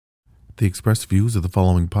The expressed views of the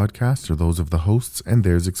following podcast are those of the hosts and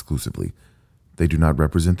theirs exclusively. They do not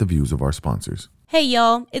represent the views of our sponsors. Hey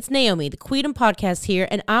y'all, it's Naomi, the Queen of Podcast here,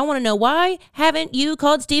 and I want to know, why haven't you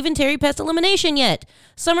called Steve & Terry Pest Elimination yet?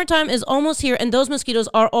 Summertime is almost here and those mosquitoes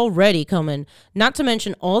are already coming. Not to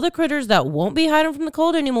mention all the critters that won't be hiding from the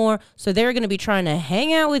cold anymore, so they're going to be trying to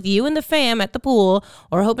hang out with you and the fam at the pool,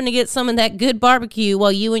 or hoping to get some of that good barbecue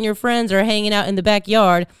while you and your friends are hanging out in the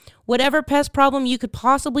backyard. Whatever pest problem you could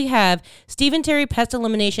possibly have, Steve & Terry Pest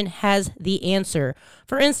Elimination has the answer.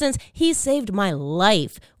 For instance, he saved my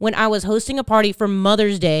life when I was hosting a party for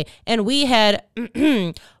Mother's Day and we had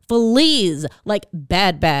fleas, like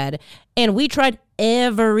bad. And we tried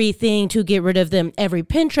everything to get rid of them. Every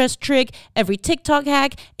Pinterest trick, every TikTok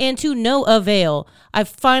hack, and to no avail. I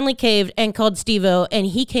finally caved and called Steve-O, and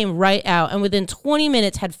he came right out and within 20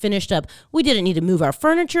 minutes had finished up. We didn't need to move our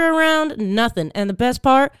furniture around, nothing. And the best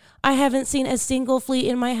part, I haven't seen a single flea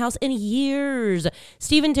in my house in years.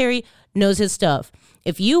 Steve & Terry knows his stuff.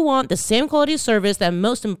 If you want the same quality of service that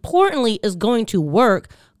most importantly is going to work,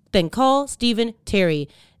 then call Steve & Terry.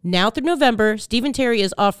 Now through November, Steve & Terry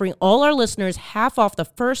is offering all our listeners half off the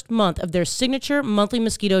first month of their signature monthly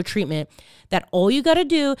mosquito treatment. That all you got to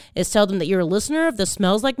do is tell them that you're a listener of the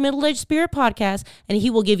Smells Like Middle-Aged Spirit podcast, and he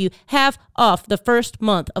will give you half off the first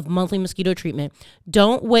month of monthly mosquito treatment.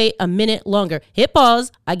 Don't wait a minute longer. Hit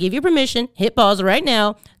pause. I give you permission. Hit pause right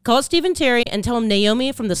now. Call Steve & Terry and tell him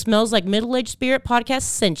Naomi from the Smells Like Middle-Aged Spirit podcast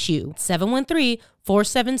sent you.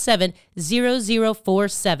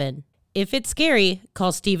 713-477-0047. If it's scary,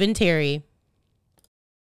 call Steve & Terry.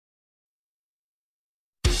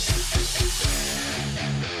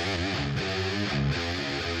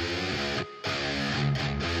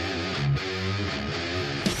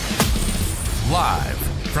 Live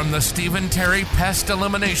from the Steve & Terry Pest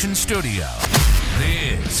Elimination Studio,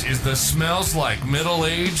 this is the Smells Like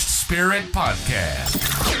Middle-Aged Spirit podcast.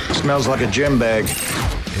 Smells like a gym bag.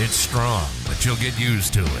 It's strong, but you'll get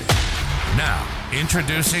used to it. Now,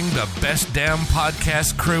 introducing the best damn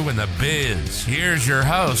podcast crew in the biz. Here's your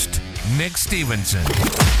host, Nick Stevenson.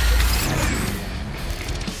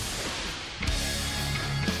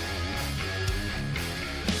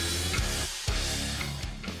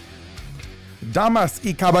 Damas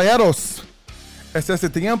y caballeros, es ese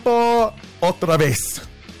tiempo otra vez.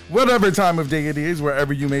 Whatever time of day it is,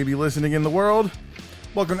 wherever you may be listening in the world,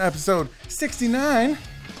 welcome to episode 69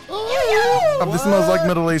 of the Smells Like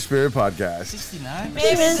Middle-Aged Spirit podcast. 69?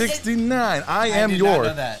 69. I am did your. not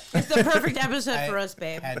know that. It's the perfect episode for us,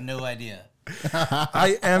 babe. I had no idea.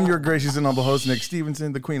 I am your gracious and humble host, Nick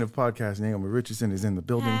Stevenson. The Queen of Podcasts, Naomi Richardson, is in the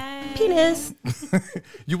building. Penis.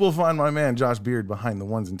 You will find my man Josh Beard behind the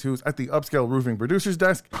ones and twos at the Upscale Roofing Producers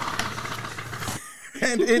Desk.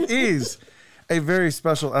 And it is a very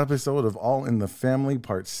special episode of All in the Family,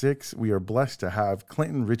 Part 6. We are blessed to have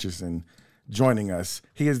Clinton Richardson joining us.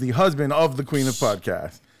 He is the husband of the Queen of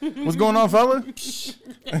Podcasts. What's going on, fella?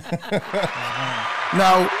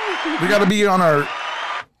 Now, we got to be on our...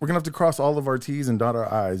 We're going to have to cross all of our T's and dot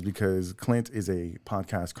our I's because Clint is a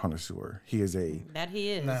podcast connoisseur. He is a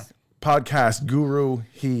podcast guru.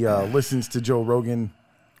 He listens to Joe Rogan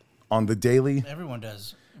on the daily. Everyone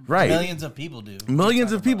does. Right. Millions of people do.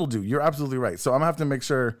 Millions of people do. You're absolutely right. So I'm going to have to make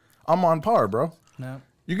sure I'm on par, bro. No.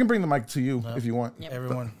 You can bring the mic to you if you want. Yep.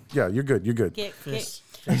 Everyone. Yeah, you're good. You're good.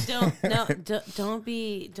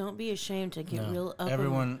 Don't be ashamed to get real up.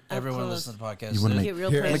 Everyone close. listens to podcasts. You wanna make- Get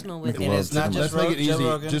real Here, personal with make it. love It's not Let's just make it Joe easy.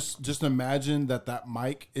 Rogan. Just imagine that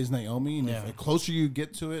mic is Naomi, and Yeah. the closer you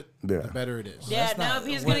get to it, Yeah. the better it is. Yeah, That's now not- if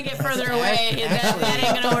he's gonna get further away, that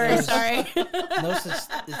ain't gonna work. Sorry. No,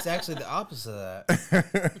 it's actually the opposite of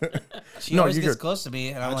that. She No, always you're gets good. close to me,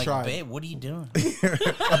 and I'm like, tried. babe, what are you doing?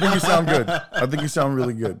 I think you sound good. I think you sound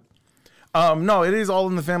really good. No, it is All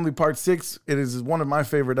in the Family Part 6. It is one of my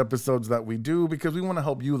favorite episodes that we do because we want to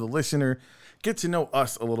help you, the listener, get to know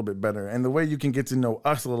us a little bit better. And the way you can get to know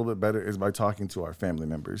us a little bit better is by talking to our family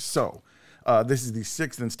members. So this is the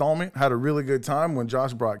 6th installment. Had a really good time when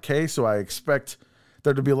Josh brought Kay, so I expect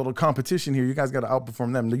there to be a little competition here. You guys got to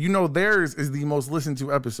outperform them. You know theirs is the most listened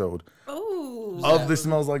to episode of the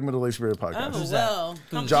Smells Like Middle-Aged Spirit podcast. Who's well,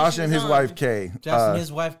 that? Josh and his wife Kay. Josh and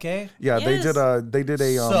his wife, Kay? Yeah, Yes. they did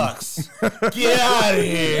a Sucks. Get out of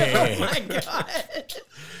here. oh my god.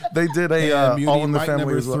 they did a And All in the mic Family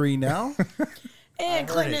number as well. 3 now. And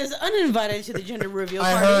Clinton is uninvited to the gender reveal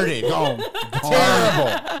I party. heard it.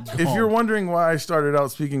 Terrible. If you're wondering why I started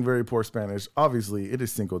out speaking very poor Spanish, obviously it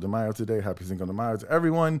is Cinco de Mayo today. Happy Cinco de Mayo to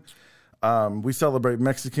everyone. We celebrate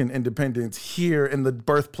Mexican independence here in the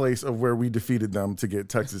birthplace of where we defeated them to get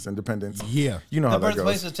Texas independence. Yeah. You know The how that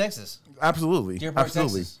birthplace goes. of Texas. Absolutely. Deer Park,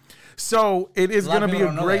 Absolutely. Texas. So it is A lot going of to be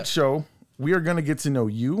people a don't know great that. show. We are going to get to know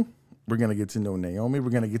you. We're going to get to know Naomi. We're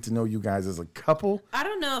going to get to know you guys as a couple. I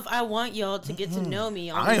don't know if I want y'all to get to know me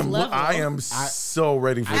on I this am level. so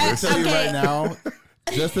ready for I this. tell you Okay. right now,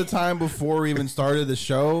 just the time before we even started the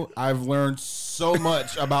show, I've learned so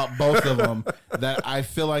much about both of them that I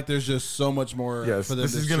feel like there's just so much more Yes, for them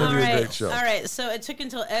this to is gonna share. be a All right, great show. all right. So it took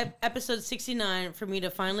until episode 69 for me to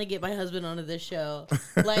finally get my husband onto this show.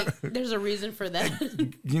 Like, there's a reason for that.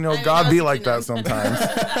 You know, I mean, God I be was like that 69. sometimes.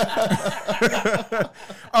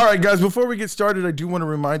 All right, guys, before we get started, I do want to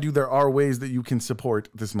remind you there are ways that you can support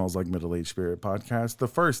the Smells Like Middle-Aged Spirit podcast. The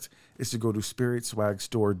first is to go to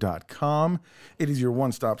spiritswagstore.com. It is your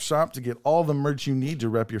one-stop shop to get all the merch you need to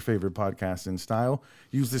rep your favorite podcast in style.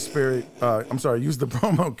 Use the use the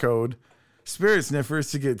promo code Spirit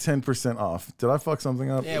Sniffers to get 10% off. Did I fuck something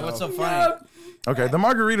up? Yeah, what's so funny? Okay, the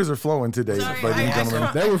margaritas are flowing today, Sorry, ladies and I gentlemen.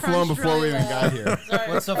 They were flowing crunched before we really even got here.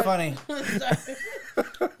 Sorry. What's so funny? Sorry.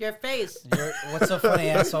 Your face. What's so funny,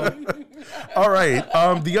 asshole? All right.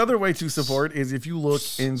 The other way to support is if you look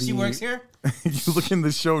in the She works here? you look in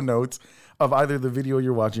the show notes of either the video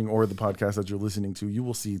you're watching or the podcast that you're listening to, you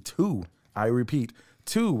will see two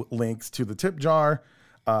links to the tip jar.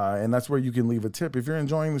 And that's where you can leave a tip. If you're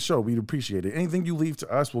enjoying the show, we'd appreciate it. Anything you leave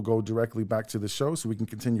to us will go directly back to the show so we can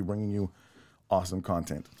continue bringing you awesome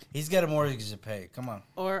content. He's got a mortgage to pay. Come on.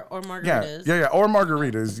 Or Yeah, margaritas. yeah, or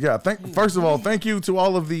margaritas. Yeah. First of all, thank you to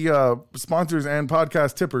all of the sponsors and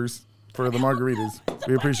podcast tippers for the margaritas.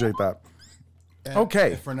 We appreciate that. And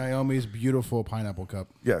Okay. For Naomi's beautiful pineapple cup.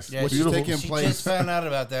 Yes. Yeah, Which is beautiful. taking She place. just found out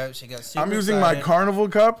about that. She got super I'm using my excited. Carnival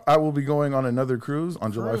cup. I will be going on another cruise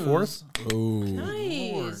on July 4th. Ooh.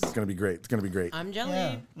 Nice. It's going to be great. It's going to be great. I'm jelly.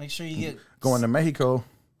 Yeah, make sure you get. Going to Mexico.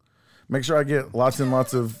 Make sure I get lots and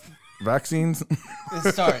lots of vaccines.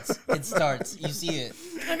 It starts. It starts. You see it.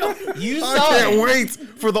 You I saw can't it. wait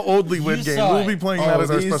for the Old Leeward You game. saw We'll it. be playing that Oh, as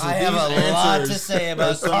our these- special. I have a These lot to answers say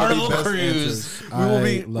about are some of the Carnival best Cruise. answers. We will I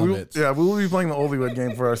be, love it. Yeah, we will be playing the Old Leeward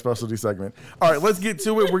game for our specialty segment. All right, let's get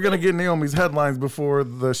to it. We're gonna get Naomi's headlines before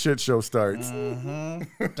the shit show starts. Don't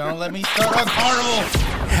let me start on Carnival.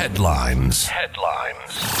 Headlines.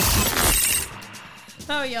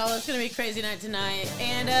 Oh, y'all, it's going to be a crazy night tonight.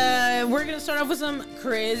 And we're going to start off with some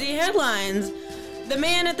crazy headlines. The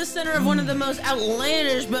man at the center of one of the most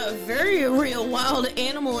outlandish but very real wild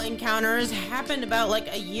animal encounters happened about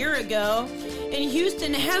like a year ago in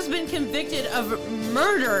Houston has been convicted of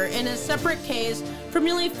murder in a separate case from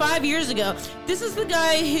nearly 5 years ago. This is the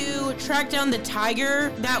guy who tracked down the tiger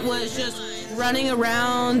that was just running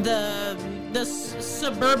around the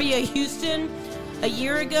suburbia Houston a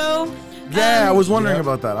year ago. Yeah, I was wondering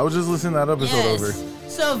about that. I was just listening to that episode Yes. over.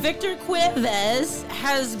 So Victor Cuevas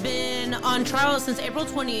has been on trial since April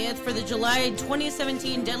 20th for the July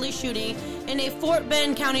 2017 deadly shooting in a Fort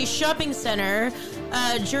Bend County shopping center.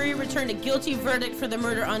 Jury returned a guilty verdict for the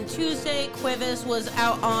murder on Tuesday. Cuevas was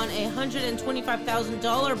out on a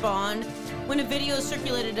 $125,000 bond when a video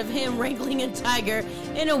circulated of him wrangling a tiger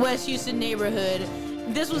in a West Houston neighborhood.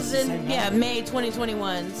 This was in May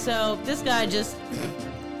 2021. So this guy just...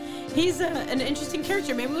 He's an interesting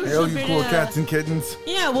character. Maybe we'll Hell, just you cool cats and kittens.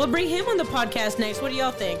 yeah, we'll bring him on the podcast next. What do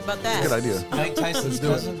y'all think about that? Good idea. Mike Tyson's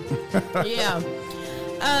cousin. Yeah.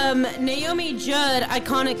 Naomi Judd,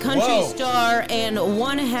 iconic country Whoa. star and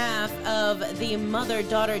one half of the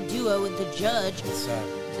mother-daughter duo with the Judge.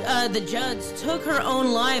 The Judds took her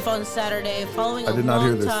own life on Saturday following I a did not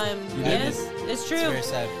hear long this. time. You Yes, didn't? it's true. It's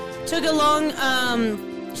very sad. Took a long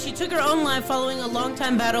she took her own life following a long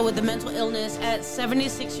time battle with a mental illness at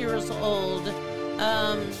 76 years old.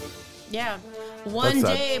 Yeah. One That's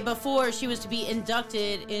sad. day before she was to be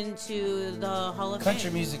inducted into the Hall of Country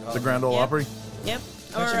Fame. music. The Grand Ole Yep. Opry. Yep.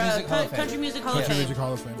 Country Music Hall of Fame. Country Music Hall of Country Fame. Music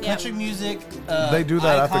Hall of Fame. Yep. Country music. They do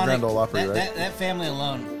that at the iconic. Grand Ole Opry, right? That family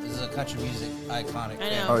alone is a country music iconic. I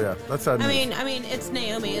know. Oh yeah, that's sad. I news. mean, it's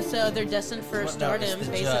Naomi, so they're destined for stardom,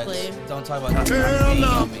 basically. Don't talk about Hell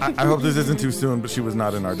no. Naomi. I hope this isn't too soon, but she was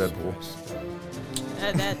not in our Deadpool.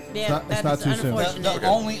 That's not too soon. unfortunate. The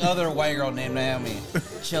only other white girl named Naomi.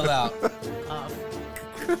 Chill out.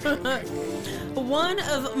 One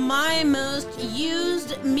of my most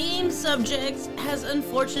used meme subjects has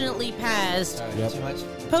unfortunately passed. Sorry, too much.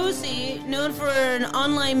 Posey, known for an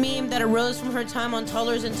online meme that arose from her time on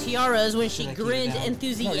Toddlers and Tiaras when she Should I keep it grinned down?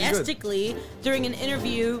 enthusiastically during an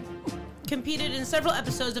interview, competed in several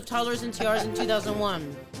episodes of Toddlers and Tiaras in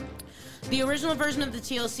 2001. The original version of the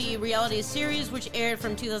TLC reality series, which aired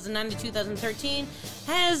from 2009 to 2013,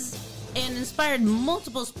 has and inspired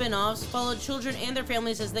multiple spin-offs, followed children and their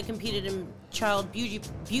families as they competed in child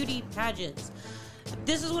beauty pageants.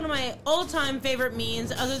 This is one of my all-time favorite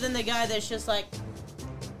memes, other than the guy that's just like,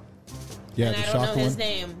 Yeah, and the I don't know shock his one.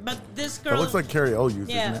 name, but this It girl looks like Carrie O uses,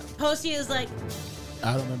 yeah, isn't it? Posty is like,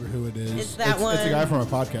 I don't remember who it is. It's that one. It's a guy from a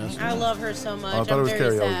podcast. I love her so much. I thought it I'm was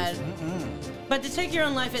very karaoke. sad. But to take your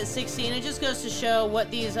own life at 16, it just goes to show what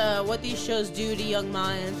these shows do to young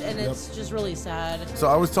minds, and it's just really sad. So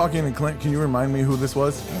I was talking to Clint. Can you remind me who this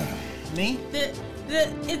was? Me?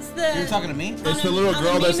 It's the. You're talking to me? It's the little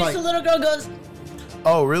girl that's like, the little girl goes.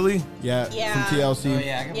 Oh, really? yeah, Yeah. from TLC. Oh,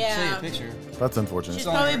 yeah, I can show you Yeah. a picture. That's unfortunate. She's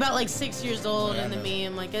on probably her. about like 6 years old in the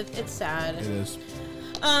meme. Like it's sad. It is.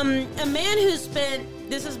 A man who spent.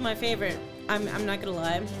 This is my favorite. I'm not gonna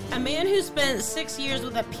lie. A man who spent 6 years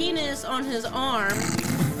with a penis on his arm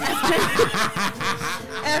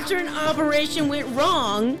after an operation went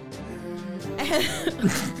wrong.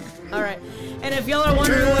 All right. And if y'all are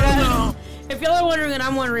wondering what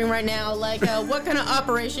I'm wondering right now, like what kind of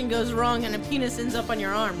operation goes wrong and a penis ends up on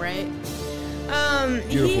your arm, right? He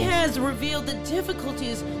Beautiful. has revealed the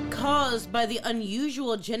difficulties caused by the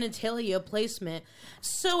unusual genitalia placement.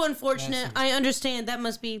 So unfortunate. I understand that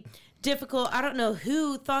must be difficult. I don't know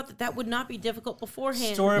who thought that would not be difficult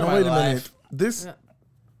beforehand. Story of No, my wait a life. minute.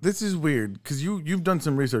 This is weird because you've done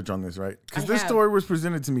some research on this, right? Because I this have. story was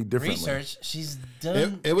presented to me differently. Research. She's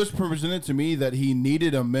done. It was presented to me that he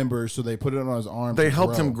needed a member, so they put it on his arm. They to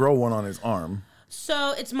helped him grow. grow one on his arm.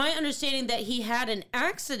 So it's my understanding that he had an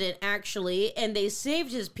accident actually, and they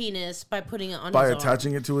saved his penis by putting it on By his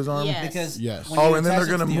attaching it to his arm? Yes. Because Yes. when Oh, you and then they're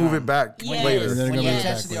attach going to to the move arm- it back Yes. later. And then When they're you gonna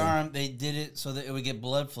attach move to the back later. arm, they did it so that it would get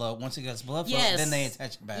blood flow. Once it gets blood flow, Yes. then they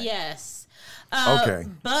attach it back. Yes. Okay.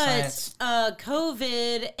 But Science.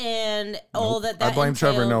 COVID and all that I blame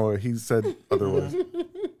Trevor entailed- Noah. He said otherwise.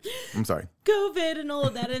 I'm sorry. COVID and all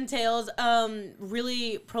of that entails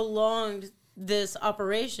really prolonged this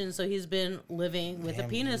operation, so he's been living with a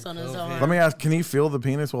penis on his arm. Let me ask, can he feel the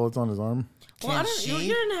penis while it's on his arm? Well, I Can don't, she?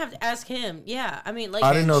 you're gonna have to ask him. Yeah, I mean, like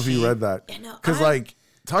I didn't know if she? he read that. Yeah, no, Because, I- like,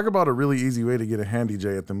 talk about a really easy way to get a handy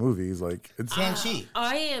J at the movies. Like, it's Can she?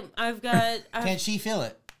 I've got. Can she feel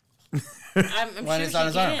it? I'm when sure it's on she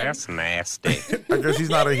his arm? can. That's nasty. I guess he's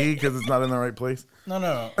not a he because it's not in the right place. No,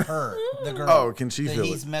 her, the girl. Oh, can she that feel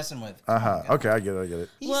he's it? messing with. Okay, I get it.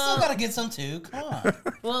 You Well- still gotta get some too. Come on.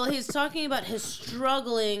 Well, he's talking about his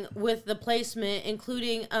struggling with the placement,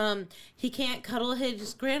 including he can't cuddle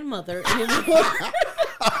his grandmother anymore.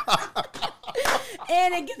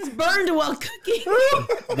 And it gets burned while cooking.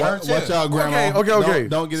 Her too. Watch out, Grandma. Okay.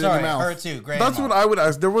 Don't get Sorry, it in your her mouth. too. Grandma. That's what I would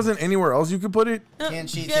ask. There wasn't anywhere else you could put it? Can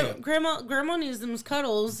she Yeah, too? Grandma needs them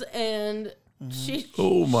cuddles, and she.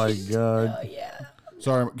 Oh, my God. Oh yeah,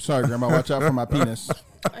 Sorry, Grandma. Watch out for my penis.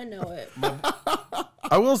 I know it.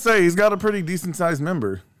 I will say he's got a pretty decent sized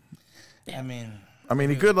member. I mean,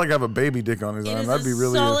 He could, like, have a baby dick on his It arm. is That'd be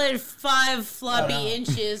really... solid 5 floppy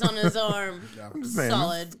inches on his arm. I'm just saying,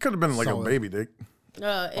 solid. Could have been, like, Solid. a baby dick. It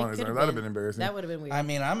On his could arm. have That'd have been embarrassing. That would have been weird. I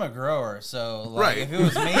mean, I'm a grower, so like, Right. if it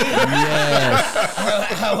was me,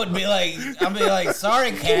 Yes. I would be like, I'd be like,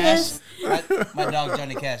 sorry, Cash. My dog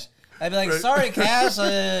Johnny Cash. I'd be like, sorry, Cash.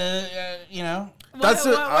 You know, That's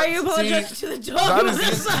it. why are you apologizing to the dog? that with is-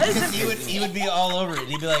 this size because of- he would be all over it.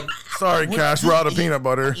 He'd be like, Sorry, Cash, we're out of peanut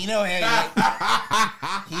butter. you know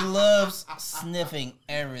how he loves sniffing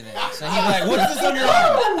everything. So he'd be like, what's this on your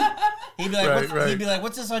arm? He'd be like, Right. he'd be like,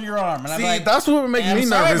 what's this on your arm? And I'd See, be like, that's what would make "Hey, me I'm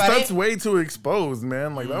sorry, nervous. buddy." That's way too exposed,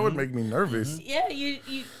 man. Like, that would make me nervous. Yeah, it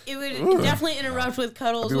would definitely interrupt with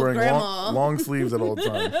cuddles Be with wearing grandma. long sleeves at all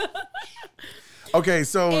times. Okay,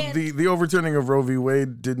 so And- the overturning of Roe v.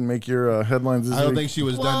 Wade didn't make your headlines this I don't week? think she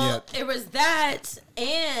was well, done yet. it was that,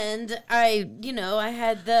 and I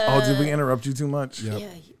had the. Oh, did we interrupt you too much? Yeah,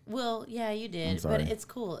 well, yeah, you did, sorry. but it's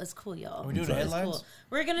cool. It's cool, y'all. We're doing It's headlines? cool.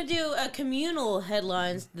 We're gonna do a communal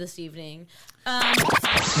headlines this evening.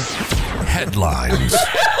 Headlines.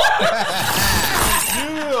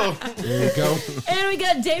 There you go. And we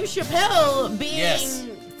got Dave Chappelle being Yes.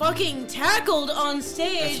 fucking tackled on that's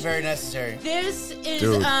stage. very necessary. This is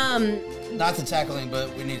Dude. Not the tackling,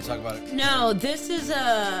 but we need to talk about it. no, this is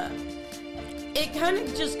it kind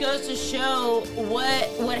of just goes to show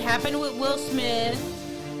what happened with Will Smith,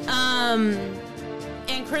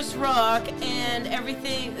 and Chris Rock and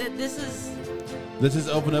everything. This is This has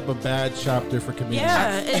opened up a bad chapter for comedians.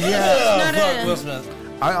 it's Oh, not fuck a Will Smith.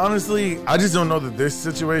 I just don't know that this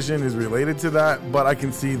situation is related to that, but I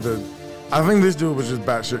can see I think this dude was just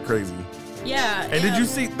batshit crazy. yeah. And did you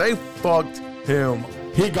see, they fucked him.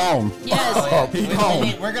 He gone. Yes. Oh, yeah. He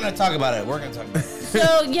gone. We're gonna talk about it. We're gonna talk about it.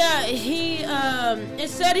 So yeah, he it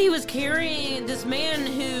said he was carrying this man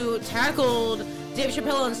who tackled Dave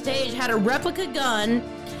Chappelle on stage had a replica gun,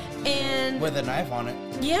 and with a knife on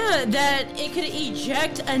it. Yeah, that it could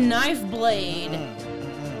eject a knife blade.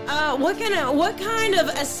 What kind of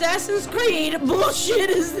Assassin's Creed bullshit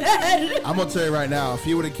is that? I'm gonna tell you right now, if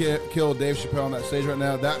he would have killed Dave Chappelle on that stage right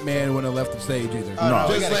now, that man wouldn't have left the stage either. No.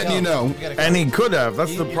 Just letting you know. And he could have.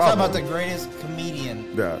 That's the You're problem. talking about the greatest comedian.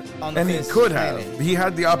 Yeah. On the And he face of could the have. planet. He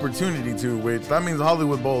had the opportunity to, which that means the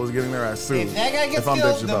Hollywood Bowl is getting their ass sued. If that guy gets if I'm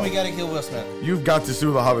killed, Dave then we Chappelle. gotta kill Will Smith. You've got to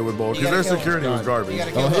sue the Hollywood Bowl You because their gotta kill him. security was You garbage.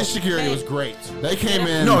 gotta kill Oh, him. his security was great. They came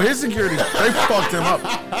in. No, his security, they fucked him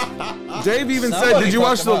up. Dave even said, Somebody did you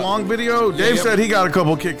watch fucked the him up. long video? Dave yeah. said he got a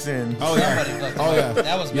couple kicks in. Oh yeah. Somebody fucked Oh him yeah. up.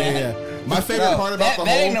 That was bad. Yeah. My favorite Bro, part about the that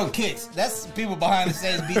whole ain't no kicks. That's people behind the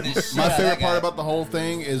scenes beating the shit my out of favorite that guy. part about the whole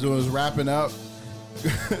thing is when it was wrapping up.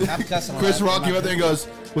 I'm cussing on Chris that. Rock came out there and goes,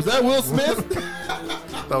 "Was that Will Smith?"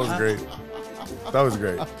 That was great. That was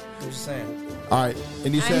great. I'm just saying. All right,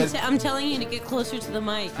 and you said I'm telling you to get closer to the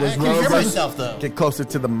mic. was I can Roe hear versus myself though. Get closer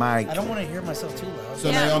to the mic. I don't want to hear myself too loud. so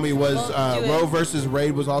Yeah. Naomi was Well, do it. Roe versus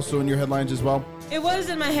Wade was also in your headlines as well. It was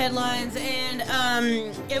in my headlines, and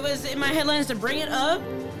it was in my headlines to bring it up,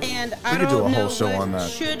 and I We could don't do a know whole show what on that.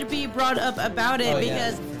 should be brought up about it Oh,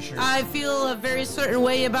 yeah, because for sure. I feel a very certain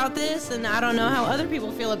way about this, and I don't know how other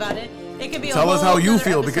people feel about it. It could be Tell a us whole how you nother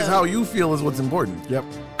feel because episode. how you feel is what's important. Yep.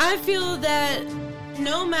 I feel that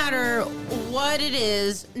no matter what it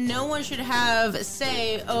is, no one should have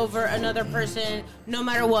say over another person, no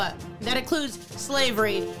matter what. That includes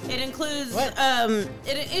slavery. It includes What?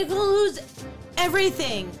 it includes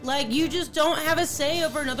everything. Like you just don't have a say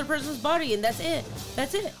over another person's body, and that's it.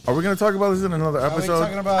 That's it. Are we going to talk about this in another Are we episode?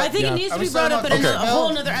 talking about? I think Yeah. it needs Are to we be brought up talking in about a Dave whole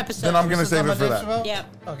Chappelle? nother episode. Then I'm going to We're save it talking for about that. Dave Yep.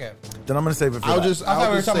 Chappelle? Okay. Then I'm going to save it for I'll that. just I thought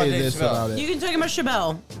we were talking say about Dave this Chappelle. about it. You can talk about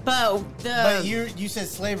Chappelle, but But you said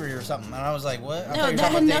slavery or something, and I was like, what? I no, thought you were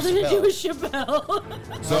that talking had about nothing Dave to do Chappelle. with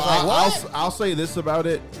Chappelle. So I was like, what? I'll say this about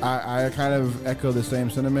it. I kind of echo the same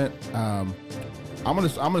sentiment. I'm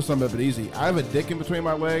gonna sum up it easy. I have a dick in between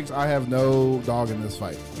my legs. I have no dog in this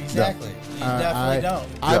fight. Exactly. You definitely don't.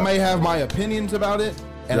 I Yeah. may have my opinions about it,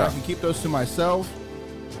 and I Yeah. can keep those to myself.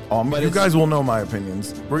 You it's- guys will know my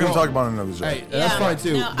opinions. We're going to Well, talk about it in another show. Hey, that's fine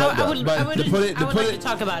too. No, But- I would, but I would, to put it, I would like to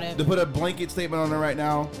talk about it. To put a blanket statement on it right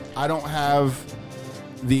now, I don't have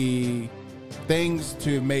the things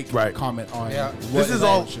to make Right. comment on. Yeah. what This is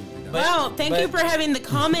all- should be done. Well, thank but- you for having the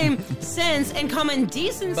common sense and common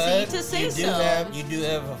decency But to say you do so. you do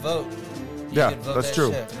have a vote. You Yeah, can vote that's that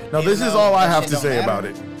true. shit. Now, Even this is though all I that have shit to don't say matter. about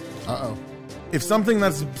it. Uh-oh. If something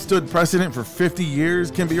that's stood precedent for 50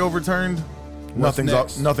 years can be overturned, nothing's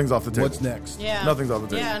next? off the table. What's next? Yeah. Nothing's off the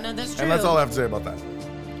table. Yeah, no, that's true. And that's all I have to say about that.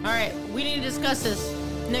 All right, we need to discuss this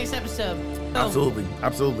next episode. Boom. Absolutely.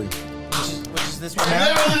 Absolutely. Which is this one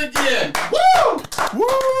now? Woo!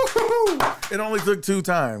 It only took 2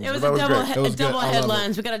 times. It was but a that double, great. It was good. double I love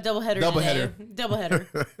headlines. We got a double header. Double today. header. Double header.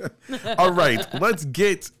 All right, let's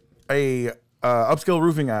get a upscale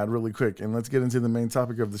roofing ad really quick, and let's get into the main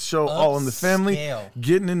topic of the show. All in the family, Upscale.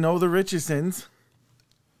 getting to know the Richardsons.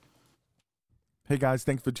 Hey guys,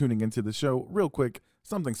 thanks for tuning into the show. Real quick,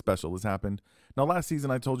 something special has happened. Now, last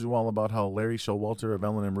season I told you all about how Larry Showalter of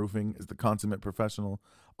L&M Roofing is the consummate professional,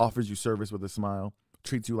 offers you service with a smile,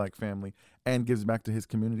 treats you like family, and gives back to his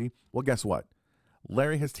community. Well, guess what?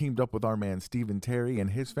 Larry has teamed up with our man Stephen Terry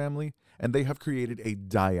and his family, and they have created a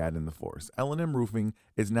dyad in the force. L&M Roofing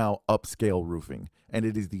is now Upscale Roofing, and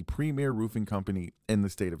it is the premier roofing company in the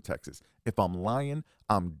state of Texas. If I'm lying,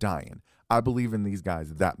 I'm dying. I believe in these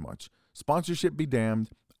guys that much. Sponsorship be damned.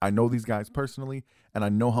 I know these guys personally, and I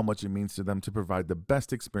know how much it means to them to provide the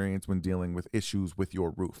best experience when dealing with issues with your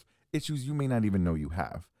roof, issues you may not even know you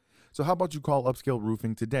have. So how about you call Upscale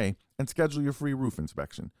Roofing today and schedule your free roof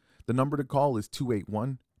inspection? The number to call is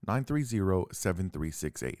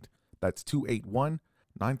 281-930-7368. That's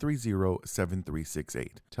 281-930-7368.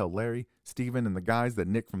 Tell Larry, Steven, and the guys that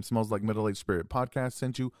Nick from Smells Like Middle Aged Spirit podcast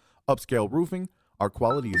sent you. Upscale Roofing, our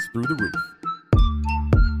quality is through the roof.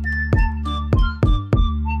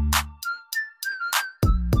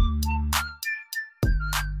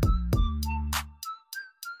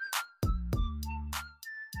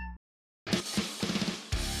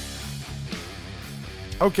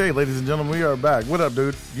 Okay, ladies and gentlemen, we are back. What up,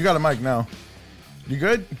 dude? You got a mic now. You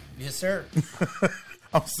good? Yes, sir.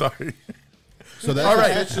 I'm sorry. So that's All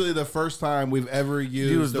right. actually the first time we've ever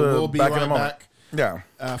used Use the the "We'll be back in right a moment. back." Yeah.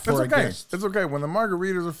 For it's a okay. guest. It's okay. When the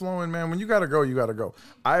margaritas are flowing, man, when you gotta go, you gotta go.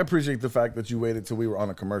 I appreciate the fact that you waited till we were on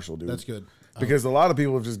a commercial, dude. That's good. because a lot of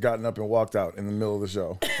people have just gotten up and walked out in the middle of the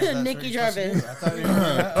show. Nikki Jarvis. I thought we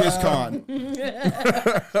were Kiss Con.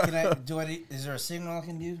 Is there a signal I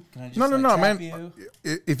can do? Can I just No, tap man. you?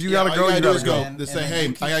 If you gotta all go, you do gotta is go. And- Just and say, then hey,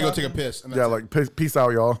 you keep I gotta go take a talking? piss. And Yeah, that's like peace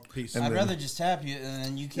out, y'all. Peace. And I'd then- rather just tap you and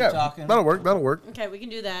then you keep yeah, talking. that'll work. That'll work. Okay, we can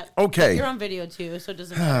do that. Okay. You're on video too, so it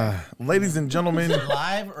doesn't matter. Ladies and gentlemen,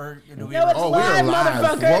 Live or do we? No, it's Oh, we are live,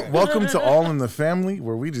 live. motherfucker. welcome to All in the Family,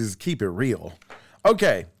 where we just keep it real.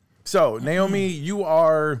 Okay, so Naomi, you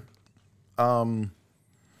are,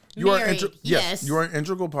 Married, yes. you are an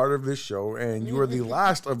integral part of this show, and you are the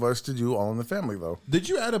last of us to do All in the Family, though. Did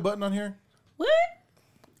you add a button on here? What?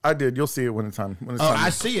 I did. You'll see it when it's time. When it's Oh, time. I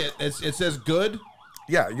see it. It says good.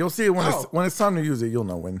 Yeah, you'll see it when Oh. it's time to use it. You'll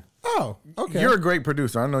know when. Oh, okay. You're a great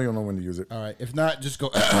producer. I know you'll know when to use it. All right. If not, just go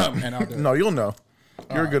and I'll do it. No, you'll know.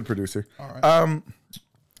 You're a good producer. All right.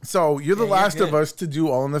 So you're the you're last of good. us to do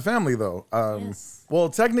All in the Family, though. Yes. Well,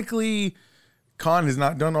 technically, Khan has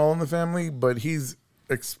not done All in the Family, but he's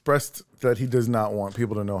expressed that he does not want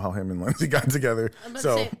people to know how him and Lindsay got together.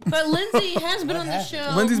 So But Lindsay has been on the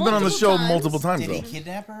show. Lindsay's been on the show times. multiple times, Did though. he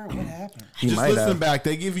kidnap her? What happened? He just might listen have. back.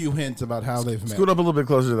 They give you hints about how they've met. Scoot up a little bit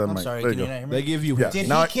closer to that I'm mic. sorry, There can you you go. not hear me? They give you Yeah. hints. Did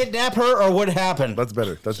Now he kidnap her or what happened? That's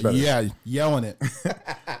better. That's better. Yeah, yelling it.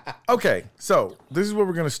 Okay, so this is what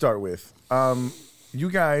we're going to start with. You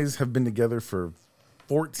guys have been together for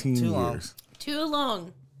 14 Too long. years. Too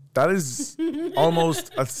long. That is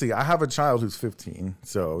almost. Let's see. I have a child who's 15,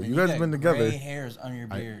 so you guys got have been together. Gray hairs on your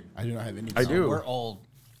beard. I do not have any. I do. We're old.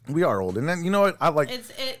 We are old, and then you know what? I like.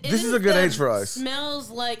 This is a good age for us. Smells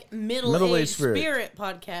like middle-aged Middle-aged spirit. spirit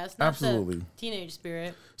podcast. Not Absolutely. the teenage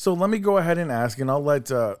spirit. So let me go ahead and ask, and I'll let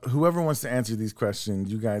whoever wants to answer these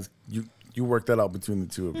questions. You guys, you work that out between the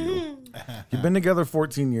two of you. You've been together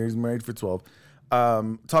 14 years, married for 12.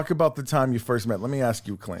 Talk about the time you first met. Let me ask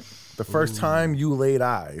you, Clint. The first time you laid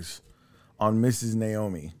eyes on Mrs.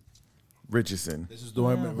 Naomi Richardson. This is the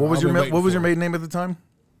one. What was your maiden name at the time?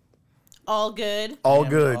 All good. All Yeah,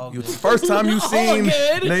 good. All You- Good. First time you seen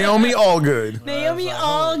Good. Naomi Allgood. Naomi,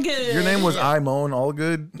 all good. Your name was Imone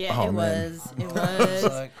Allgood? Yeah, Oh, it man. was. It It's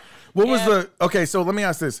was. like, What was Yeah. the okay? So let me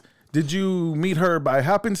ask this: did you meet her by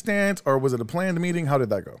happenstance, or was it a planned meeting? How did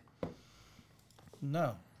that go?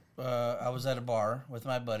 no. I was at a bar with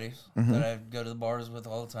my buddies Mm-hmm. that I'd go to the bars with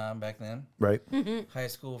all the time back then. Right. High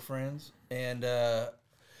school friends. And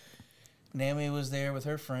Naomi was there with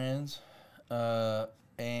her friends.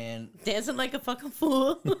 And Dancing like a fucking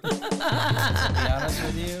fool. to be honest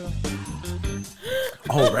with you,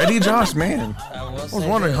 Already, Josh, man. I will I was say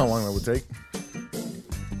wondering how this. long that would take.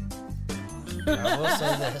 I will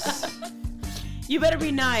say this. You better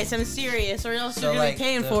be nice. I'm serious, or else So, you're gonna like, be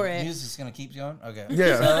paying the for it. music's gonna keep going. Okay.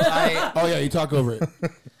 Yeah. Oh yeah, you talk over it.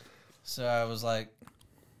 So I was like,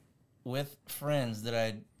 with friends that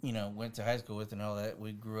I, went to high school with and all that.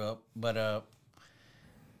 We grew up, but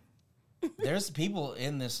there's people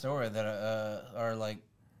in this story that are like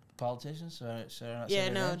politicians. So should I not say Yeah,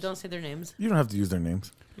 their no, names? don't say their names. You don't have to use their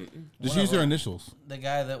names. Just One use of their them. initials. The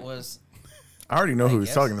guy that was. I already know I who he's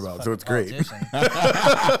guess talking is a about, so it's fucking great.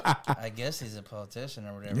 politician. I guess he's a politician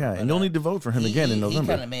or whatever. Yeah, but, and you'll need to vote for him again in He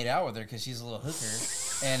November. kind of made out with her because she's a little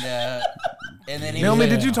hooker, and then he Naomi, was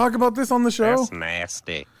like, did you talk about this on the show? That's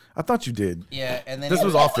nasty. I thought you did. Yeah, and then This he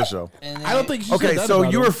was off the show. and then I don't he- think she Okay, said that so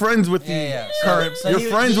about you him. were friends with the Yeah. current. So you're he-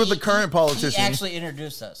 friends he- with the current politician. He actually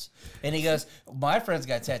introduced us, and he goes, "My friend's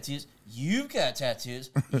got tattoos. You've got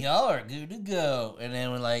tattoos. Y'all are good to go." And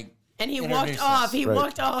then we're like, And he walked introduced off. us. He Right.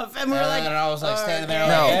 walked off, and we were like, and I was like standing there,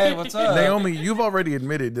 okay. No. like, "Hey, what's up?" Naomi, you've already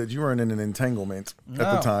admitted that you were in an entanglement at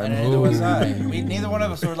the time. and neither was I. Neither one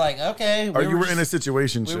of us were like, "Okay." Or you were in a just-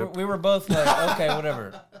 situationship. we were both like, "Okay,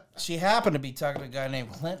 whatever." She happened to be talking to a guy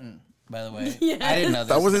named Clinton, by the way. Yes. I didn't know this.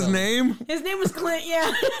 That was his until- name? his name was Clint.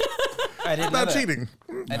 Yeah, I didn't know Not that. cheating.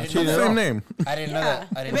 I didn't cheating know at that. Same name. I didn't know yeah. that.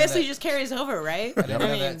 I It didn't know basically that. just carries over, right? I didn't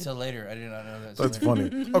know that until later. I did not know that. till That's later.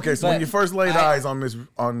 funny. Okay, so when But you first laid I- eyes on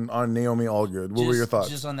Naomi Allgood, what were your thoughts?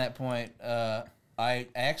 Just on that point, I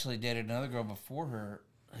actually dated another girl before her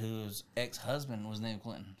whose ex-husband was named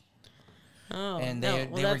Clinton, Oh, and no. they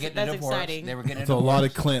Well, were that's getting a divorce. exciting. They were getting a It's a divorce. lot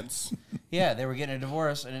of Clints. Yeah, they were getting a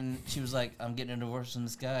divorce, and then she was like, "I'm getting a divorce from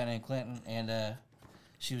this guy named Clinton," and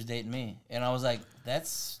she was dating me, and I was like,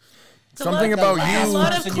 "That's It's a Something lot- about a you-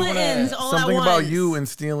 lot of Person you wanna- Clintons all Something at about once. you and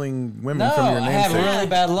stealing women no." from your I have namesake. really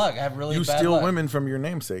bad luck. I have really You bad steal luck. women from your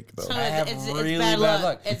namesake, though. So- I have It's really bad bad luck.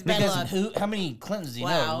 luck. It's bad because luck. how many Clintons do you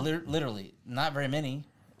Wow. know? Literally, not very many.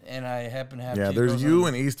 And I happen to have Yeah, two there's girls you on-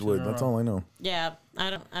 and Eastwood. in a That's row. all I know. Yeah, I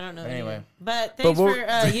don't know. Anyway. either. But thanks what-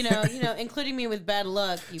 for including me with bad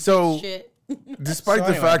luck. You So- piece of shit. Despite So the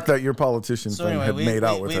anyway- fact that your politician So friend anyway, had we, made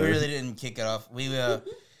out we, with we her. really didn't kick it off.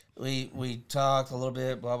 we talked a little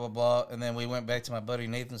bit, blah blah blah, and then we went back to my buddy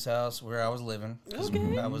Nathan's house where I was living.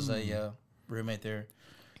 Okay. I was a roommate there,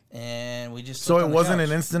 and we just So slept it on the wasn't couch.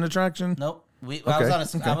 an instant attraction? Nope. I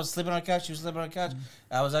Okay. was sleeping on a couch. She was sleeping on a couch.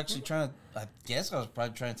 I was actually I guess I was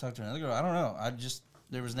probably trying to talk to another girl. I don't know.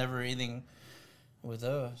 There was never anything with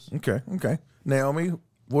us. Okay. Naomi,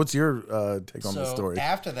 what's your take on So the story?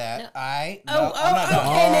 after that, I'm Oh, not done.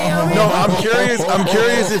 okay, Naomi. No, I'm curious. I'm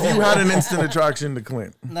curious if you had an instant attraction to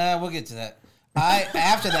Clint. Nah, we'll get to that.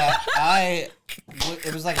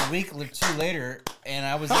 It was like a week or two later, and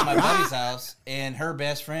I was at my buddy's house, and her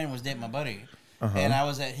best friend was dating my buddy, and I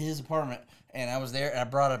was at his apartment, and I was there, and I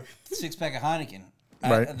brought a 6-pack of Heineken.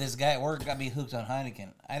 Right. This guy at work got me hooked on Heineken.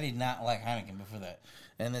 I did not like Heineken before that,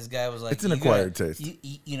 and this guy was like, It's an "You acquired gotta- taste."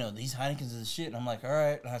 You know, these Heinekens are the shit." And I'm like, "All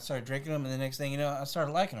right," and I started drinking them, and the next thing you know, I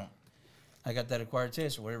started liking them. I got that acquired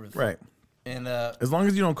taste or whatever. Right. And As long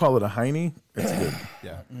as you don't call it a Heine, it's good.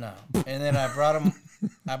 Yeah. no. And then I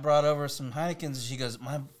brought over some Heinekens, and she goes,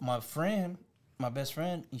 my friend, my best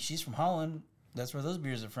friend, she's from Holland. That's where those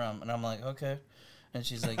beers are from. And I'm like, okay. And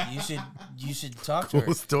she's like, you should talk to her.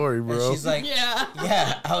 Cool story, And bro. she's like, Yeah.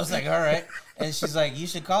 yeah. I was like, all right. And she's like, you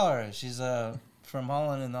should call her. She's from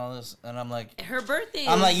Holland and all this. And I'm like, Her birthday. you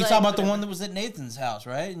is talking about the one that was at Nathan's house,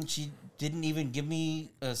 right? And she didn't even give me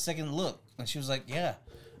a second look. And she was like, yeah.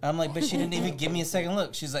 I'm like, but she didn't even give me a second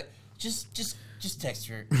look. She's like, just text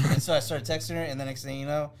her. And so I started texting her, and the next thing you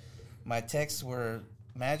know, my texts were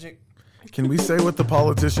magic. Can we say what the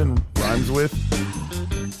politician rhymes with?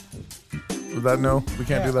 Would that no? We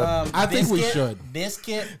can't do that. I think we should.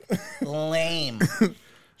 Biscuit, lame.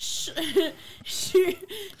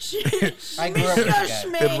 I grew up with that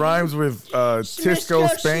guy. It rhymes with Tisco,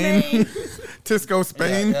 Spain. Tisco,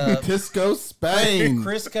 Spain. Tisco, Spain.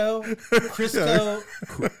 Crisco,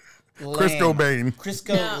 lame. Crisco Bane.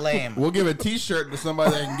 Crisco, lame. We'll give a T-shirt to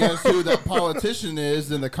somebody that can guess who that politician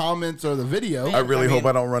is in the comments or the video. I really hope mean,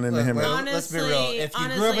 I don't run into him. look, Honestly, let's be real. If you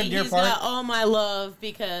grew up in Deer he's Park, got all my love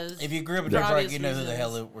because if you grew up in Deer for Park, obvious you know who the reasons.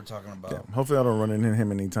 hell we're talking about. Yeah, hopefully I don't run into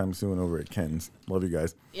him anytime soon over at Ken's. Love you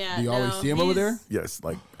guys. Yeah, Do you always see him over there? Yes,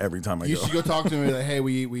 like every time I You go. should go talk to him and be like, hey,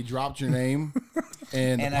 we dropped your name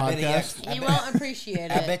in the And I bet he podcast. actually, He won't appreciate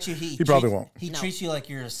it. I bet you he probably treats- won't. He treats you like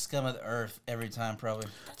you're a scum of the earth every time, probably.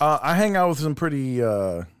 I hang out with some pretty.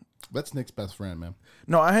 That's Nick's best friend, man.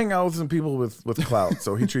 No, I hang out with some people with clout,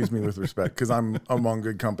 so he treats me with respect because I'm among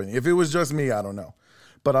good company. If it was just me, I don't know,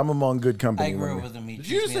 but I'm among good company. I grew when up with him. He you treats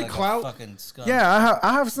just me say like clout? a fucking scum. Yeah,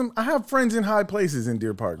 I have friends in high places in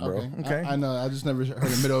Deer Park, bro. Okay, I know. I just never heard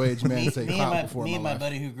a middle-aged man say me clout and before my, in me and my my life.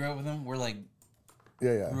 buddy who grew up with him, we're like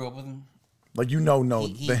yeah. grew up with him. Like no,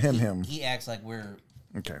 He- the he- him. He acts like we're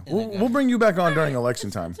Okay, that guy. we'll bring you back on during election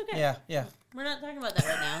time. Okay. yeah. We're not talking about that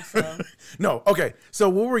right now. So No, okay. So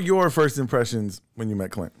what were your first impressions when you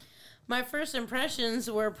met Clint? my first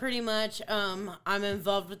impressions were pretty much I'm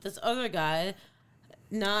involved with this other guy.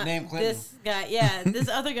 Not Named Clinton. this guy. Yeah, this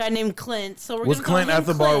other guy named Clint. So we're Was gonna call Clint him at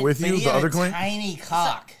the bar Clint. with But you, he the had other a Clint? tiny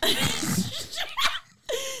cock.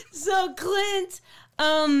 So Clint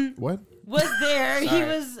What? was there.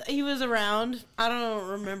 Sorry. He was around. I don't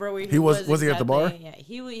remember where He was he at the bar? exactly. Yeah,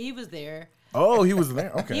 he was there. Oh, he was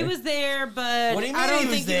there. Okay, He was there, but What do you I mean don't he was think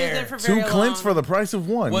he was there? there for two very Clints long. for the price of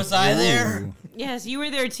one. Was I there? Yes, you were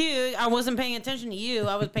there too. I wasn't paying attention to you.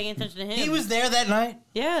 I was paying attention to him. He was there that night.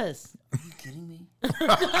 Yes. Are you kidding me?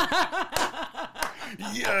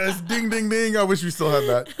 Yes, ding, ding, ding. I wish we still had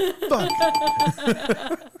that. Fuck.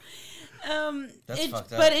 That's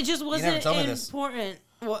fucked up. But it just You wasn't never told me this. important.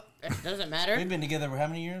 Well, it doesn't matter. We've been together for how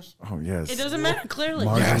many years? Oh yes. It doesn't matter clearly.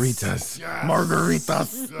 Margaritas.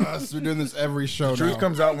 Margaritas. Yes, we're doing this every show Truth now.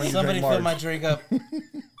 comes out when you Somebody drink fill Marg. my drink up.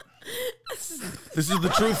 This is the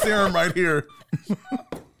truth serum right here.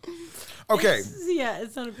 Okay, Yeah,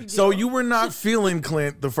 it's not a big deal. so you were not feeling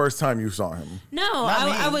Clint the first time you saw him. No, me.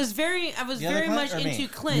 I was very The other very Clint much or me? into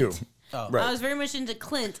Clint. You. Oh. Right. I was very much into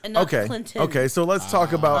Clint and not Okay. Clinton. Okay, so let's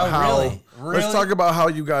talk about Oh, how really? let's Really? talk about how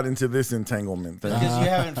you got into this entanglement thing. Because you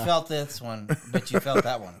haven't felt this one, but you felt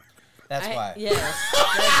that one. That's why. Yes,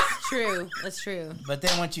 that's true. That's true. But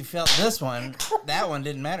then once you felt this one, that one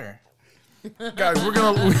didn't matter. Guys, we're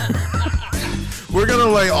gonna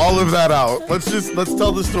lay all of that out. Let's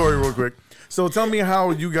tell the story real quick. So tell me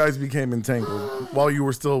how you guys became entangled while you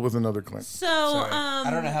were still with another Clint. So, Sorry.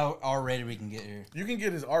 I don't know how R-rated we can get here. You can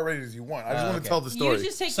get as R-rated as you want. I just want to okay. tell the you story.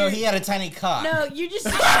 just take So your, he had a tiny cock. no, you just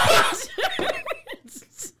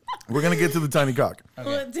We're gonna get to the tiny cock.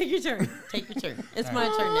 Well, take your turn. Take your turn. It's my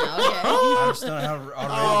turn now. Okay. I just don't know how R-rated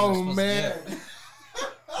we're supposed man. to get.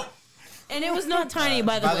 And it was not tiny,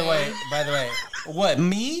 by the By the way, what,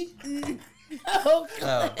 me? Oh,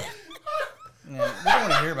 Oh. We don't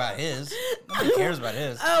want to hear about his. Nobody cares about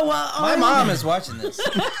his. Oh well, My mom is watching this.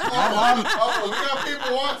 We got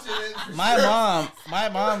people watching it. My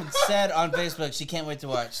mom said on Facebook she can't wait to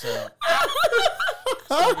watch. So.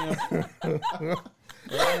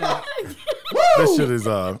 This shit is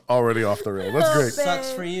already off the rail. That's great.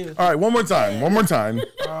 Sucks for you. All right, one more time.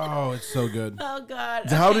 Oh, it's so good. Oh God.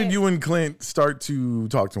 How Okay. did you and Clint start to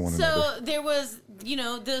talk to one another? So there was,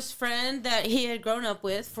 this friend that he had grown up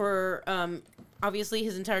with for obviously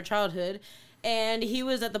his entire childhood, and he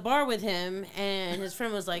was at the bar with him, and his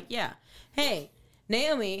friend was like, "Yeah, hey,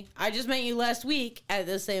 Naomi, I just met you last week at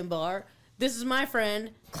the same bar. This is my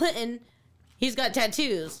friend Clinton. He's got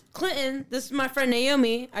tattoos. Clinton, this is my friend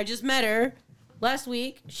Naomi. I just met her last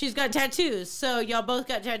week. She's got tattoos. So y'all both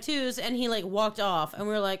got tattoos." And he like walked off, and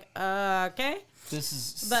we were like, okay. This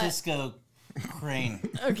is But- Cisco Crane.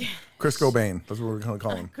 Okay. Chris Cobain. That's what we're gonna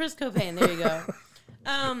call him. Chris Cobain, there you go.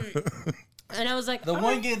 And I was like, The all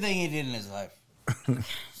one right. good thing he did in his life.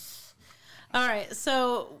 All right,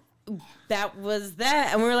 so that was that,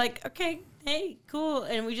 and we were like, okay, hey, cool,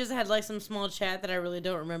 and we just had like some small chat that I really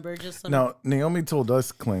don't remember. Just some, Now, Naomi told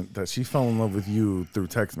us, Clint, that she fell in love with you through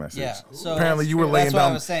text message. Yeah, so apparently you were that's laying what I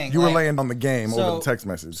down. was saying, You were like- laying on the game over the text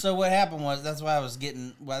message. So what happened was that's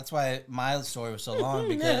why my story was so long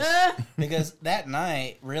because that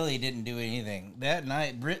night really didn't do anything. That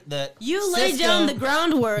night, you laid down the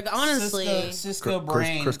groundwork, honestly. Cisco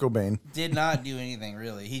Brain Chris Cobain. did not do anything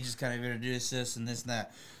really. He just kind of introduced this and this and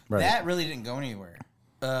that. Right. That really didn't go anywhere.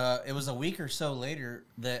 It was a week or so later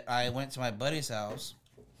that I went to my buddy's house,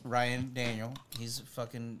 Ryan Daniel. He's a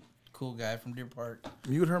fucking cool guy from Deer Park.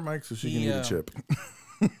 Mute her mic so she can eat a chip.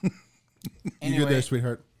 You good there,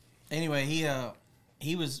 sweetheart? Anyway,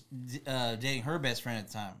 he was dating her best friend at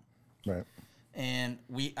the time, Right. and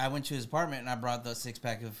I went to his apartment and I brought the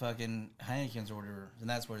 6-pack of fucking Heineken's or whatever, and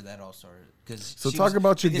that's where that all started. So talk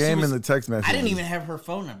about your game in the text message. I didn't even have her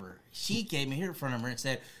phone number. She gave me her phone number and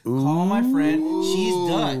said, "Call my friend. She's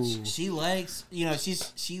Dutch. She likes,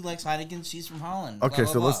 she likes Heineken. She's from Holland." blah, Okay,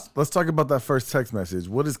 blah, so blah. let's talk about that first text message.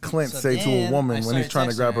 What does Clint So say to a then woman I when he's started trying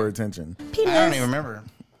to grab texting her her. attention? I don't even remember.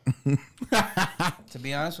 To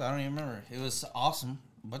be honest, I don't even remember. It was awesome.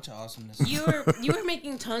 A bunch of awesomeness. You were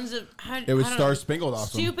making tons of It was Star Spangled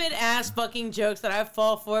Awesome. stupid ass fucking jokes that I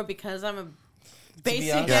fall for because I'm a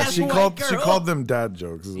basic honest- Yeah, ass she white girl. called them dad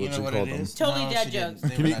jokes. Is You what know she what called it them. is? Totally dad she didn't. jokes. They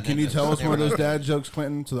Can were you not can dad you jokes. tell us They one of were those not- dad jokes,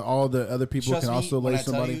 Clinton, so that all the other people Trust can me, also when lay I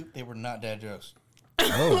tell somebody? you, they were not dad jokes.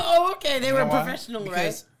 Oh, okay, they You were know why? professional, right?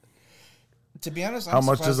 Because, to be honest, I'm How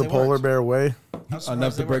much does surprised a they polar worked. bear weigh? I'm surprised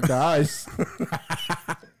Enough they to break worked. the ice.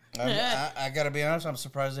 I gotta be honest, I'm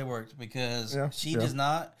surprised they worked because she does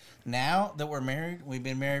not. Now that we're married, we've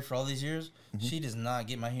been married for all these years. She does not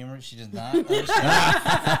get my humor. She does not understand.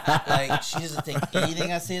 Like she doesn't think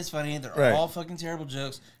anything I say is funny. They're Right. all fucking terrible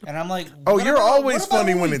jokes, and I'm like, Oh, what you're about- always what about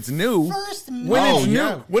funny when we it's new. First When met? it's new,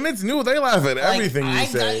 yeah. when it's new, they laugh at Like, everything you I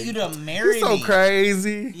say. got you to marry You're so me.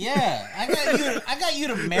 crazy. Yeah, I got you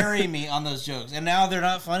to marry me on those jokes, and now they're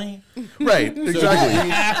not funny. Right, What exactly.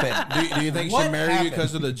 happened? Do you think she What married you happened?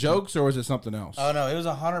 because of the jokes, or was it something else? Oh no, it was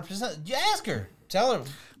 100%. You ask her, tell her.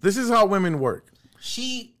 This is how women work.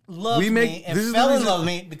 She loved We make- me and this is the fell in reason- love with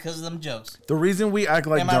me because of them jokes. The reason we act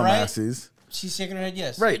like Am I right? dumbasses, She's shaking her head.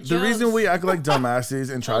 Yes, right? The jokes. reason we act like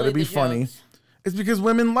dumbasses and try to Totally be the funny jokes. is because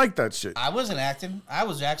women like that shit. I wasn't acting. I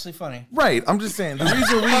was actually funny. Right. I'm just saying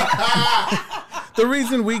the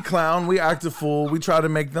reason we clown, we act a fool, we try to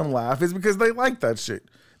make them laugh is because they like that shit.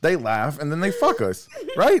 They laugh and then they fuck us,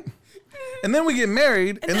 right? And then we get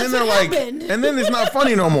married, and then that's they're what like, happened. and then it's not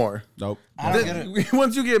funny no more. Nope. I don't get it.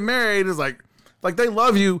 Once you get married, it's like they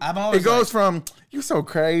love you. I'm always It goes like- from you so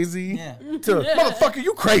crazy Yeah. to motherfucker,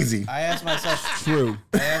 you crazy. I ask myself. True.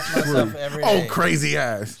 I ask myself every day. Oh, crazy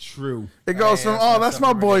ass. True. It goes I from ask oh, that's myself my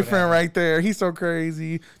every day what boyfriend happened. right there. He's so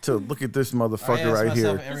crazy. To look at this I motherfucker ask right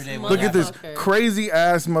here. myself every day what Look at this Motherfucker. crazy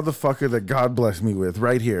ass motherfucker that God blessed me with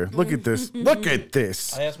right here. Look at this. Look at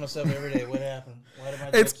this. I ask myself every day what happened. Why did my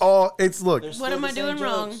It's jokes- all. It's look. they're What still am the I same doing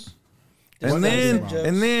wrong? jokes. And What then, is it?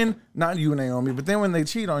 and then, not you, Naomi, but then when they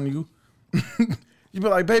cheat on you, you be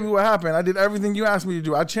like, baby, what happened? I did everything you asked me to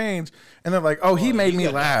do. I changed. And they're like, oh, he made me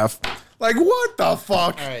laugh. Like, what the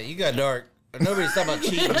fuck? All right, you got dark. Nobody's talking about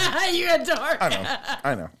cheating. You're a dark.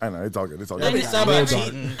 I know. It's all good. It's all good. Nobody's talking about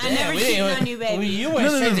cheating. I never we cheated didn't- on you, baby. You went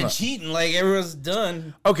No, no, straight no. to cheating like everyone's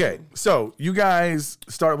done. Okay, so you guys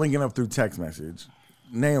start linking up through text message.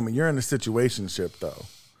 Naomi, you're in a situationship, though.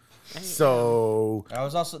 So I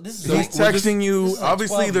was also. This is he's like, texting you. this is like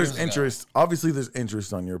Obviously, 12 there's years ago. interest. Obviously, there's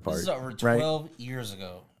interest on your part, This is over right? 12 years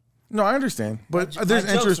ago. No, I understand, but My there's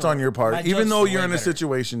jokes interest are- on your my part, even jokes though are you're way in a better.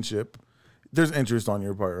 situationship. There's interest on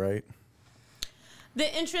your part, right?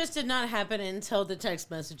 The interest did not happen until the text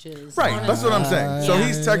messages. Right, that's what I'm saying. So Yeah.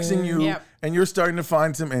 he's texting you, Yep. and you're starting to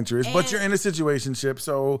find some interest, but And- you're in a situationship.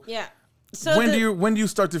 So Yeah. So when do you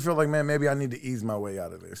start to feel like, man, maybe I need to ease my way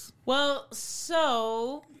out of this? Well,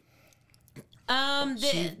 so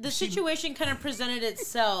the situation kind of presented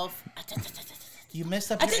itself. You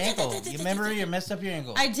messed up your ankle. You remember you messed up your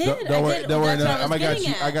ankle. I did. Don't worry. I did. Don't worry. That's what I was I got getting you.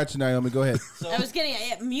 at. I got you, Naomi. Go ahead. I was getting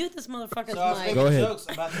at. Mute this motherfucker's So I was mic. making Go ahead. jokes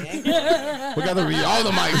about the ankle. We got to read all the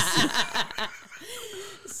mics.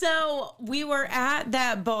 So we were at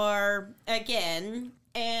that bar again,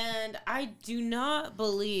 and I do not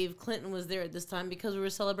believe Clinton was there at this time because we were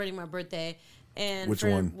celebrating my birthday. And Which for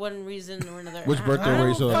one? reason or another. Which birthday I were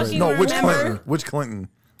you don't celebrating? fucking No, which remember. Clinton? Which Clinton?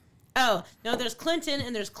 Oh, no, there's Clinton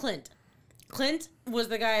and there's Clint. Clint was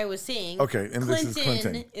the guy I was seeing. Okay, and this is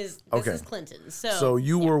Clinton. This Okay. is Clinton. So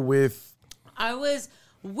you were with. I was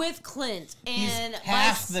with Clint, and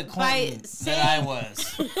Half the Clinton that I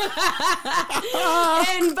was. and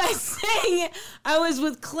by saying I was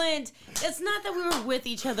with Clint, it's not that we were with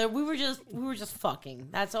each other. We were just fucking.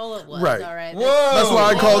 That's all it was. Right. All right. Whoa. That's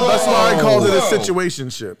why I called. That's why I called it a Whoa.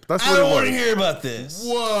 situationship. That's I what don't it want to was. hear about this.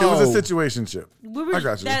 Whoa. It was a situationship. We were, I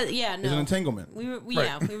got you. Yeah, no. It's an entanglement. We were, Right.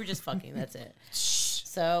 yeah, we were just fucking. That's it.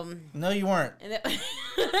 So, No, you weren't. and that, no,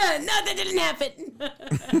 that didn't happen.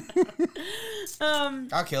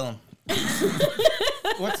 I'll kill him. What's his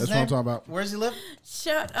That's what I'm name? talking about. Where's he live?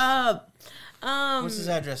 Shut up. What's his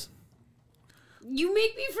address? You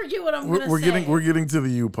make me forget what I'm gonna We're say. getting to the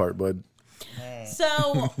you part, bud.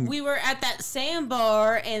 So we were at that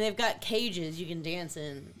sandbar, and they've got cages you can dance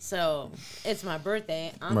in. So it's my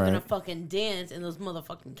birthday. I'm Right. gonna fucking dance in those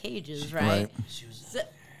motherfucking cages, right? Right. So,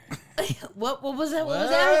 what was that? What was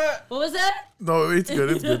that? What was that? No, it's good.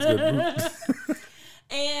 It's good. It's good.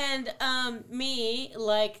 And me,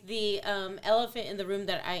 like the elephant in the room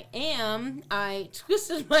that I am, I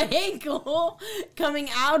twisted my ankle coming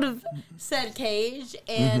out of said cage,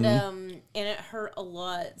 and it hurt a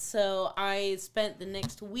lot. So I spent the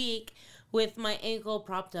next week with my ankle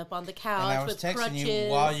propped up on the couch And I was with texting crutches. you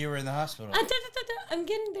while you were in the hospital. I'm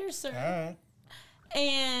getting there, sir. All right.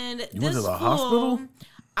 And You went to this the fool, hospital?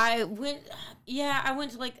 I went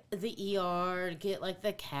to like the ER to get like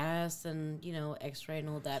the cast and X-ray and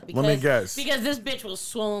all that. Because, me guess. Because this bitch was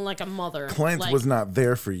swollen like a mother. Clint like, was not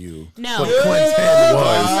there for you. No. But Clinton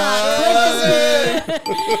was.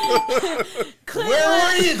 Clint Where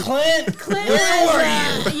was- were you, Clint? Clint Where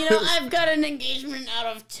was, were you? I've got an engagement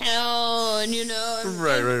out of town,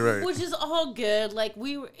 Right. which is all good. Like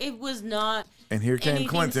it was not. And here came anything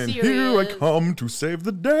Clinton. serious. Here I come to save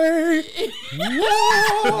the day.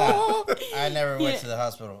 I never went to the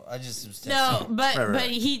hospital. I just was texting. No, but Right. but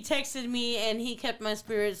he texted me and he kept my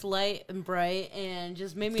spirits light and bright and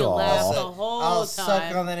just made me Aw. laugh the whole I'll time.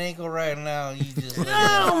 suck on that ankle right now. You just let me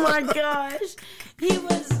know. Oh my gosh, he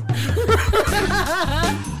was.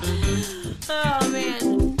 Oh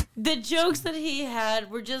man, the jokes that he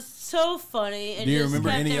had were just so funny and Do you just remember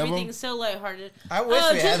kept any of everything them? so lighthearted. I wish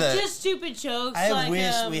we had that. Just stupid jokes. I like,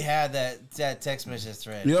 wish we had that text message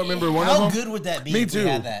thread. You don't remember one How of them? good would that be Me if too. we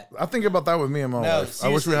had that? I think about that with me and my No, wife. I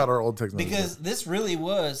wish we seriously. had our old text messages. Because this really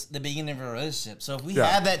was the beginning of a relationship. So if we Yeah.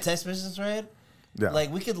 had that text message thread, Yeah.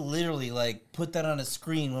 like we could literally like put that on a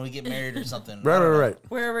screen when we get married or something. I Right. don't know.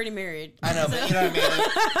 We're already married. I know, but you know what I mean.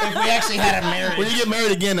 Like, if we actually had a marriage, When you get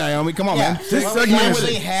married again, Naomi, come on, yeah, man. This when we segment is-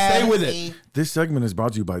 actually had stay with it. a- This segment is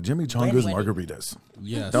brought to you by Jimmy Chonga's Wait. Margaritas.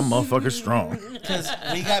 Yes. That motherfucker's strong. Because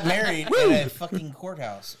we got married at a fucking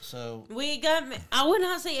courthouse. So We got. I would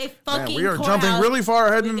not say a fucking. Man, we are courthouse. jumping really far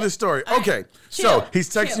ahead into got- this story. All right, Okay, chill, so he's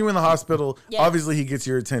texting chill. you in the hospital. Yes. Obviously, he gets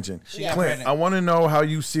your attention. got Clint, pregnant. I want to know how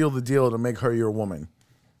you seal the deal to make her your woman.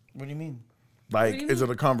 what do you mean? Like, do you is it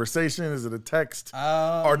a conversation? Is it a text? Or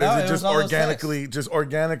No, does it it just was all those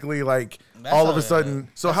organically, like, That's all all of a it sudden?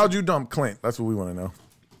 So how'd you dump Clint? That's what we want to know.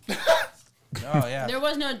 Oh yeah. There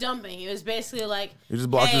was no dumping. It was basically like You just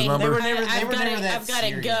blocked his hey, number? They were never- they I've were got never to, that I've got to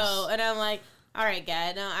serious. go, and I'm like, all right,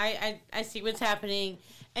 guy. No, I see what's happening,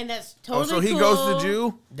 and that's Oh, totally. so he cool. ghosted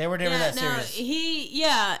you They were never that serious.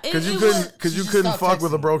 because you couldn't stopped fuck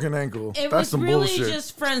with a texting. broken ankle. It That's was some really bullshit.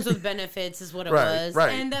 just friends with benefits, is what it Right, was,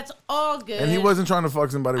 right. and that's all good. And he wasn't trying to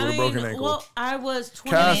fuck somebody with I a broken mean, ankle. well, I was 20.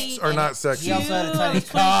 Casts are not sexy. He also had a tiny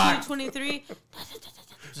 22, cock. 23.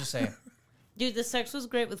 Just saying. Dude, the sex was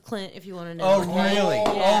great with Clint. If you want to know. Oh really?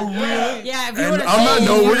 Oh really? Yeah, if you And want to. on that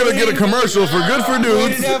note, we're gonna get a commercial for Good for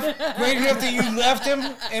Great Dudes. great enough that you left him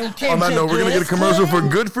and came On that to note, we're gonna get a this commercial for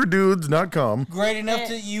Clinton? goodfordudes.com. Great enough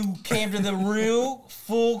that you came to the real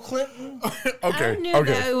full Clinton. Okay, I knew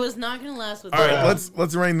okay. that it was not going to last with All right, that.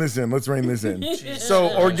 let's rein this in.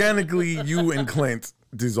 So organically, you and Clint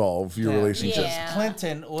dissolve your Yeah. relationship. Yeah.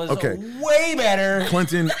 Clinton was Okay. way better.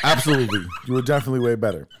 Clinton, absolutely. You were definitely way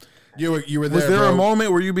better. You were there. Was there bro. a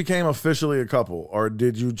moment where you became officially a couple, or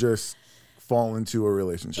did you just fall into a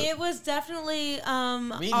relationship? It was definitely We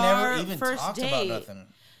our never even first talked date. about nothing.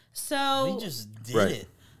 So We just did Right. it.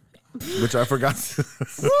 Which I forgot.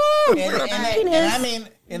 And I mean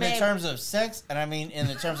in the Babe. terms of sex, and I mean in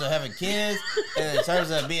the terms of having kids, and in terms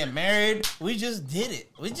of being married. We just did it.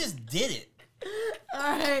 We just did it. all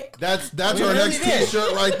right. That's We our really next did.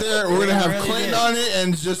 T-shirt right there. We're gonna have really Clinton did. on it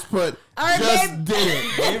and just put right, just babe. did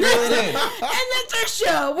it. We really did. And that's our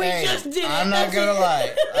show. We Hey, just did it. I'm not That's gonna it.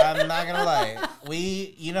 lie. I'm not gonna lie.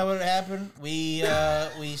 You know what happened? We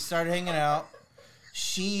started hanging out.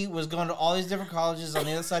 She was going to all these different colleges on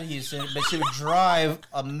the other side of Houston, but she would drive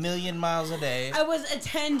 1,000,000 miles a day. I was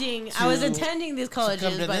attending these to colleges,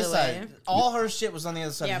 come to by this the way. side. All her shit was on the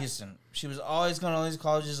other side Yep. of Houston. She was always going to all these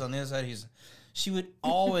colleges on the other side of Houston. She would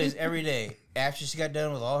always, every day, after she got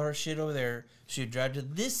done with all her shit over there, she would drive to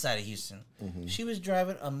this side of Houston. She was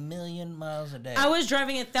driving 1,000,000 miles a day. I was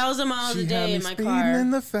driving 1,000 miles a day in my speeding car.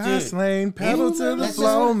 in the fast Dude. lane, pedal to the This is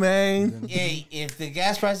flow, what- man. Hey, if the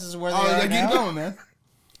gas prices were where Oh, they yeah, are keep now, going, man.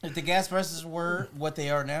 if the gas prices were what they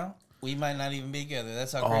are now, we might not even be together.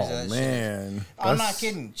 That's how crazy Oh that shit is. man, I'm not That's-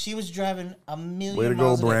 kidding. She was driving 1,000,000 Way to go,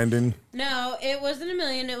 miles a day. Brandon. No, it wasn't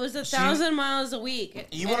 1,000,000. It was 1,000 miles a week.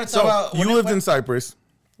 You want to So talk about you when it lived went- in Cypress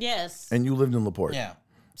Yes. and you lived in LaPorte. Yeah.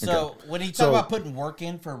 So when you talk So- about putting work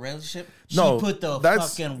in for a relationship, she No, put the that's-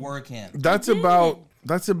 fucking work in. That's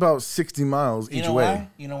about 60 miles You each know way. why?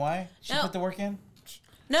 You know why she No. put the work in?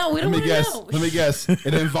 No, we Let don't me want to guess. know. Let me guess.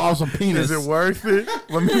 It involves a penis. Is it worth it?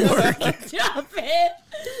 Let me work it. Stop it.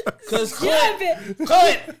 Because Stop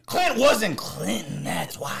it. Clint wasn't Clinton.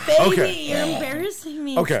 That's why. Baby, Okay. you're embarrassing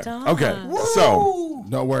me. Okay. Stop. Okay. So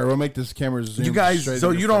Don't worry, we'll make this camera zoom. you guys, straight so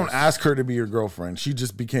in you your don't face. ask her to be your girlfriend. She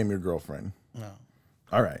just became your girlfriend. No.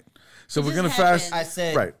 All right. So It we're just gonna happened. fast. I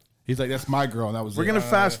said Right. He's like, that's my girl, and that was We're it. gonna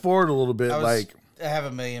fast forward a little bit. I have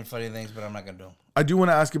a million funny things, but I'm not gonna do them. I do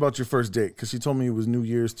want to ask you about your first date because she told me it was New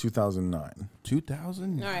Year's 2009.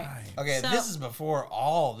 2000. All right. Okay, So- this is before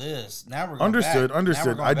all this. Now we're going Understood. back. Understood.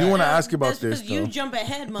 Now we're going I do want to back. ask you about That's this because you though. jump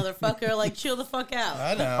ahead, motherfucker. Like, chill the fuck out.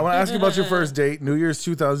 I know. I want to ask you about your first date, New Year's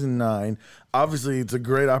 2009. Obviously, it's a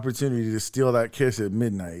great opportunity to steal that kiss at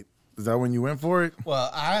midnight. Is that when you went for it?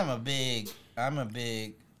 Well, I'm a big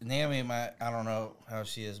Naomi. I don't know how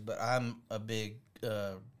she is, but I'm a big.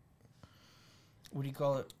 What do you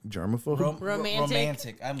call it? Germaphobe? Romantic?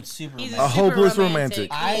 Romantic. I'm super. He's romantic. A hopeless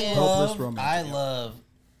romantic. I Yeah. love. romantic, I yeah. love.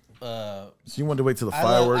 So you wanted to wait till the I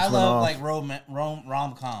fireworks love went off? like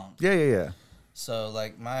rom coms. Yeah. So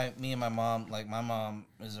like me and my mom, like my mom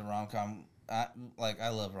is a rom com. I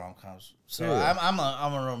love rom coms. So Yeah. I'm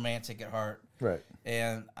a romantic at heart. Right.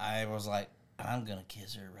 And I was like, I'm gonna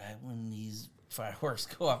kiss her right when these fireworks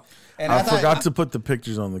go off. And I thought- forgot to put the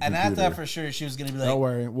pictures on the And computer. I thought for sure she was gonna be like, Don't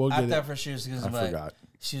worry, we'll I get thought it. for sure she was I gonna be forgot. like,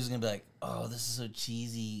 she was gonna be like, oh, this is so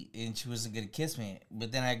cheesy, and she wasn't gonna kiss me.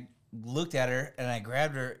 But then I looked at her and I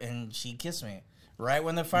grabbed her and she kissed me right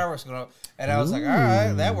when the fireworks go off. And I was like, all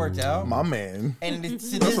right, that worked out. My man. And to That's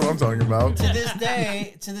this, what I'm talking about. to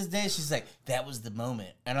this day, she's like, that was the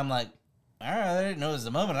moment. And I'm like, all right, I didn't know it was the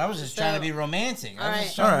moment. I was just trying to be romantic. I was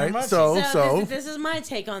just All trying to be right, romantic. so- this is my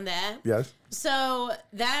take on that. Yes. So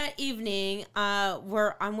that evening,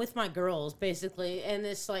 I'm with my girls basically, and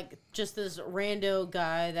this this rando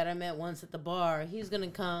guy that I met once at the bar. He's gonna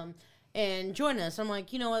come and join us. I'm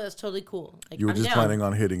like, you know what? That's totally cool. Like, You were I'm just down. planning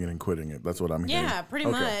on hitting it and quitting it. That's what I'm hearing. Yeah, pretty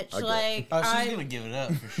Okay, much. I get it. Like, Oh, she's I gonna give it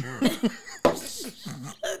up for sure.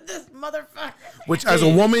 this motherfucker. Which, as a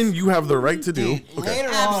woman, you have the right to do. Dude, Okay.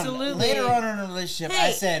 Absolutely. later on in the relationship, I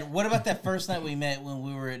Hey. said, "What about that first night we met when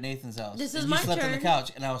we were at Nathan's house? This and is you my slept on the turn.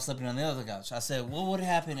 couch, and I was sleeping on the other couch." I said, "What would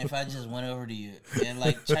happen if I just went over to you and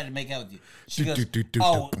like tried to make out with you?" She goes,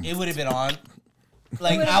 "Oh, it would have been on."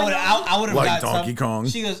 Like I would have Like gotten Donkey some. Kong.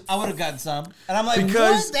 She goes, "I would have gotten some," and I'm like,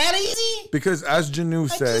 Because- "What? That easy?" Because as Janu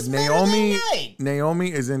said, just met her that night.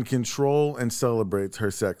 Naomi is in control and celebrates her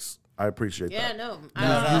sex. I appreciate Yeah, that. no, You I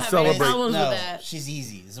don't have celebrate- any problems No, with that. she's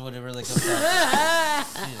easy. Is what it really comes down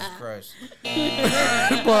to. Jesus Christ!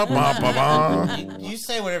 Ba, ba, ba, ba. You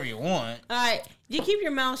say whatever you want. All right, you keep your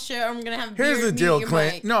mouth shut. Or I'm gonna have. Here's beer the mute deal, your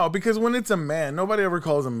Clint. mic. No, because when it's a man, nobody ever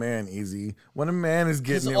calls a man easy. When a man is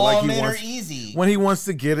Because getting it all like he men wants, are easy. when he wants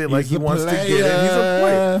to get it like he a wants to get it, he's a player.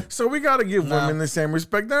 player. So we got to give No. women the same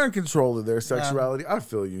respect. They're in control of their sexuality. I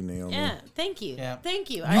feel you, Naomi. Yeah, thank you. Yeah. Thank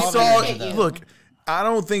you. You I saw, appreciate you. look, I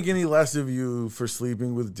don't think any less of you for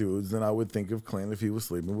sleeping with dudes than I would think of Clint if he was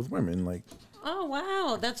sleeping with women. Like, Oh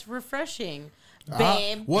wow, that's refreshing,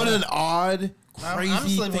 babe. What an odd, I'm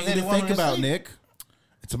crazy sleeping with thing to any woman think to about, sleep. Nick.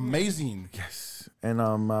 It's amazing. Yes. And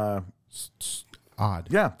Odd.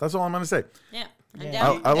 yeah, that's all I'm gonna say. Yeah. I'm Yeah.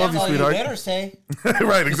 down. I love That's you, all sweetheart. You better say. Right,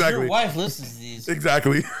 'Cause exactly. Your wife listens to these.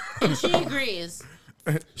 Exactly. And she agrees.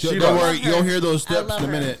 She Don't does. worry, her. you'll hear those I steps love in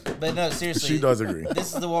a her. minute. But no, seriously. She does agree.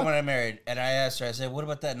 This is the woman I married, and I asked her. I said, "What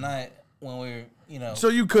about that night when we were, So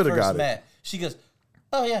you coulda first got it. met?" She goes,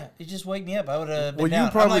 "Oh yeah, you just wake me up. I would have been Well, you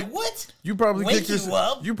down." probably- I'm like, "What? You probably Wake kicked you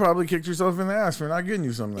yourself. up? You probably kicked yourself in the ass for not getting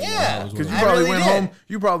you something. Like Yeah, because you I probably really went did. home.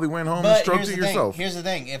 You probably went home and But stroked here's it the thing. yourself. Here's the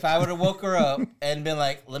thing. If I would have woke her up and been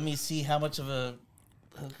like, "Let me see how much of a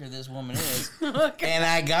hooker this woman is," and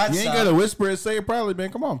I got You ain't some. got to whisper and say it proudly,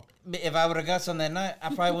 man. Come on. If I would have got some that night,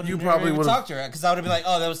 I probably wouldn't. You You probably probably would've- talked to her because I would have been like,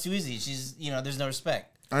 "Oh, that was too easy. She's, there's no respect."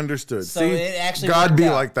 Understood. So See, it actually God worked be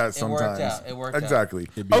out. like that It worked sometimes. out. It worked out. exactly.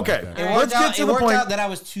 It'd be like Okay, that. It let's worked get out. to It the worked point. out that I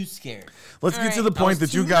was too scared. Let's get to Alright. the point I was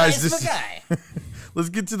that you too guys nice of a guy. Let's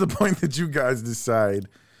get to the point that you guys decide.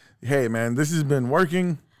 Hey, man, this has been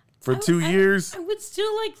working for 2 years. I would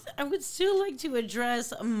still like to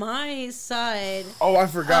address my side. Oh, I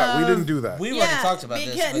forgot. We didn't do that. We already talked about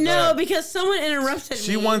this. because, but go no, ahead. because someone interrupted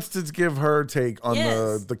She me. wants to give her take on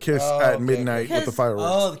Yes. the kiss Oh, at okay. midnight with the Because- fireworks.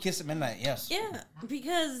 Oh, the kiss at midnight. Yes. Yeah,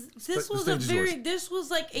 because this the was stage is yours. this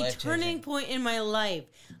was like a Life-changing. turning point in my life.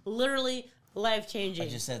 Literally life I changing.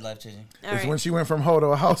 just said life changing. All It's right. when she went from hoe to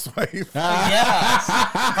a housewife. Yes.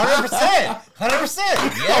 100%. 100%.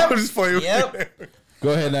 I'm Yep. just playing with Yep. you. Go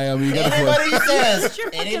ahead, Naomi. You got the Anybody floor. who says Shut your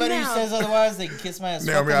fucking anybody who mouth. says otherwise, they can kiss my ass.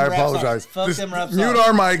 Naomi, Fuck I them raps apologize. off. Fuck Just them raps mute off.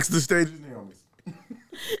 our mics. The stage is Naomi's.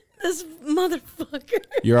 This motherfucker.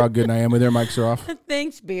 You're all good, Naomi. Their mics are off.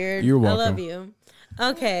 Thanks, Beard. You're I welcome. love you.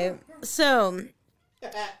 Okay, so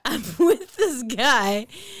I'm with this guy,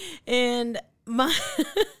 and my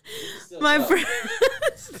my friend,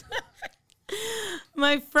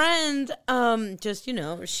 my friend, just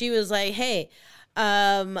she was like, "Hey,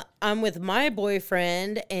 I'm with my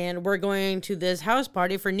boyfriend, and we're going to this house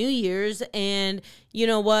party for New Year's, and you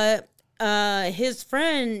know what? His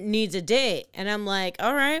friend needs a date." And I'm like,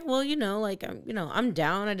 all right, well, I'm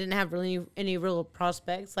down. I didn't have really any real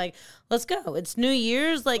prospects. Like, let's go. It's New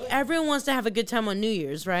Year's. Like, everyone wants to have a good time on New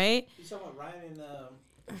Year's, right? You talking about Ryan and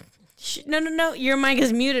No. Your mic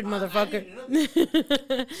is muted, motherfucker.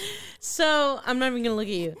 So, I'm not even going to look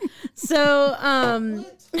at you. So,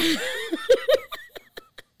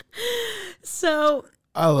 so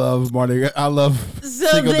I love morning. I love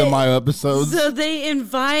Cinco de Mayo episodes. So they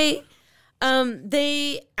invite,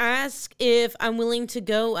 they ask if I'm willing to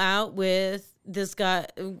go out with this guy,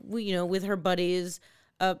 with her buddy's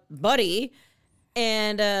buddy,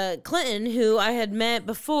 and Clinton, who I had met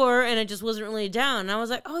before, and I just wasn't really down. And I was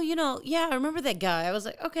like, oh, yeah, I remember that guy. I was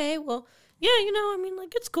like, okay, well, yeah,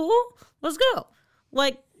 it's cool. Let's go.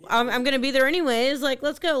 Like, I'm going to be there anyways. Like,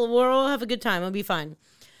 let's go. We'll all have a good time. I'll be fine.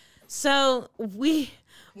 So we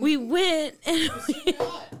went and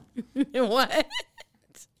what?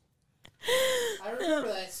 I remember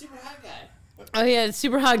that super hot guy. Oh yeah,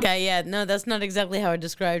 super hot guy. Yeah, no, that's not exactly how I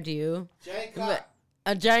described you. Giant But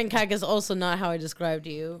a giant cock is also not how I described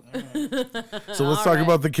you. So let's talk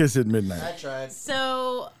about the kiss at midnight. I tried.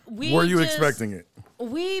 So we Were you expecting it?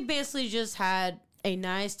 We basically just had a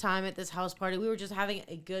nice time at this house party. We were just having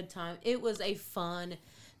a good time. It was a fun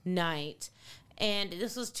night. And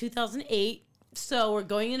this was 2008. So we're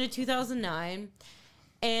going into 2009.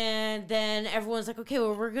 And then everyone's like, okay,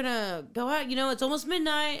 well, we're going to go out. It's almost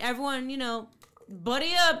midnight. Everyone,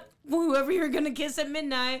 buddy up. Whoever you're going to kiss at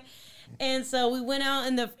midnight. And so we went out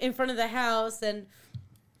in front of the house, and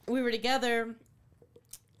we were together.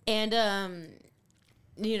 And,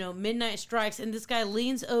 midnight strikes. And this guy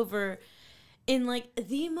leans over in, like,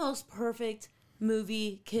 the most perfect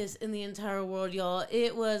movie kiss in the entire world, y'all.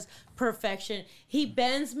 It was perfection. He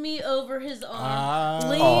bends me over his arm,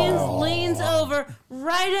 leans over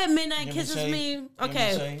right at midnight, me kisses show you? me. You want me to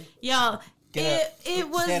Okay, show you? y'all. It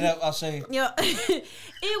was Stand up. I'll show you. yeah.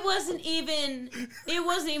 It wasn't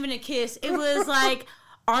even a kiss. It was like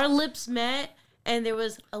our lips met. And there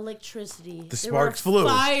was electricity. The sparks flew.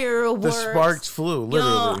 Fireworks. The sparks flew,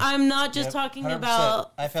 literally. Yo, I'm not just Yep, talking 100%.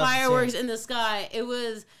 about I felt the fireworks same. in the sky. It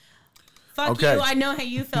was, fuck Okay. you. I know how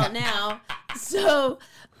you felt now. So,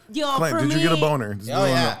 y'all, Clint, for did me, you get a boner? Just Oh,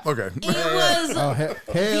 wanna yeah. know. Okay. it was Oh,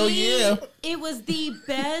 hell yeah. It was the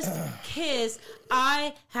best kiss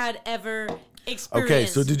I had ever experienced. Okay,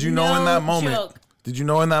 so did you know in No that moment? joke. Did you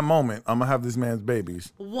know in that moment I'm gonna have this man's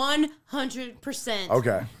babies? 100%.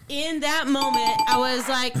 Okay. In that moment, I was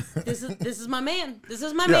like, "This is my man. This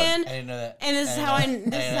is my Yeah. man." I didn't know that. And this is how I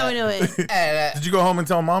know it. Did you go home and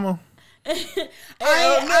tell mama?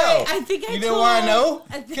 I think I You know told, why I know?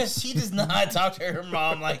 I think- Because she does not talk to her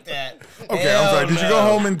mom like that. Okay, I'm sorry. Did you go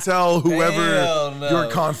home and tell whoever Hell no.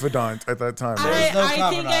 your confidant at that time? There's no I think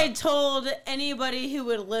confidant. I told anybody who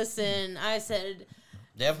would listen, I said,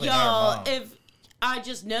 Definitely not y'all, her mom. if I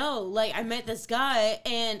just know, like, I met this guy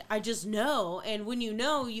and I just know, and when you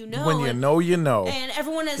know, you know. When you and, know, you know. and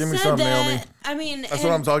everyone has Give me said some, that. Naomi. I mean, That's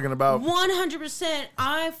what I'm talking about. 100%,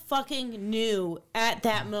 I fucking knew at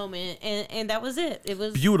that moment, and that was it. It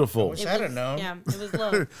was Beautiful. Wish I'd have known. Yeah, it was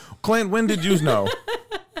love. Clint, when did you know?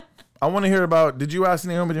 I want to hear about. Did you ask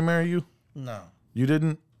Naomi to marry you? No. You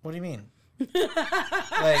didn't. What do you mean? Like,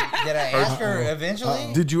 did I ask her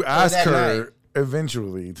eventually? Did you Or ask that her night?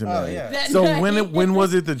 eventually to Oh, marry? yeah. That So night. when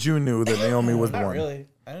was it that you knew that Naomi was the Not one? really.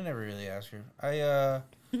 I never really asked her. I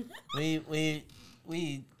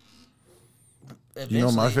we You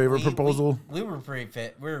know my eventually, favorite proposal? We were pretty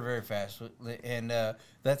fit. We were very fast, and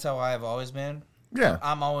that's how I've always been. Yeah,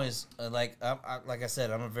 I'm always like I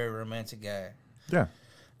said, I'm a very romantic guy. yeah.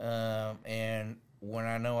 And when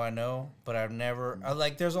I know, but I've never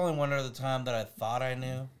like. There's only one other time that I thought I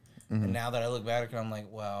knew, Mm-hmm. and now that I look back, I'm like,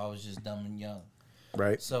 wow, I was just dumb and young.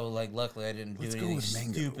 Right. So like, luckily, I didn't do Let's go anything with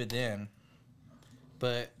mango. stupid then.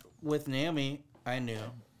 But with Naomi, I knew,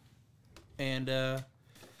 and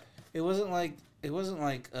it wasn't like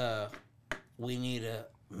we need to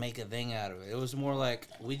make a thing out of it. It was more like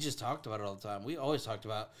we just talked about it all the time. We always talked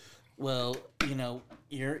about, well, you know,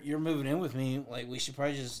 you're moving in with me. Like we should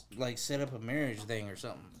probably just like set up a marriage thing or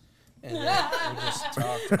something. And then we just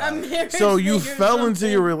talked about it. So you fell into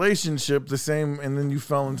your relationship the same, and then you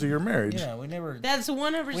fell into your marriage. Yeah, we never. That's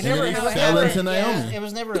 100%. We never you it was fell never- into Naomi. It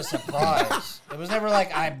was never a surprise. It was never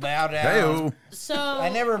like I bowed down. Hey-o. So I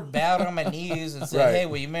never bowed on my knees and said, Right. "Hey,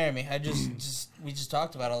 will you marry me?" I we just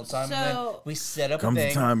talked about it all the time, and then So- we set up Comes a a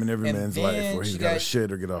thing. time in every and man's then life where she he's got to got-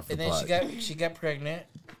 shit or get off the And then pot. she got pregnant,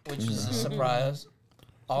 which is a surprise.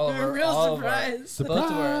 All of A her, real all surprise. Of our,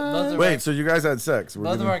 both of Wait, so you guys had sex? We're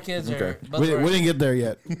our, both of gonna- our kids are. okay. Both, We of our, didn't get there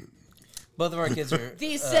yet. both of our kids are.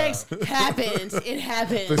 the sex happens. It The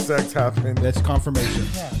happens. sex happened. That's confirmation.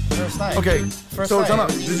 Yeah, first night. Okay, First so night. time out.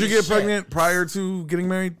 Did you get Shit. pregnant prior to getting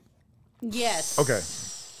married? Yes. Okay.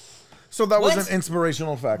 So that was What? an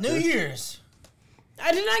inspirational factor. New Year's.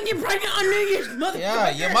 I did not get pregnant on New Year's, motherfucker. Yeah,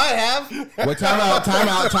 you might have. Well, time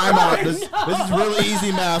out. This is really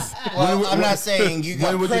easy math. Well, I'm not saying you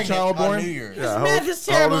got when was your pregnant child on born? New Year's. Yeah, Math is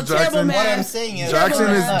how old terrible. is Jackson? Terrible What I'm math. saying is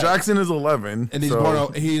Jackson is 11. And he's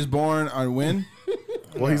so- he's born on when?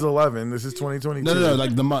 Well, he's 11. This is 2022. No,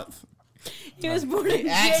 like the month. He was born in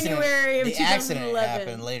accident, January of the accident 2011.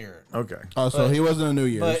 happened later. Okay. Oh, so he wasn't a New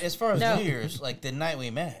Year's. But as far as No. New Year's, like the night we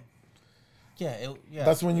met, yeah,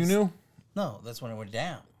 That's when you knew? No, that's when it went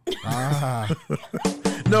down.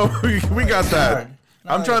 No, we got that.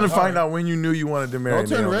 Not I'm trying to like find hard. out when you knew you wanted to marry Don't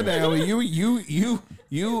turn Naomi. red, Naomi.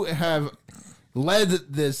 You have led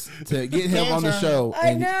this to get him can't on the turn- show. I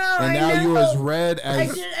And, know, and I now you're know. as red as I a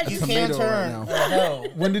You just can't tomato right turn now. no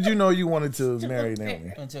When did you know you wanted to marry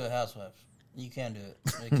Naomi? into a housewife. You can't do it.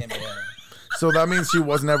 It can't be done. So that means she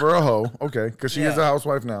was never a hoe. Okay, because she is a Yeah.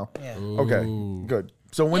 housewife now. Yeah. Okay, good.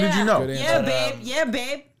 So when did you know? Good Yeah, But, babe. Yeah,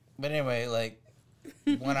 babe. But anyway, like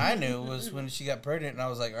when I knew was when she got pregnant, and I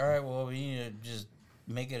was like, all right, well, we need to just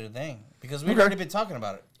make it a thing because we'd Okay. already been talking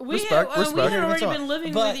about it. We Respect, had, we respect. had already But been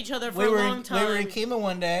living with each other for we a were, long time. We were in Kima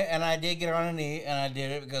one day, and I did get her on a knee, and I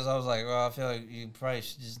did it because I was like, well, I feel like you probably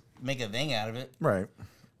should just make a thing out of it. Right.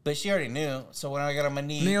 But she already knew, so when I got on my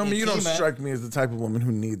knee, Naomi, in you don't Kima- strike me as the type of woman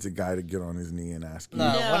who needs a guy to get on his knee and ask you. No,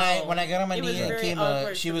 No. when I got on my It was knee in very Kima,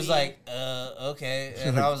 awkward she for was me. like, okay,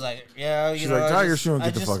 and I was like, yeah, you She's know, like, I tie your just- shoe and I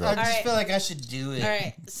get the just- fuck out. I just Alright. feel like I should do it. All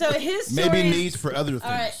right. So his stories, Maybe needs for other things. All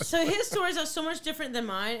right. So his stories are so much different than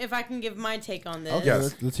mine. If I can give my take on this. Okay,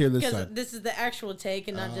 Yes. let's hear this Because side. this is the actual take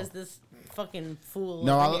and not just this fucking fool.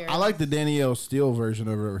 No, over I here. like the Danielle Steele version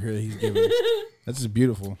over here that he's giving. That's just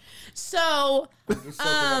beautiful. So,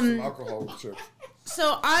 alcohol chips.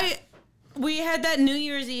 we had that New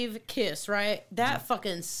Year's Eve kiss, right? That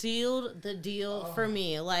fucking sealed the deal for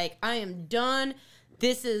me. Like, I am done.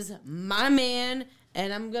 This is my man,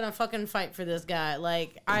 and I'm gonna fucking fight for this guy.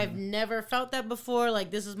 Like, I've never felt that before. Like,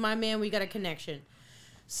 this is my man. We got a connection.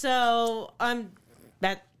 So,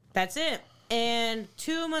 that's it. And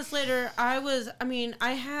 2 months later, I was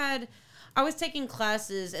taking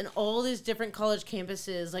classes in all these different college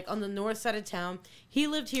campuses, like on the north side of town. He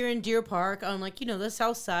lived here in Deer Park on, like, the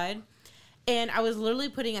south side. And I was literally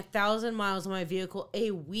putting 1,000 miles on my vehicle a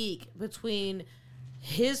week between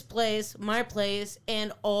his place, my place,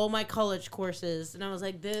 and all my college courses. And I was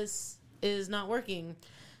like, this is not working.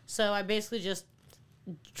 So I basically just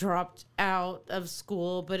dropped out of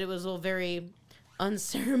school, but it was all very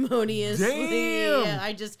unceremoniously. Damn. Yeah,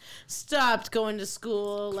 I just stopped going to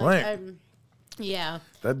school. Plant. Yeah.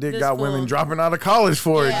 That dick This got women fool. dropping out of college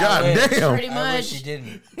for it. Yeah. God I wish. damn. Pretty I wish much. she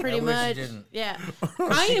didn't. Pretty I wish much. She didn't. Yeah.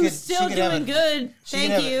 I am could- still she could have doing good. She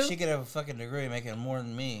Thank could have you. She could have a fucking degree making more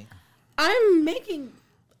than me. I'm making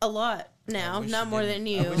a lot I now, wish not you more didn't.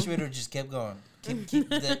 than I you. wish we would have just kept going. Finish. It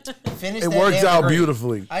that worked damn out degree.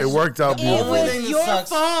 beautifully. I It just- worked out the It only beautifully. was thing that your sucks-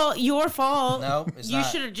 fault. Your fault. No, it's you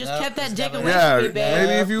not. should have just No, kept that it's dick not. away Yeah, from me, babe.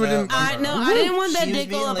 maybe if you didn't. I didn't want that She was dick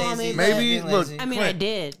being all up on lazy. me. Maybe Being look. lazy. I mean, I Clint,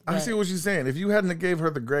 did. I but- see what she's saying. If you hadn't gave her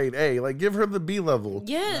the grade A, like give her the B level.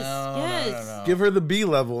 Yes, No, yes. no. Give her the B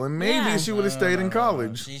level, and maybe Yeah. she would have stayed in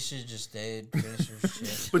college. She should just stayed. Finish her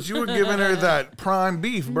shit. But you were giving her that prime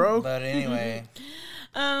beef, bro. But anyway,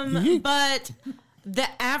 But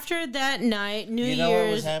after that night, New you know what was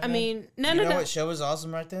Year's. I happening? mean, no, you no, know no. what show was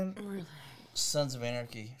awesome right then? Sons of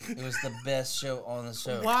Anarchy. It was the best show on the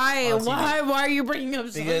show. Why? on TV. Why are you bringing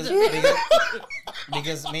up Because, something?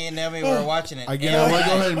 because me and Naomi were watching it. Again, I want to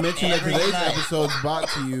go ahead and mention that Every today's night. episode is brought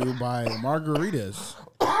to you by Margaritas.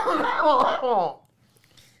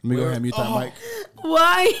 Let me go ahead and mute that mic.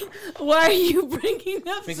 Why are you bringing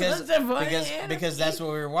up Because something? because that's what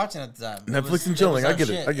we were watching at the time. It Netflix was- and chilling. was I our get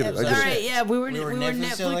it. shit. I get it. was I our get All it. right, shit. yeah, we were We were Netflix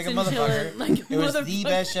Netflix like a and motherfucker. chilling like a It was the motherfucker.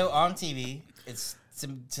 best show on TV. It's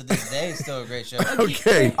to this day still a great show.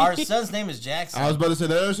 Okay. Our son's name is Jackson. I was about to say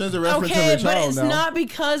that ever since the reference Okay, of the but child it's now. not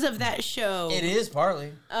because of that show. It is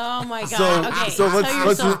partly. Oh my god. So okay, so tell let's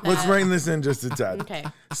yourself let's that. rein this in just a tad. Okay.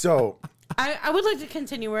 So I would like to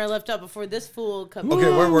continue where I left off before this fool comes. okay,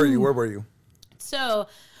 where were you? Where were you? So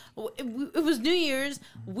it was New Year's.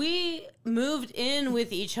 We moved in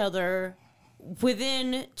with each other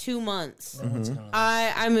within 2 months.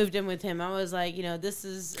 I moved in with him. I was like, this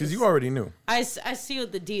is Because you already knew. I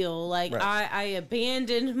sealed the deal. Like Right. I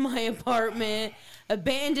abandoned my apartment,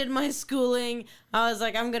 abandoned my schooling. I was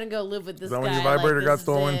like, I'm gonna go live with this that guy. when your vibrator like, got this is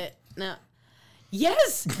stolen? it. No.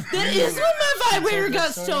 Yes, that is when my vibrator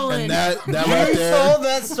got stolen. And that You right there. told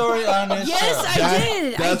that story on this Yes, show. I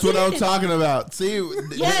did. That's I what I'm did. talking about. See,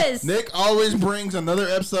 Yes. Nick always brings another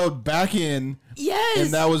episode back in, Yes.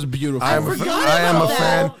 and that was beautiful. I am a forgot fan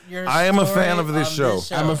about Your I am a fan story of this on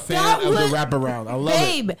show. I'm a fan That of the was- wraparound. I love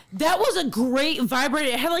it. Babe, that was a great vibrator.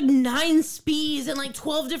 It had like 9 speeds and like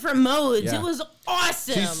 12 different modes. Yeah. It was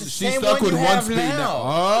awesome. She's Same stuck one with you one have speed now.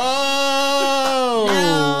 now.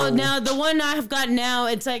 Oh, No, the one I've got now,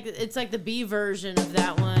 it's like the B version of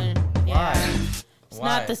that one. Yeah. Why? It's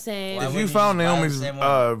not the same. Why If wouldn't you found just buy the Naomi's same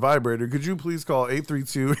one? vibrator, could you please call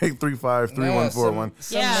 832-835-3141?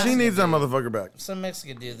 some Yeah. She needs that motherfucker back. Some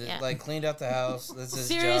Mexican dude that Yeah. like cleaned out the house. That's his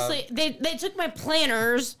Seriously, job. they took my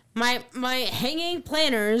planners, my hanging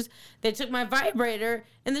planners. They took my vibrator,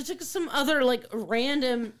 and they took some other like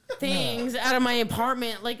random things out of my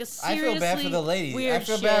apartment. Like a I seriously feel bad for the lady. weird I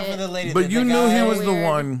feel shit. bad for the lady. But that you the knew guy, he was the Weird.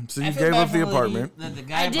 one, so I you feel gave bad up for the lady apartment. that the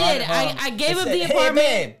guy I brought did. it home I gave and up said, the "Hey, apartment."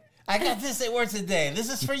 babe, I got this at work today. This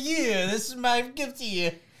is for you. This is my gift to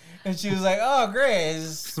you." And she was like, "Oh, great! It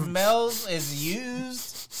smells. It's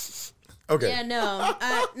used." Okay. Yeah, no,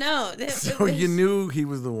 no. So you knew he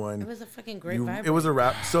was the it one. was a fucking great You, vibrator. it was a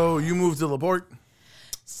wrap. So you moved to LaPorte?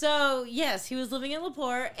 So yes, he was living in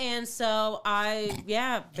LaPorte, and so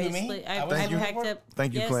basically I Thank you. packed up.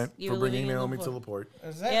 Thank you, yes, Clint, you for were bringing living in Naomi to LaPorte.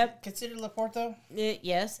 LaPorte. Is that Yep. considered Laporte though?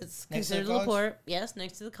 Yes, it's Next to the considered college? LaPorte. Yes,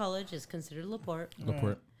 next to the college is considered LaPorte.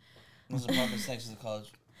 Laporte. Those apartments next to the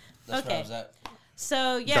college. That's where I Okay. was at.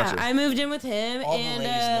 So yeah, Gotcha. I moved in with him, All the and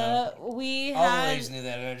ladies we All the had ladies knew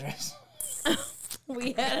that address.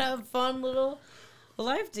 we had a fun little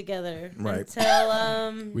life together Right.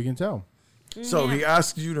 until We can tell. So he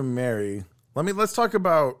asked you to marry. Let's talk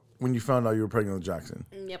about when you found out you were pregnant with Jackson.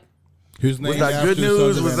 yep. Whose name that after good the news?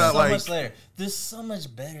 Sons of Was that Anarchy? So like- much later. There's so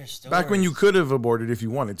much better stories. Back when you could have aborted if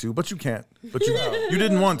you wanted to, but you can't. But you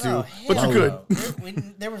didn't want to, No, but you hell could. no.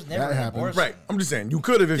 There was never That an happened. abortion. Right. I'm just saying you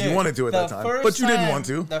could have if you Dude, wanted to at the that time, first but you didn't time- want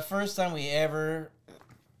to. The first time we ever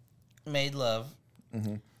made love,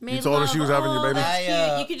 Made told her love. she was having your Oh, baby? that's cute.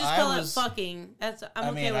 I, you could just I call was- it fucking. That's I'm I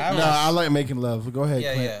okay mean, with I No, that. I like making love. Go ahead,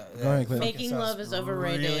 Yeah, Clint. yeah. Go ahead, Clint. Making Sounds love is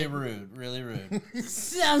overrated. Really rude. Really rude.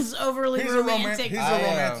 Sounds overly romantic. He's I, a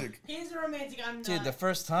romantic. He's a romantic. I'm not. Dude, the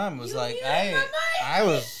first time was You like muted my mic. I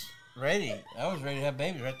was ready. I was ready to have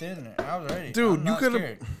babies right there and there. I was ready. Dude, I'm you not could have.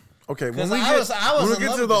 scared. Okay, when 'Cause we I get, was when in we love get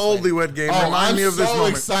to with the this old lady. Wed game, Oh, remind I'm me of this so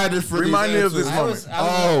moment. excited for Remind these me of this answers. I was, moment. I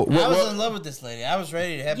was, Oh, I was what- in love with this lady. I was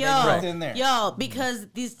ready to have babies right in there. Yo, because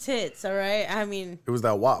these tits, all right? I mean, It was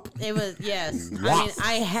that WAP. it was, yes. I mean,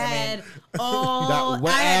 I had all, That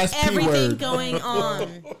wet I had ass P everything word. going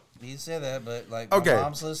on. You say that, but like, Okay. my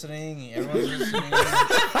mom's listening. Everyone's listening.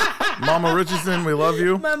 Mama Richardson, we love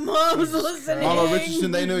you. My mom's listening. Mama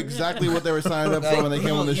Richardson, they knew exactly what they were signing up for Like, when they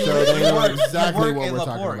came on the you- show. you They know work- exactly you work what in we're La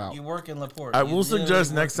talking Porte. about. You work in Laporte. I You will literally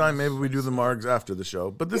suggest work next in- time maybe we do the Margs after the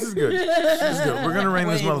show. But this is good. This is good. We're gonna rein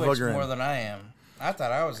this Way much motherfucker more in. than I am. I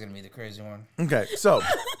thought I was gonna be the crazy one. Okay, so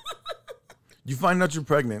you find out you're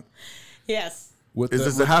pregnant. Yes. With Is the-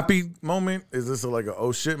 this a happy moment? Is this like a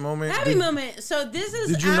oh shit moment? Happy moment. So this is.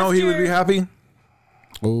 Did you know he would be happy?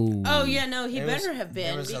 Ooh. Oh yeah, no, he There was- better have there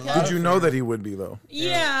been. was a Because, lot Did you know that he would be though?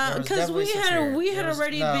 yeah, There was because definitely some fear. we had There was-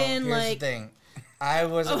 already no, been here's like. the thing. I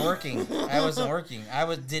wasn't working.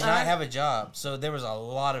 I did not have a job, so there was a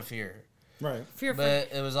lot of fear. Right. Fearful. But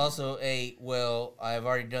it was also well, I've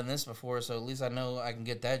already done this before, so at least I know I can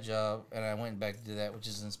get that job, and I went back to do that, which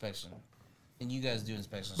is inspection. And you guys do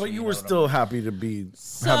inspections. so But you know were what I'm- still happy to be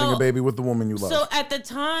having a baby with the woman you love. So at the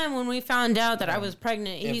time when we found out that I was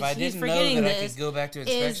pregnant, If he's, I he's didn't know forgetting that I this. could go back to Is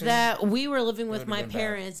inspection, that we were living with would've my been bad.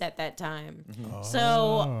 parents at that time. Oh.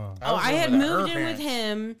 So I was I had living with her moved in with parents.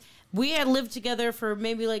 him. We had lived together for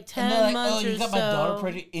maybe like 10 and they're like, months "Oh, or you got so. my daughter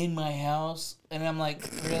pregnant in my house," and I'm like,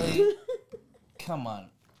 "Really? Come on,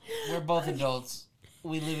 we're both adults.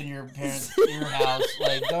 We live in your house.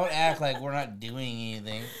 Like, don't act like we're not doing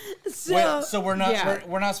anything. So we're not yeah.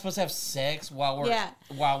 we're not supposed to have sex while we're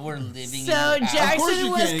living. in So your house? course Jackson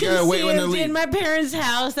you was can. You gotta wait when they conceived leave. in my parents'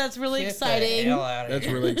 house. That's really Get the exciting. hell out of That's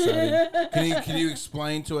here. really exciting. Can you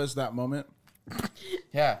explain to us that moment?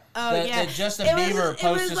 Yeah. Oh, the, yeah. the Justin It was- Bieber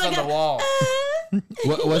it was posters like on the wall.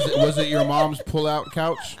 What was it? Was it your mom's pull-out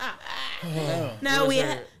couch? No, It was we her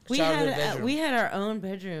had childhood bedroom. we had our own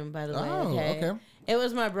bedroom, by the way. Oh, okay. It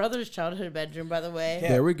was my brother's childhood bedroom, by the way. Yeah.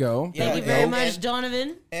 There we go. Yeah, Thank you and- very and- much,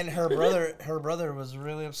 Donovan. And her brother was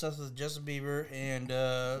really obsessed with Justin Bieber and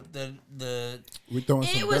the We throwing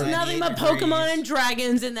It some was dirt. nothing but 98 Pokemon degrees. and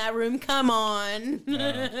dragons in that room. Come on.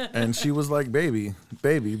 And she was like, baby.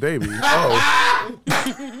 Oh.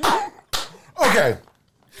 Okay.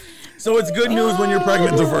 So it's good news when you're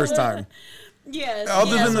pregnant the first time. Yes.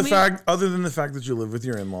 Other yes, than the fact that you live with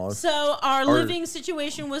your in-laws. So our living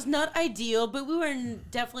situation was not ideal, but we were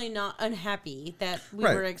definitely not unhappy that we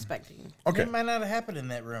Right. were expecting. Okay. It might not have happened in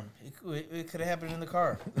that room. It could have happened in the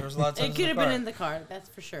car. There was a lot of times It could have in the been car. in the car, that's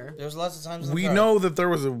for sure. There was lots of times in the We car. know that there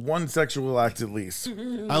was one sexual act at least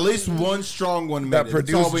At least one strong one made that it.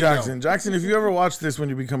 That's all produced we Jackson. know. Jackson, if you ever watch this when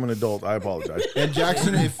you become an adult, I apologize. And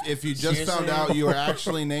Jackson, if you just Seriously? found out you were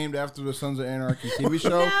actually named after the Sons of Anarchy TV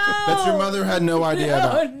show that your mother had no idea Oh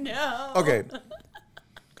about. no. Okay.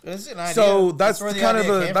 It's an idea. So that's where the kind of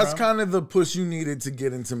idea the came that's from. kind of the push you needed to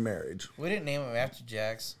get into marriage. We didn't name him after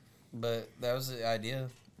Jax, but that was the idea.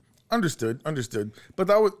 Understood. But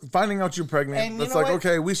that was finding out you're pregnant. And you That's know like, what?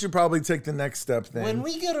 okay, we should probably take the next step then. When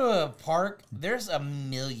we go to a park, there's a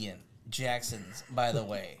million Jacksons, by the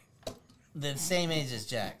way. The same age as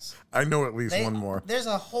Jax. I know at least one more. There's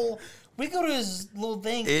a whole. We go to his little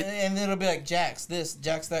thing, and it'll be like Jax this,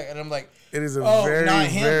 Jax that, and I'm like, It is a oh, very, not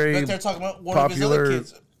him, very but they're talking about one of his other popular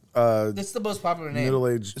kids. uh, It's the most popular name.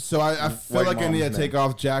 middle-aged. So I feel White like I need to mom's take name.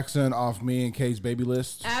 off Jackson off me and Kay's baby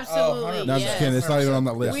list. Absolutely. No, I'm yes. just kidding. It's not even on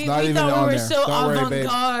that list. We, not we even thought on we were there. so Don't worry, babe.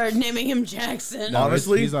 avant-garde naming him Jackson. No,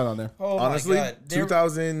 Honestly, he's not on there. Oh Honestly, my God.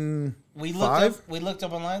 2005. We looked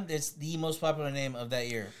up online. It's the most popular name of that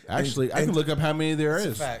year. Actually, I can and- look up how many there It's a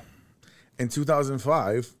is. fact. In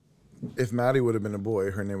 2005, if Maddie would have been a boy,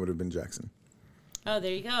 her name would have been Jackson. Oh,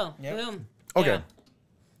 there you go. Yep. Boom. Okay. Yeah.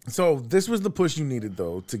 So this was the push you needed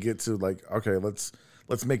though to get to like, okay, let's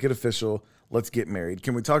make it official. Let's get married.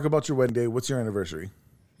 Can we talk about your wedding day? What's your anniversary?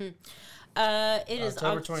 It is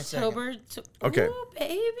October 22nd. October. Okay. Ooh,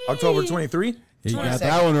 baby. October 23? You got 22nd.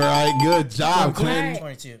 that one right. Good job, Clinton. Right.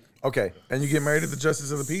 22. Okay. And you get married at the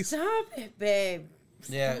Justice of the Peace? Stop it, babe.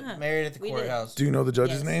 Yeah, Stop. married at the We did. courthouse. Do you know the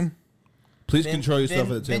judge's Yes. name? Please control yourself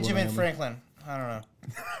at the table. Benjamin Naomi. Franklin. I don't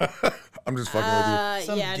know. I'm just fucking with you.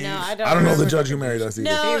 Some Yeah, douche. no, I don't. I don't know the remember. judge who married us either.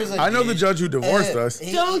 No. He was a I know the douche. judge who divorced us.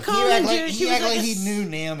 Don't call him act a like, douche. He He was act like like a he s- knew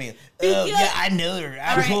Naomi. Oh, Because- yeah, I know her.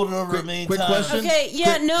 I Alright. pulled her over a million quick times. question. Okay,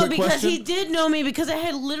 yeah, Quick- no, quick because question. he did know me because I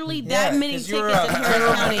had literally that Yeah, many 'cause tickets you're in a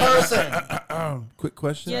Harris terrible County. person. Quick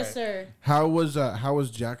question. Yes, sir. How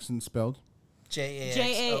was Jackson spelled?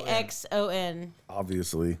 J-A-X-O-N. Jaxon.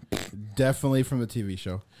 Obviously. Definitely from the TV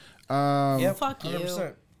show. Yep, Fuck you.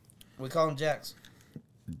 100%. We call him Jax.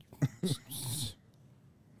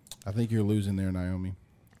 I think you're losing there, Naomi.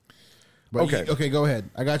 But Okay. okay, go ahead.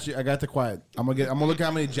 I got you. I got the quiet. I'm gonna look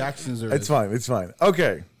how many Jacksons there is. It's fine. It's fine.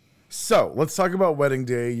 Okay. So let's talk about wedding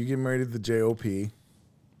day. You get married at the JOP.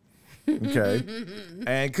 Okay.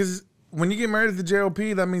 And because when you get married at the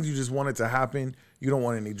JOP, that means you just want it to happen. You don't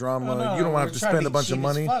want any drama. No, you don't want to have we're to trying spend be a bunch of cheap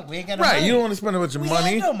as money. fuck. We ain't got no Right, money. you don't want to spend a bunch of We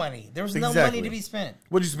money. had no money. There was no Exactly. money to be spent.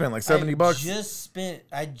 What'd you spend? Like $70?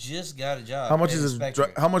 I just got a job. How much at is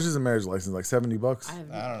Inspector. how much is a marriage license? Like $70? I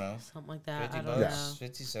I don't know. something like that. 50 I don't bucks, know.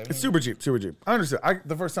 50, 70. It's super cheap, super cheap. I understand.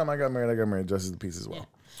 The first time I got married just as a piece as well.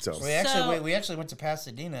 So We actually went to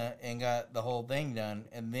Pasadena and got the whole thing done,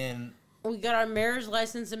 and then We got our marriage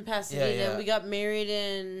license in Pasadena. Yeah. We got married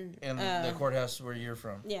in the courthouse where you're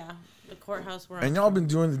from. Yeah, the courthouse where and I'm y'all from. been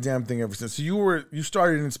doing the damn thing ever since. So you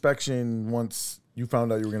started inspection once you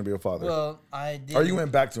found out you were going to be a father. Well, I did. Or you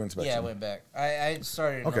went back to inspection? Yeah, I went back. I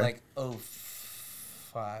started in like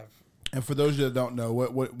 05. And for those that don't know,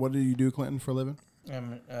 what do you do, Clinton, for a living?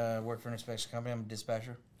 I work for an inspection company. I'm a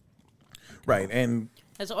dispatcher. Right, and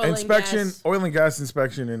That's oil inspection, and gas. oil and gas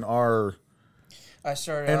inspection in our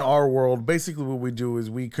world. Basically, what we do is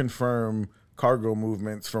we confirm cargo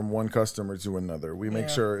movements from one customer to another. We make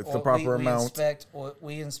sure it's the proper amount.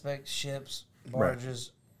 We inspect ships,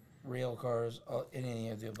 barges, rail cars, any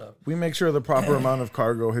of the above. We make sure the proper amount of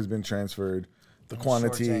cargo has been transferred, the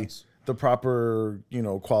quantity, tanks. the proper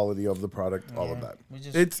quality of the product, all of that. We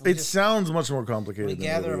It sounds much more complicated. We than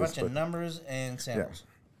gather it a really bunch is, of numbers and samples.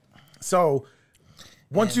 So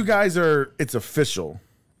once you guys it's official.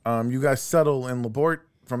 You guys settle in LaPorte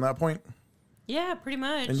from that point, Yeah, pretty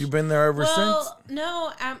much. and you've been there ever since, Well,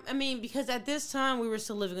 no, I mean, because at this time we were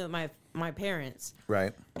still living with my parents,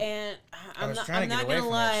 right? and I I'm was not trying to get away gonna from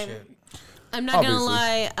lie. that shit. I'm not gonna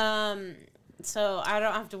Obviously. lie. So I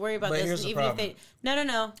don't have to worry about But this. here's And the even problem. if they,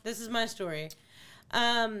 no, this is my story.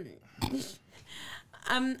 I'm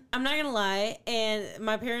not gonna lie, and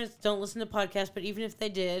my parents don't listen to podcasts, but even if they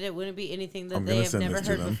did, it wouldn't be anything that I'm they gonna have send never this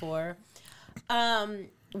to heard them. before.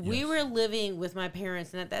 We were living with my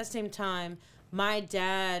parents, and at that same time, my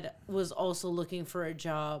dad was also looking for a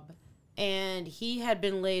job, and he had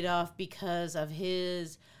been laid off because of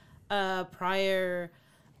his prior.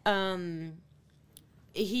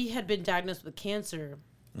 He had been diagnosed with cancer,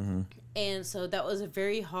 and so that was a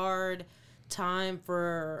very hard time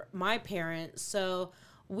for my parents. So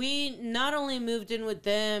we not only moved in with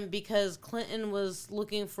them because Clinton was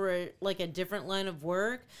looking for a different line of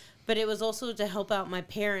work, but it was also to help out my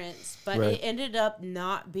parents. But Right. it ended up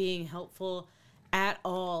not being helpful at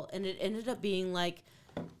all, and it ended up being like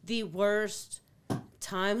the worst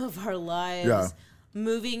time of our lives. Yeah.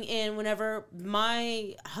 Moving in whenever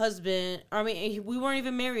my husband, we weren't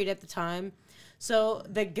even married at the time. So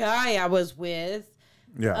the guy I was with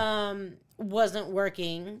wasn't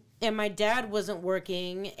working, and my dad wasn't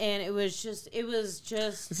working, and it was just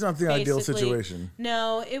It's not the ideal basically- situation.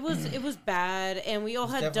 No, it was bad, and we all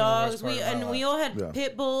had definitely the worst dogs. part of my We life. all had Yeah.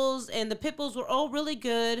 pit bulls, and the pit bulls were all really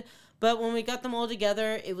good, but when we got them all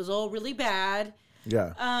together, it was all really bad.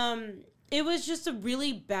 Yeah. It was just a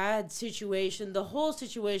really bad situation. The whole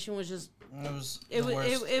situation was just It was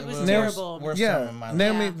the terrible. Worst time Yeah. of my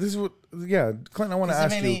Naomi, life. this is what. Yeah, Clinton, I want to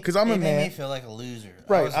ask you because I'm a It made me man. feel like a loser.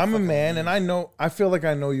 I Right, was I'm a fucking man, and loser. I feel like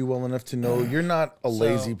I know you well enough to know you're not a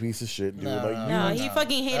lazy piece of shit, dude. No, like no, you, No, he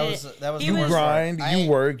fucking hated it. That was He the you was- worst part. grind, you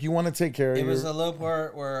work, you want to take care of It your. was a low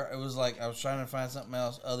part where it was like I was trying to find something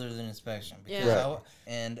else other than inspection because Yeah.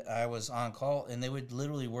 I was on call and they would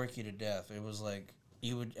literally work you to death. It was like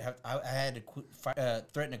you would have I had to quit,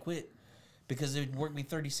 threaten to quit because they would work me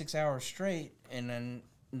 36 hours straight and then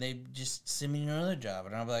they just send me to another job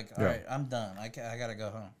and I'm like, all right, I'm done. I gotta go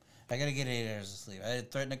home. I gotta get 8 hours of sleep. I had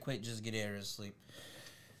to threaten to quit just to get 8 hours of sleep.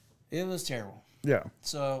 It was terrible. Yeah,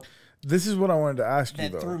 So this is what I wanted to ask you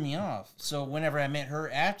that though. threw me off. So whenever I met her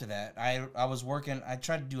after that, I was working. I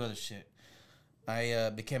tried to do other shit. I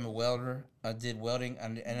became a welder. I did welding,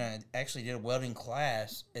 and I actually did a welding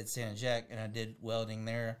class at San Jack, and I did welding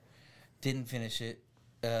there. Didn't finish it,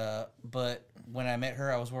 but when I met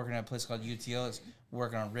her, I was working at a place called UTL. It's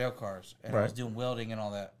working on rail cars, and I was Right. doing welding and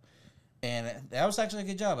all that. And that was actually a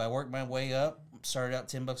good job. I worked my way up. Started out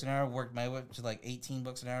 $10 an hour. Worked my way up to like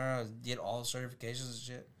 $18 an hour. I did all the certifications and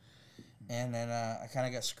shit. And then I kind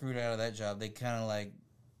of got screwed out of that job. They kind of like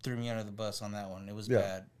threw me under the bus on that one. It was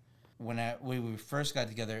bad. When we first got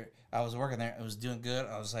together, I was working there. It was doing good.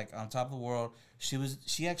 I was like on top of the world.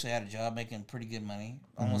 She actually had a job making pretty good money,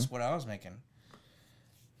 almost what I was making.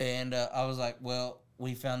 And I was like, well,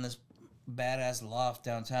 we found this badass loft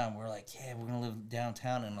downtown. We're like, yeah, we're gonna live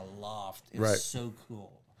downtown in a loft. It was Right. so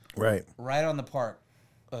cool. Right. Right on the park.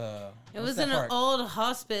 It was in an old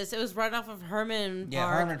hospice. It was right off of Herman Park. Yeah,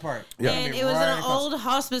 Herman Park. Yeah. And it was in an old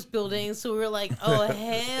hospice building, so we were like, "Oh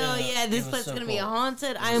hell yeah, this was place is so gonna be cool.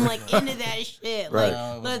 haunted." I am like into that shit. Right. Like, No,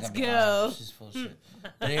 it wasn't let's gonna be go. hot. She's full of shit.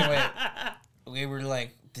 But anyway, we were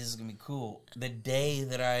like, this is going to be cool. The day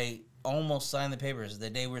that I almost signed the papers, the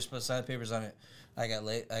day we were supposed to sign the papers on it, I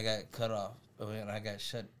got cut off, and I got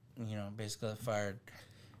shut, basically fired.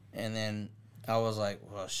 And then I was like,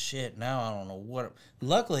 well, shit, now I don't know what.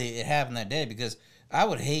 Luckily, it happened that day because I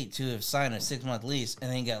would hate to have signed a 6-month lease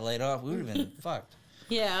and then got laid off. We would have been fucked.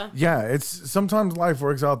 Yeah. Yeah, it's sometimes life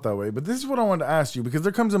works out that way. But this is what I wanted to ask you because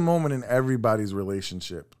there comes a moment in everybody's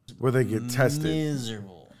relationship where they get tested.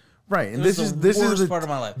 Miserable. Right, and It was this the is worst the part of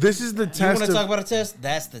my life. This is the You test. want to talk about a test?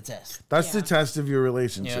 That's the test. That's the test of your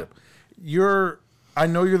relationship. I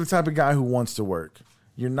know you're the type of guy who wants to work.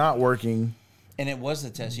 You're not working, And it was the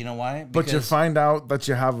test. You know why? but you find out that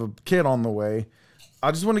you have a kid on the way.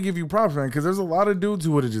 I just want to give you props, man, because there's a lot of dudes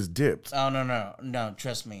who would have just dipped. Oh, no.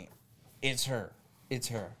 Trust me. It's her.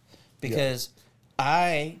 Because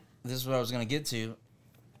this is what I was going to get to.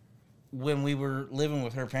 When we were living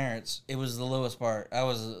with her parents, it was the lowest part. I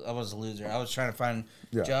was a loser. I was trying to find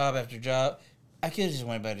job after job. I could have just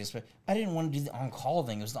went back to this, but I didn't want to do the on-call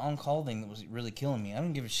thing. It was the on-call thing that was really killing me. I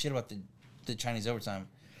didn't give a shit about the Chinese overtime.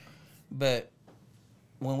 But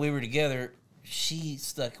when we were together, she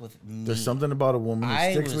stuck with me. There's something about a woman who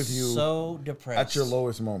sticks with you so depressed. at your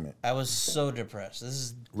lowest moment. I was so depressed. This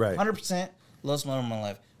is Right. 100% lowest moment of my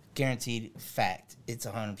life. Guaranteed fact. It's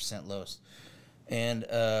 100% lowest. And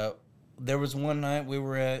there was one night we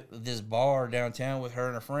were at this bar downtown with her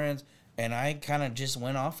and her friends, and I kind of just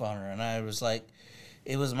went off on her. And I was like,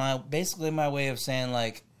 it was basically my way of saying,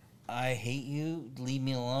 like, I hate you. Leave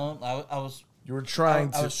me alone. I was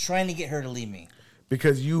trying to get her to leave me.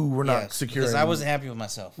 Because you were not secure. Because I wasn't happy with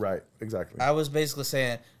myself. Right, exactly. I was basically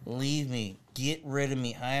saying, leave me, get rid of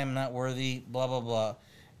me, I am not worthy, blah, blah, blah.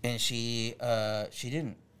 And she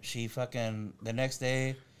didn't. She fucking, the next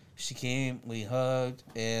day, she came, we hugged,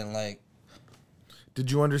 and like. Did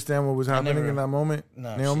you understand what was happening in that moment,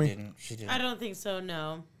 No, Naomi? She didn't. I don't think so,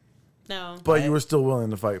 no. But you were still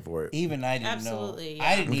willing to fight for it. Even I didn't Absolutely, know. yeah.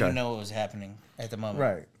 I didn't even know what was happening at the moment.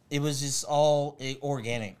 Right. It was just all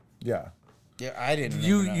organic. Yeah. Yeah, I didn't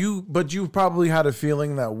know. But you probably had a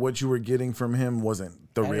feeling that what you were getting from him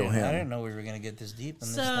wasn't the real him. I didn't know we were going to get this deep in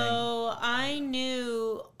this thing. So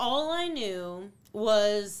all I knew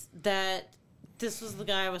was that this was the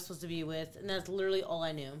guy I was supposed to be with, and that's literally all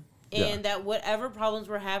I knew. And that whatever problems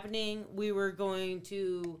were happening, we were going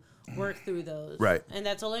to work through those. Right. And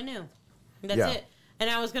that's all I knew. That's it. And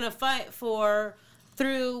I was going to fight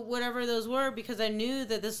through whatever those were because I knew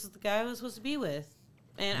that this was the guy I was supposed to be with.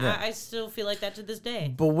 And I still feel like that to this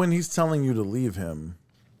day. But when he's telling you to leave him,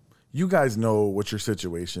 you guys know what your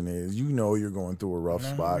situation is. You know you're going through a rough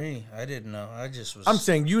spot. I didn't know. I just was. I'm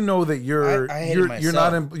saying you know that you're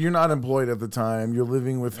not employed at the time. You're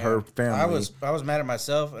living with her family. I was mad at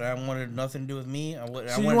myself, and I wanted nothing to do with me. I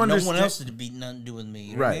wanted no one else to be nothing to do with me.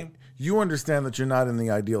 You know what I mean? You understand that you're not in the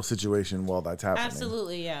ideal situation while that's happening.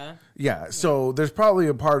 Absolutely, yeah. Yeah. So there's probably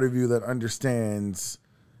a part of you that understands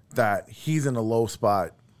that he's in a low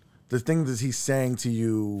spot. The things that he's saying to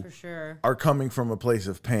you For sure. are coming from a place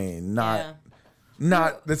of pain,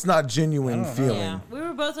 that's not genuine feeling. Yeah, we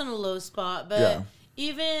were both in a low spot, but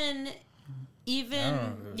even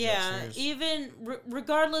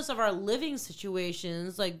regardless of our living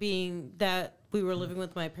situations, like being that we were living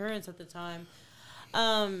with my parents at the time,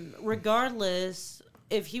 regardless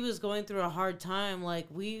if he was going through a hard time, like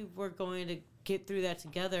we were going to get through that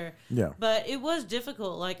together. Yeah. But it was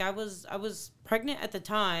difficult. Like I was pregnant at the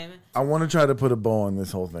time. I want to try to put a bow on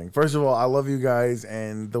this whole thing. First of all, I love you guys,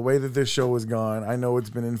 and the way that this show has gone, I know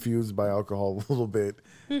it's been infused by alcohol a little bit,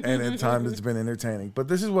 and at times it's been entertaining. But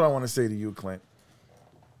this is what I want to say to you, Clint.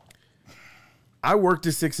 I worked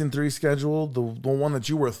a 6 and 3 schedule, the one that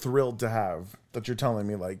you were thrilled to have. That you're telling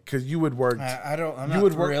me, like, because you had worked. I'm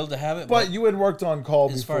not thrilled to have it, but you had worked on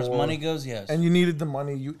call as before. As far as money goes, yes. And you needed the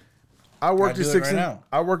money. I worked a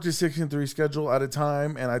 6 and 3 schedule at a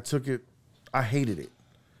time, and I took it. I hated it.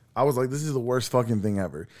 I was like, this is the worst fucking thing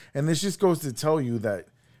ever. And this just goes to tell you that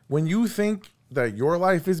when you think that your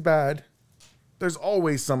life is bad, there's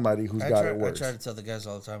always somebody who's got it worse. I try to tell the guys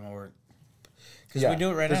all the time at work. Because we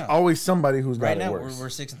do it right now. There's always somebody who's got it worse. Right now, we're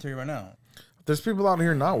 6 and 3 right now. There's people out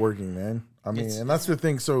here not working, man. I mean, and that's the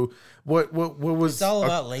thing. So what was... It's all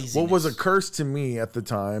about laziness. What was a curse to me at the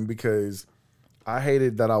time, because I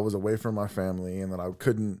hated that I was away from my family and that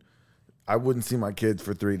I wouldn't see my kids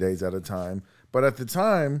for 3 days at a time. But at the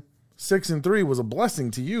time, 6 and 3 was a blessing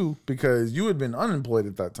to you because you had been unemployed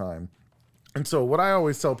at that time. And so what I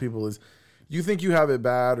always tell people is, you think you have it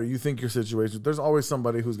bad or you think your situation, there's always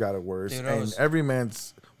somebody who's got it worse. Dude,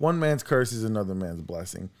 and one man's curse is another man's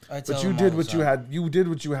blessing. I tell But you them did all what the you time. had. You did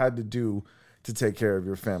what you had to do to take care of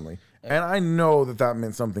your family. And I know that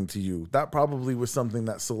meant something to you. That probably was something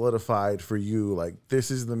that solidified for you. Like, this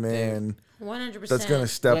is the man 100%. that's going to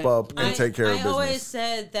step up and take care of business. I always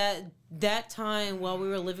said that time while we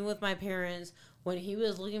were living with my parents, when he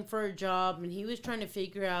was looking for a job and he was trying to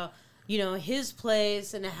figure out, his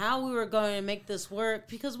place and how we were going to make this work,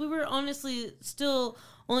 because we were honestly still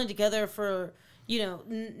only together for,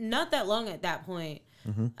 not that long at that point.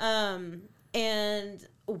 Mm-hmm. And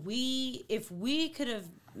if we could have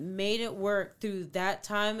made it work through that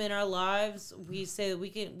time in our lives, we say that we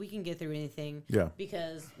can get through anything. Yeah.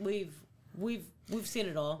 Because we've seen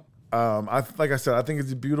it all. Like I said, I think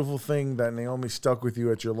it's a beautiful thing that Naomi stuck with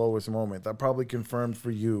you at your lowest moment. That probably confirmed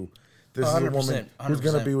for you, this is a woman who's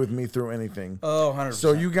going to be with me through anything. Oh, 100%.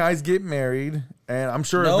 So you guys get married, and I'm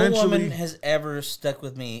sure no eventually... woman has ever stuck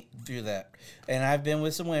with me through that. And I've been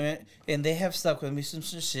with some women, and they have stuck with me some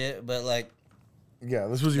shit, but like... Yeah,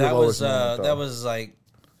 this was your lowest moment, though. That was like...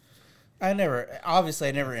 I never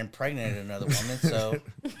impregnated another woman, so...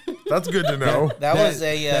 That's good to know. That was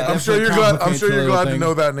a... I'm sure you're glad to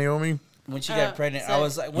know that, Naomi. When she got pregnant, I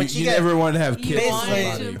was like... You never wanted to have kids.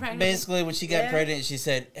 Basically, when she got pregnant, she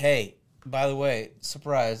said, hey, by the way,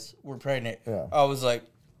 surprise, we're pregnant. Yeah. I was like...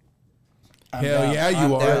 Hell yeah,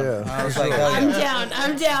 you are. Yeah. I was like, hell yeah.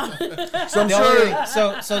 I'm down. So I'm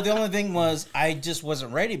sure... So the only thing was, I just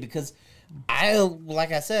wasn't ready because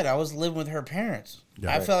like I said, I was living with her parents.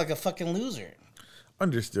 Yeah. I felt like a fucking loser.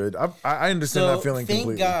 Understood. I understand that feeling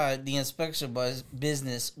completely. Thank God the inspection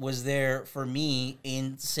business was there for me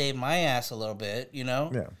and saved my ass a little bit,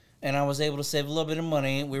 Yeah. And I was able to save a little bit of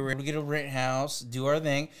money. We were able to get a rent house, do our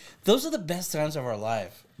thing. Those are the best times of our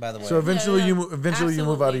life, by the way. So eventually, you move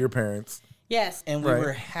Absolutely. out of your parents. Yes. And we Right.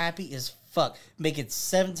 were happy as fuck, making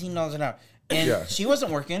 $17 an hour. And she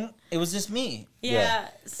wasn't working. It was just me. Yeah.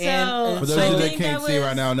 So And- For those I of you that think can't that see was-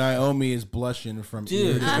 right now, Naomi is blushing from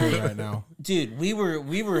ear to ear right now. Dude, we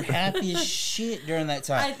were happy as shit during that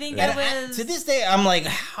time. I think And it was- to this day, I'm like,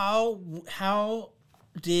 how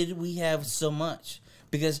did we have so much?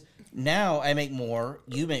 Because now I make more,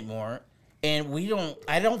 you make more, and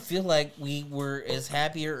I don't feel like we were as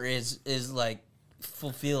happy or as like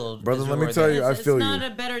fulfilled. Brother, as let we me were tell then. you, I feel it's you. not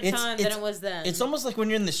a better time than it was then. It's almost like when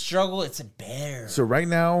you're in the struggle, it's better. So right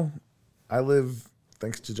now, I live,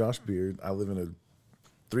 thanks to Josh Beard, I live in a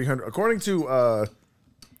 300, according to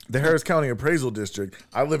the Harris County Appraisal District,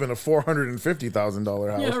 I live in a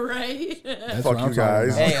 $450,000 house. Yeah, right. That's Fuck what I'm you talking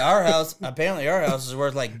guys. about. Hey, our house is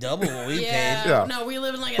worth like double what we paid. Yeah. No, we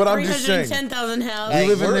live in like But a I'm just saying, 310,000 house. We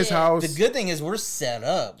live in we're- this house. The good thing is we're set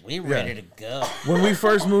up. We're ready to go. When we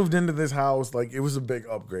first moved into this house, like, it was a big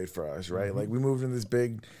upgrade for us, right? Like, we moved in this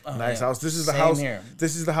big, nice yeah. house. This is the Same house. here.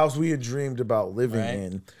 This is the house we had dreamed about living Right.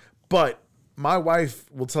 in. But my wife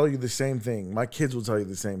will tell you the same thing. My kids will tell you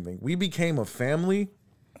the same thing. We became a family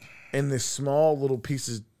in this small little piece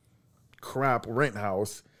of crap rent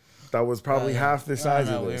house that was probably half the size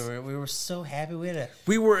of this. We were so happy with it.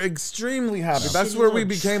 We were extremely happy. That's Shitty where we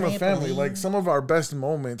little became a family. trampoline. Like, some of our best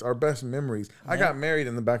moments, our best memories. I got married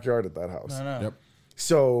in the backyard at that house. I know. Yep.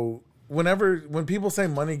 So when people say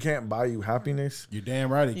money can't buy you happiness, You're damn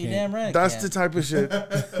right it You can't. damn right. that's it the can. type of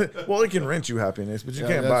shit. Well, it can rent you happiness, but you Yeah,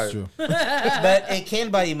 can't buy that's it. true. But it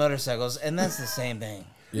can buy you motorcycles, and that's the same thing.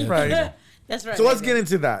 Yeah, Right. That's right. So let's baby. get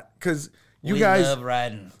into that, because you We guys love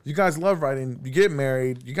riding. love riding. You get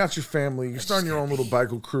married. You got your family. You're starting your own little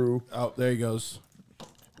bicycle crew. Oh, there he goes.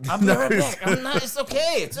 I'll be right back. I'm not. It's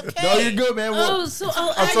okay. It's okay. No, you're good, man. Oh, so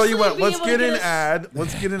I'll tell you what. Let's get an in. ad.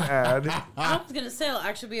 Let's get an ad. I was gonna say I'll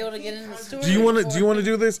actually be able to get in the store. Do you want to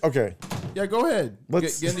do this? Okay. Yeah, go ahead.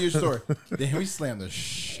 Let's- Get into your story. Damn, we slammed the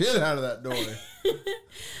shit out of that door.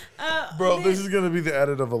 Bro, this is going to be the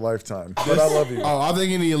edit of a lifetime. But I love you. Oh, I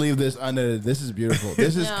think you need to leave this unedited. This is beautiful.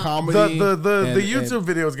 This is No. comedy. The and- YouTube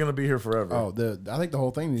video is going to be here forever. I think the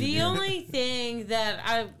whole thing needs to be The here. only thing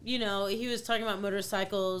that he was talking about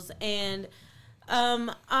motorcycles, and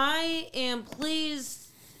I am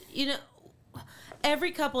pleased,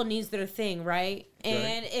 every couple needs their thing, right?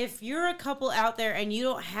 And if you're a couple out there and you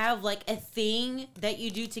don't have like a thing that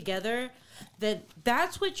you do together,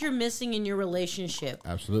 that's what you're missing in your relationship.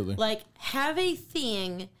 Absolutely. Like, have a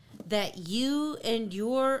thing that you and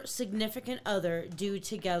your significant other do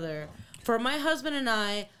together. For my husband and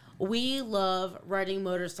I, we love riding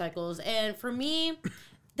motorcycles. And for me,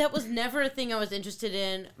 that was never a thing I was interested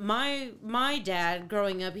in. My dad,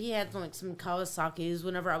 growing up, he had some Kawasaki's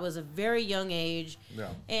whenever I was a very young age. Yeah.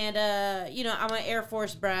 And, I'm an Air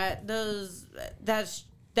Force brat.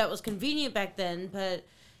 That was convenient back then, but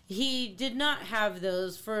he did not have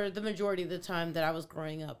those for the majority of the time that I was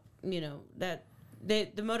growing up. The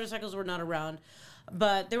motorcycles were not around.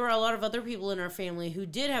 but there were a lot of other people in our family who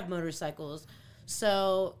did have motorcycles.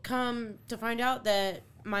 So come to find out that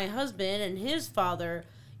my husband and his father,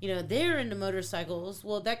 you know, they're into motorcycles.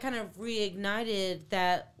 Well, that kind of reignited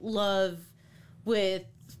that love with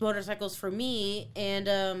motorcycles for me,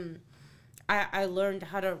 and I learned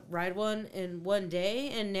how to ride one in one day,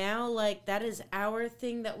 and now like that is our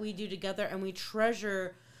thing that we do together, and we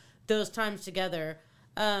treasure those times together.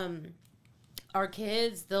 Our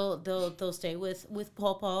kids, they'll stay with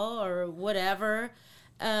Pawpaw or whatever,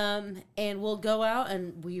 and we'll go out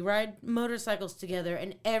and we ride motorcycles together.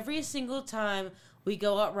 And every single time we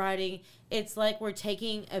go out riding, it's like we're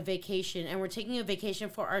taking a vacation, and we're taking a vacation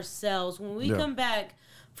for ourselves. When we come back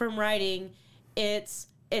from riding, it's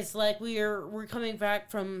like we're coming back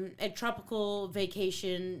from a tropical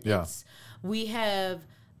vacation. Yeah. We have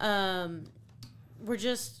we're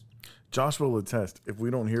just. Josh will attest. If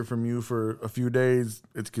we don't hear from you for a few days,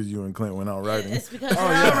 it's because you and Clint went out riding. It's because we're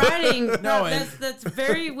out riding. That's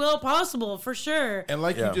very well possible, for sure. And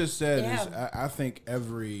like you just said, Yeah. I think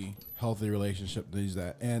every healthy relationship does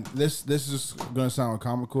that. And this is going to sound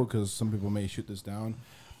comical because some people may shoot this down.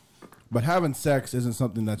 But having sex isn't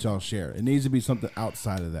something that y'all share. It needs to be something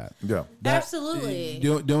outside of that. Yeah. Absolutely.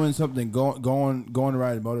 Doing something, going to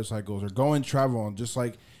ride motorcycles or going traveling. Just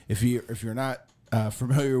like if you're not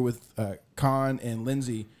familiar with Con and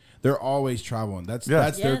Lindsay, they're always traveling. That's their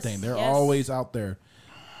Yes, thing. They're yes. always out there.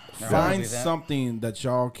 Find something that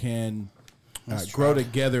y'all can grow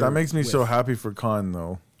together. That makes me with. so happy for Con,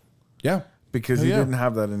 though, Yeah. because Hell he yeah. didn't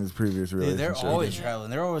have that in his previous Dude, relationship. they're always traveling.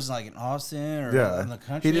 They're always like in Austin or in the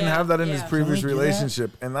country. He didn't Yeah, have that in his yeah. previous Can we do that?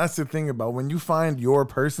 relationship. And that's the thing about when you find your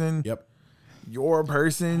person, Yep.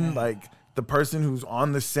 like the person who's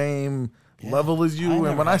on the same level as I you. never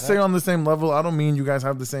And when I had say that. on the same level, I don't mean you guys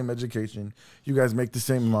have the same education. You guys make the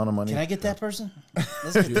same amount of money. Can I get that person?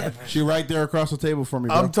 Let's get that person. She right there across the table from me,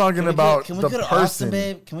 bro. I'm talking Can we about can we the go to Austin, person.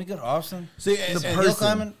 babe? Can we go to Austin? See, And the hill person.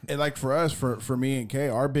 climbing? and like for us, for me and Kay,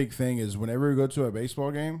 our big thing is whenever we go to a baseball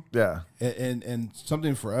game, Yeah. and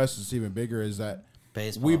something for us that's even bigger is that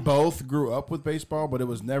Baseball. we both grew up with baseball, but it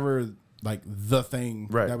was never like the thing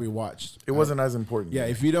Right. that we watched. It wasn't as important. Yeah,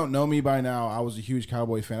 if you don't know me by now, I was a huge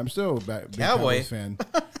Cowboy fan. I'm still a big Cowboy? Cowboys fan,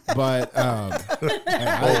 but I'll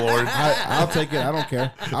take it. I don't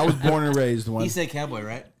care. I was born and raised one. He said cowboy,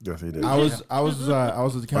 right? Yes, he did. I was a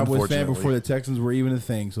Cowboys fan Unfortunately. before the Texans were even a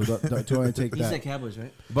thing. So don't only take He said that. Cowboys,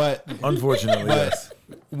 right? But Unfortunately, yes.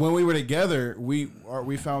 when we were together, we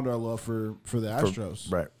found our love for the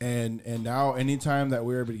Astros, right. And now anytime that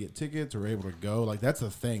we're able to get tickets or we're able to go, like that's a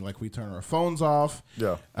thing. Like we turn our phones off,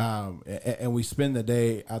 Yeah. and we spend the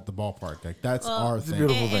day at the ballpark. Like that's our thing.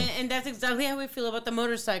 beautiful thing. And that's exactly how we feel about the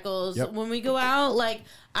motorcycles. Yep. When we go out, like,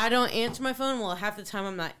 I don't answer my phone. Well, half the time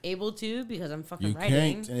I'm not able to because I'm fucking You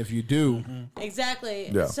writing. can't, and if you do, Exactly.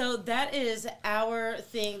 Yeah. So that is our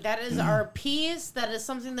thing. That is our piece. That is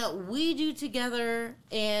something that we do together,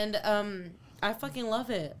 and I fucking love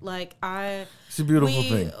it. Like It's a beautiful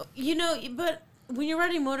thing. You know, but when you're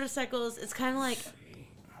riding motorcycles, it's kind of like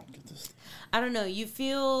I don't know. You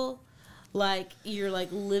feel like you're like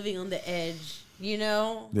living on the edge. You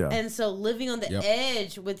know, Yeah. and so living on the Yep.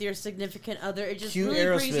 edge with your significant other, it just Cue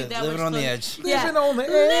really brings you Aerosmith, that Living much on the fun. Edge. Yeah. Living on the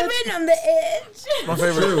edge. Living on the edge. My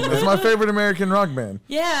favorite. It's my favorite American rock band.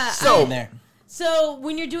 Yeah. In there. So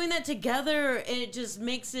when you're doing that together, it just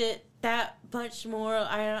makes it that much more.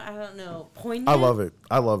 I don't know, poignant. I love it.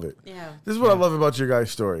 I love it. Yeah. This is what I love about your guys'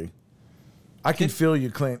 story. I can feel you,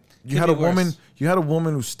 Clint. You had be a woman. worse. You had a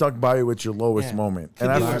woman who stuck by you at your lowest Yeah. moment, Could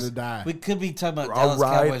and be I ride worse. or die. We could be talking about I'll Dallas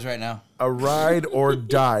ride- Cowboys right now. a ride or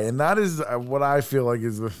die, and that is what I feel like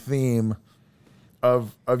is the theme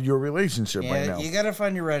of your relationship right Yeah, now. you got to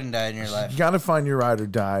find your ride and die in your You life. got to find your ride or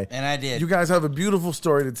die. And I did. You guys have a beautiful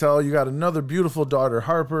story to tell. You got another beautiful daughter,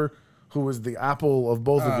 Harper, who is the apple of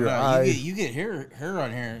both of your eyes. You get her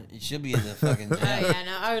on here. It should be in the fucking. Oh, yeah,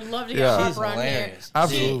 no, I would love to get Yeah. Harper on here. hilarious.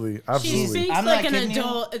 Absolutely, She absolutely. speaks I'm not like an kidding you.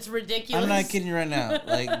 adult. It's ridiculous. I'm not kidding you right now.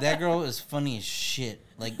 Like that girl is funny as shit.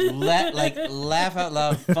 Like laugh out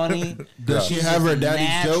loud funny. does she have her daddy's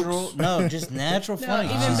natural, jokes? No, just natural funny.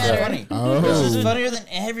 even She's better. so funny. Oh. She's funnier than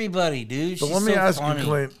everybody, dude. So She's let me so ask funny. you,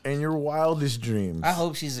 Clint, in your wildest dreams, I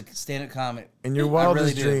hope she's a stand-up comic. in your I really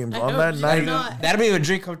wildest do. dreams, I on hope that she's night, not. That'll be a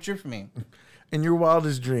dream come true for me. in your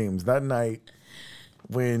wildest dreams, that night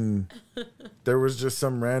when there was just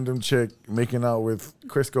some random chick making out with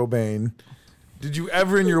Chris Cobain, did you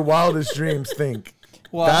ever in your wildest dreams think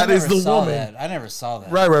Well, that I is never the saw woman? That. I never saw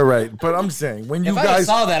that. Right. But I'm saying when you If I guys,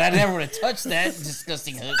 saw that, I never would have touched that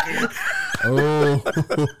disgusting hooker. Oh,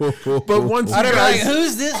 but once you I'd have been like, guys,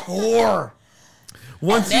 "Who's this whore?"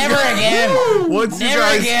 Never again.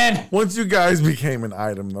 Never again. Once you guys became an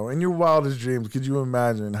item, though, in your wildest dreams, could you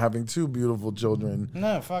imagine having two beautiful children,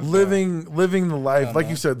 No, fuck living the life, like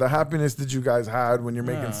you said, the happiness that you guys had when you're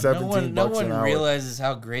making $17 no bucks one an hour? realizes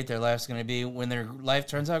how great their life's going to be when their life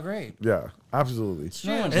turns out great. Yeah, absolutely.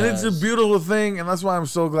 No one And it's a does. beautiful thing, and that's why I'm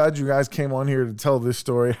so glad you guys came on here to tell this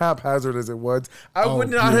story, haphazard as it was. I would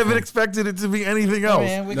not have expected it to be anything else.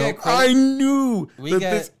 man, we got credit- I knew We got-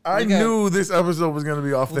 this episode was going to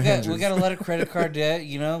be off the hinges. We got a lot of credit card debt,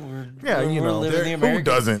 you know. We're living the who American,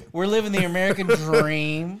 doesn't? We're living the American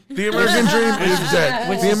dream. The American dream is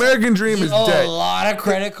dead. The American dream is Oh, dead. a lot of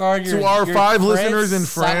credit card. To our your 5 credit listeners in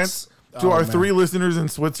sucks. France, to our 3 listeners in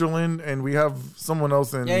Switzerland, and we have someone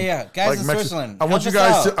else in guys in Switzerland. I want Help you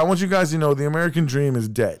us guys. out. I want you guys to know the American dream is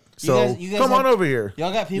dead. So You guys come on have- over here.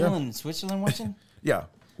 Y'all got people in Switzerland watching? Yeah,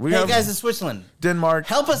 we Hey, have guys in Switzerland. Denmark.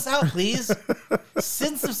 Help us out, please.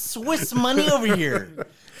 Send some Swiss money over here.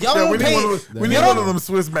 Y'all Yeah, don't we need pay. we need y'all one don't- of them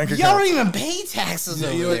Swiss bank Y'all don't accounts. even pay taxes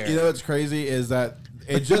over there. You know what's crazy is that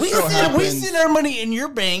it just we so happens. send our money in your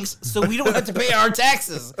banks so we don't have to pay our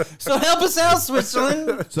taxes. So help us out,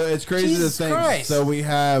 Switzerland. So it's crazy Jesus to think. Christ. So we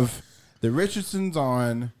have the Richardsons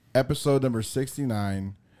on episode number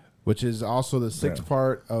 69, which is also the 6th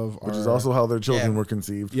part of Which is also how their children Yeah. were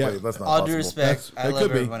conceived. Yeah. Wait, that's not All possible. due respect, I That love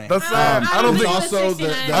could be. everybody. That's I don't think also it's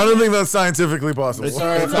 69. I don't think that's scientifically possible. It's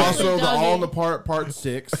also the Doggy. All in the Part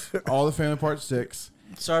 6, All the Family Part 6.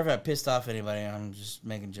 Sorry if I pissed off anybody. I'm just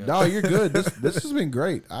making jokes. No, you're good. This has been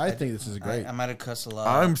great. I think this is great. I might have cussed a lot.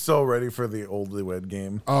 I'm so ready for the oldly wed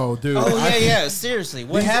game. Oh, dude. Oh I think yeah. Seriously,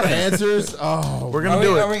 what these happened? answers. Oh, We're gonna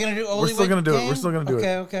do it. Are we gonna do? We're still gonna do it. We're still gonna do it.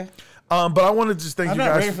 Okay. But I want to just thank I'm you not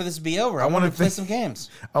guys. ready for this to be over. I wanna want to play think- some games.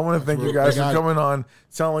 I want to thank you We guys for got it. coming on,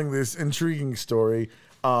 telling this intriguing story.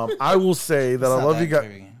 I will say that I Not love that you guys.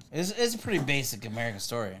 intriguing. It's a pretty basic American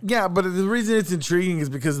story. Yeah, but the reason it's intriguing is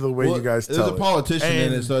because of the way well, you guys there's tell a politician in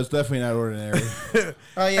And- it, so it's definitely not ordinary.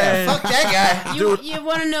 Oh yeah, fuck that guy. You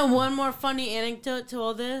want to know one more funny anecdote to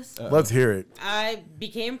all this? Let's hear it. I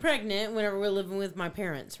became pregnant whenever we were living with my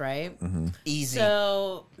parents, right? Easy.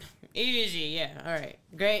 So easy, yeah. All right,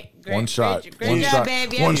 great. One shot. Great One job, shot.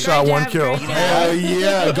 baby. One Great shot, one job, kill. great job. Hell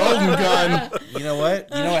yeah, golden gun. You know what?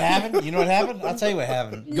 You know what happened? You know what happened? I'll tell you what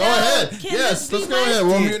happened. Go ahead. can Yes, this let's be go my- ahead.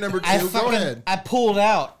 We'll Dude, mute number 2. I Go ahead. I pulled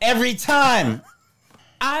out every time.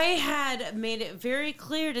 I had made it very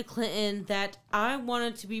clear to Clinton that I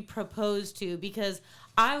wanted to be proposed to because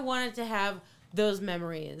I wanted to have those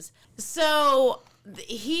memories. So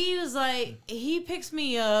he was like, he picks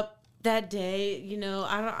me up that day. You know,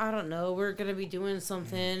 I don't know. We're gonna be doing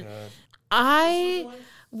something. I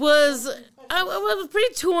was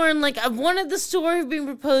pretty torn. Like, I wanted the story of being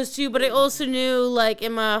proposed to, but I also knew, like,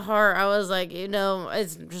 in my heart, I was like, you know,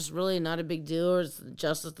 it's just really not a big deal. Or it's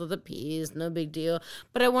justice of the peace, no big deal.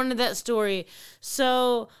 But I wanted that story.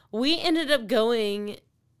 So we ended up going.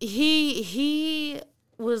 He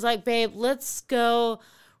was like, babe, let's go.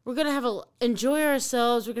 We're going to enjoy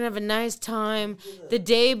ourselves. We're going to have a nice time the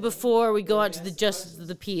day before we go out to the justice of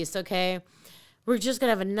the peace, okay? We're just going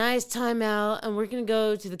to have a nice time out, and we're going to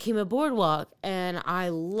go to the Kemah Boardwalk. And I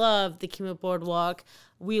love the Kemah Boardwalk.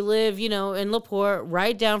 We live, you know, in LaPorte,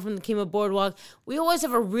 right down from the Kemah Boardwalk. We always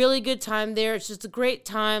have a really good time there. It's just a great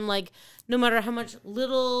time. Like, no matter how much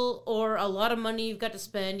little or a lot of money you've got to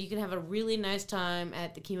spend, you can have a really nice time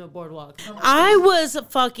at the Kemah Boardwalk. I was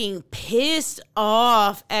fucking pissed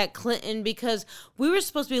off at Clinton because we were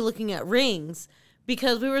supposed to be looking at rings.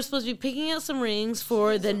 Because we were supposed to be picking out some rings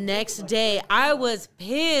for the next day. I was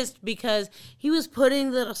pissed because he was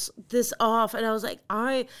putting this off. And I was like, all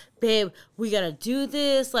right, babe, we got to do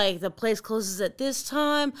this. Like, the place closes at this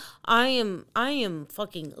time. I am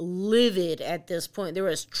fucking livid at this point. There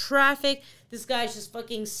was traffic. This guy's just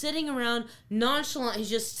fucking sitting around nonchalant. He's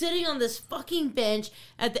just sitting on this fucking bench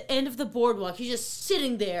at the end of the boardwalk. He's just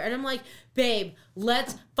sitting there. And I'm like, babe,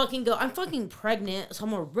 let's fucking go. I'm fucking pregnant, so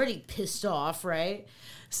I'm already pissed off, right?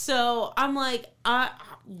 So I'm like,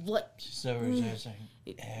 So everything.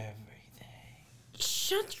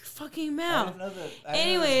 shut your fucking mouth. I didn't know this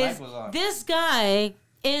Anyways, mic was on. this guy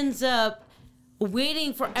ends up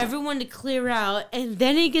waiting for everyone to clear out, and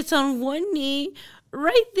then he gets on one knee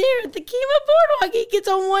right there at the Kemah Boardwalk. He gets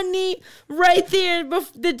on one knee right there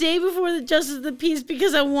the day before the Justice of the Peace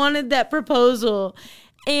because I wanted that proposal.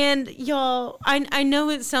 And y'all, I know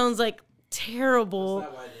it sounds like terrible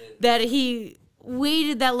that he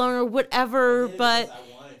waited that long or whatever, but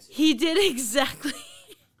he did exactly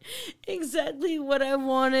what I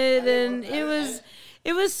wanted, and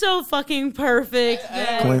it was so fucking perfect.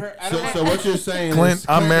 that- Clint. So what you're saying Clint, is...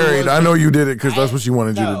 I'm married. I know you did it because that's what she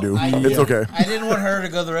wanted you to do. It's okay. I didn't want her to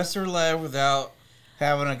go the rest of her life without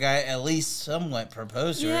having a guy at least somewhat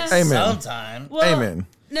propose to Yeah. her Amen. sometime. Well, Amen.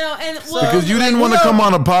 No, and Because you didn't want to come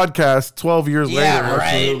on a podcast 12 years Yeah, later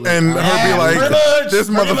right. and her be like, pretty much, this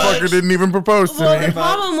pretty motherfucker much. didn't even propose to Well, me. the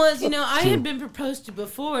problem was, I had been proposed to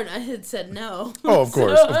before, and I had said no. Oh, of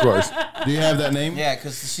course, of course. Do you have that name? Yeah,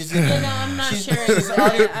 because she's No, I'm not She's- sharing. she's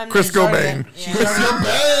already- I'm Chris not Cobain. She's already,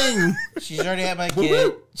 Bang! she's already had my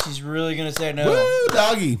kid. She's really gonna say no. Woo,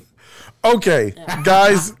 doggy. Okay,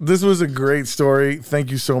 guys, this was a great story.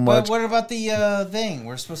 Thank you so But much. what about the thing?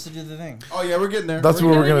 We're supposed to do the thing. Oh yeah, we're getting there. That's what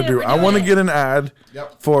we're doing going it, to do. we're I doing want to it. get an ad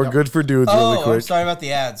Yep. for Good for Dudes really Oh, quick. I'm sorry about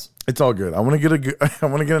the ads. It's all good. I want to get I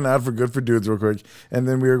want to get an ad for Good for Dudes real quick, and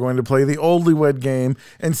then we are going to play the Oldly Wed game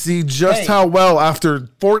and see just Hey. how well, after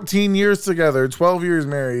 14 years together, 12 years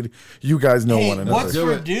married, you guys know Hey, one another. what's Do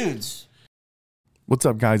for it. dudes? What's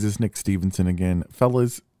up, guys? It's Nick Stevenson again.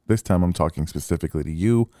 Fellas, this time I'm talking specifically to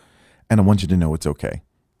you, and I want you to know it's okay.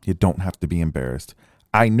 You don't have to be embarrassed.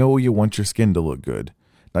 I know you want your skin to look good.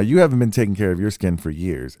 Now, you haven't been taking care of your skin for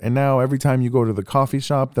years, and now every time you go to the coffee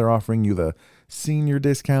shop, they're offering you the senior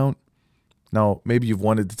discount. Now, maybe you've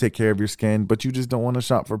wanted to take care of your skin, but you just don't want to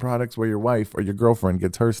shop for products where your wife or your girlfriend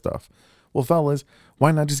gets her stuff. Well, fellas,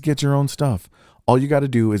 why not just get your own stuff? All you got to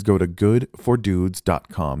do is go to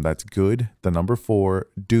goodfordudes.com. That's good, the number 4,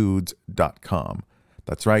 dudes.com.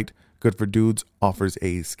 That's right. Good for Dudes offers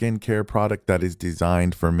a skincare product that is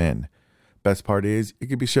designed for men. Best part is, it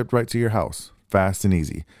can be shipped right to your house, fast and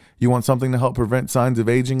easy. You want something to help prevent signs of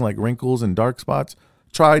aging like wrinkles and dark spots?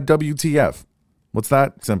 Try WTF. What's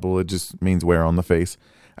that? Simple. It just means wear on the face.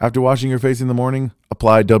 After washing your face in the morning,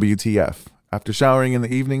 apply WTF. After showering in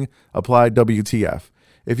the evening, apply WTF.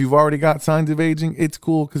 If you've already got signs of aging, it's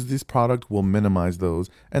cool because this product will minimize those.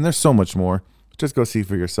 And there's so much more. Just go see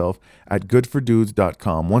for yourself at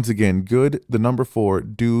goodfordudes.com. Once again, good, the number 4,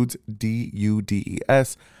 dudes,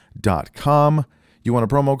 DUDES.com. You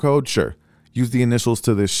want a promo code? Sure. Use the initials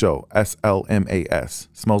to this show, SLMAS.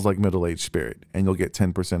 Smells like middle-aged spirit. And you'll get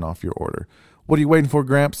 10% off your order. What are you waiting for,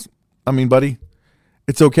 Gramps? I mean, buddy.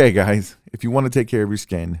 It's okay, guys. If you want to take care of your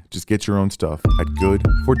skin, just get your own stuff at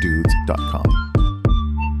goodfordudes.com.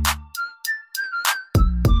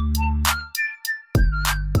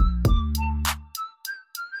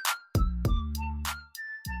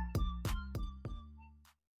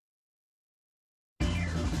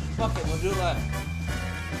 Fuck it, we'll do it live.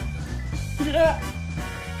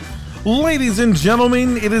 Ladies and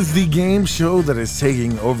gentlemen, it is the game show that is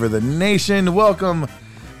taking over the nation. Welcome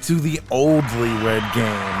to the Oldly Wed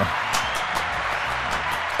game.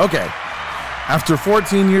 Okay, after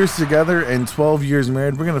 14 years together and 12 years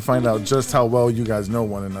married, we're going to find out just how well you guys know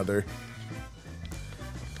one another.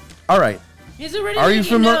 All right. He's already Are you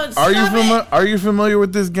making familiar? notes. Are you familiar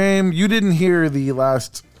with this game? You didn't hear the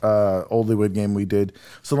last Oldly Wed game we did,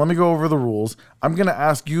 so let me go over the rules. I'm going to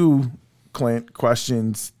ask you, Clint,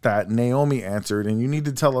 questions that Naomi answered, and you need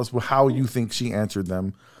to tell us how you think she answered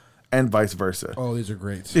them, and vice versa. Oh, these are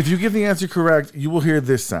great. If you get the answer correct, you will hear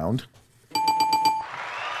this sound.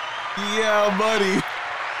 Yeah, buddy.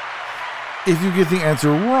 If you get the answer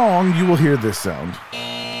wrong, you will hear this sound.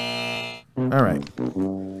 All right.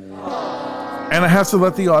 And I have to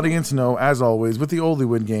let the audience know, as always, with the Oldly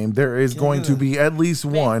Wed game, there is going to be at least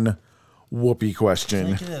one whoopee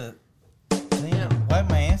question. Can I wipe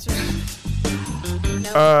my answer?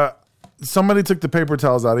 Somebody took the paper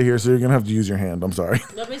towels out of here, so you're going to have to use your hand. I'm sorry.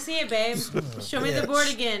 Let me see it, babe. Show me the board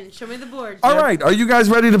again. Show me the board. All right. Are you guys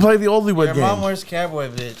ready to play the Oldly Wed Your game? mom wears cowboy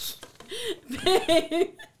bitch.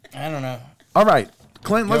 I don't know. All right.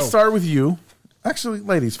 Clint, let's Go. start with you. Actually,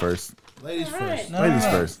 ladies first. Ladies first. No, Ladies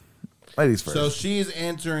no, no. first. Ladies first. So she's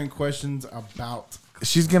answering questions about.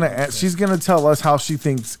 She's gonna tell us how she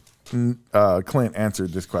thinks Clint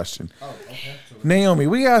answered this question. Oh, okay. Naomi,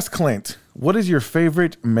 we asked Clint, what is your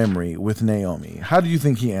favorite memory with Naomi? How do you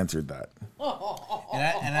think he answered that?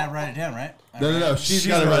 And I write it down, right? No. She's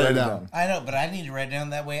got to gonna write it down. I know, but I need to write it down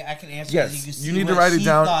that way I can answer. Yes, it. You can see you need to what write it she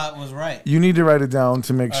down. Thought was right. You need to write it down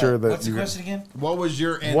to make All sure right, that what's the you. question again? What was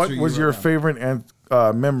your answer? What you was wrote your down?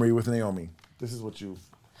 favorite memory with Naomi? This is what you.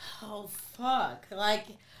 Oh, fuck. Like,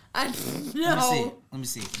 I Let me see. no. Let me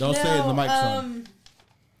see. Don't say it in the mic, son.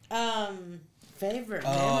 Favorite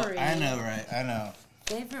Oh, memory. I know, right? I know.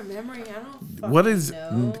 Favorite memory? I don't fucking What is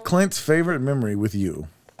know. Clint's favorite memory with you?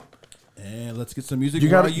 And let's get some music. You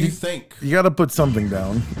while gotta- you you- think. You got to put something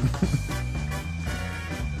down.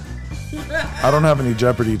 I don't have any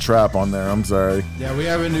Jeopardy trap on there. I'm sorry. Yeah, we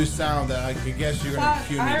have a new sound that I guess you're gonna Fuck,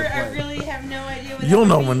 cue me to play. I really have no idea what You'll that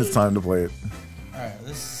know would when be. it's time to play it. All right,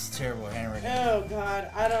 this is terrible handwriting. Oh,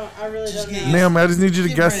 God. I really Just don't get know. used- Naomi, I just need you to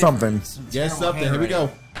Get guess ready for something. some Guess terrible something. Here we go.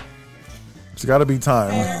 handwriting. It's got to be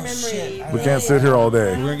timed. Memory. We can't sit here all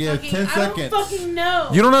day. We're gonna give 10 I seconds. don't fucking know.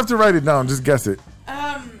 You don't have to write it down. Just guess it.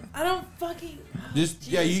 I don't fucking. Just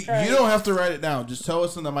you Christ. don't have to write it down. Just tell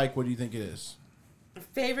us on the mic what do you think it is.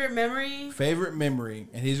 Favorite memory? Favorite memory,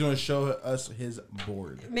 and he's gonna show us his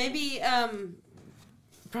board. Maybe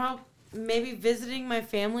maybe visiting my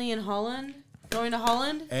family in Holland. Going to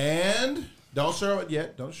Holland. And don't show it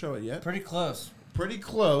yet. Don't show it yet. Pretty close. Pretty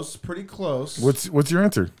close. Pretty close. What's your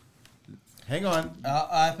answer? Hang on.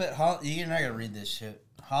 I put Holland. You're not gonna read this shit.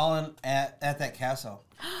 Holland at that castle.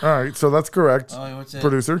 All right, so that's correct. Oh, what's it?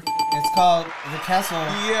 Producer. It's called the castle.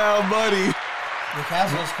 Yeah, buddy. The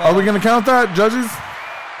castle is called. Are we gonna count that, judges?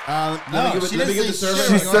 Let me get the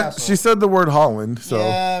survey. She said the word Holland. So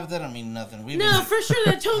Yeah, but that don't mean nothing. No, for sure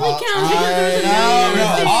that totally counts. No,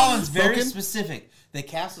 Because Holland's very Spoken? specific. The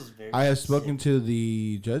castle's very. I have spoken to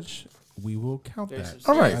the judge. We will count that.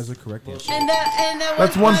 All right. As a correct answer. and that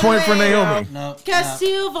that's was, 1 by the point for way, Naomi. No.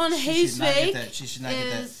 Castillo von She should not get Heeswijk that. She should not get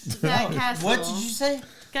is that. that castle. What did you say? me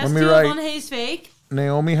Castillo write. von Heeswijk.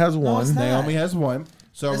 Naomi has one. it's not. Naomi has one.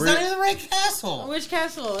 So It's we're. not even the right castle. Which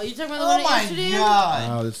castle? Are you talking about the Oh one in my Amsterdam? god!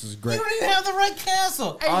 Oh, this is You great. don't even have the right castle.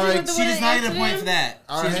 Are you talking Alright, about the She one does in not get a point Amsterdam? for that.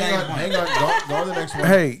 All She right, does not hang get a on, point. hang on. Go to the next one.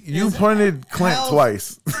 Hey, you pointed Clint Hell-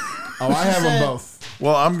 twice. Oh, I have them said- both.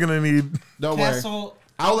 Well, I'm gonna need. Don't worry. Castle.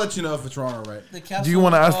 I'll let you know if it's wrong or right. The castle. Do you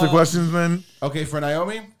want to ask the of- questions then? Okay, for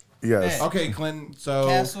Naomi. Yes. Hey. Okay, Clinton. So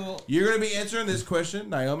Castle. you're going to be answering this question.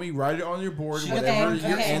 Naomi, write it on your board. She Whatever got the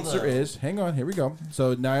your okay. answer is. Hang on. Here we go.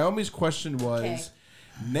 So Naomi's question was, Okay.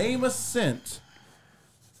 name a scent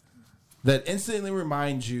that instantly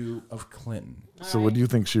reminds you of Clinton. So what do you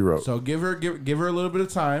think she wrote? So give her a little bit of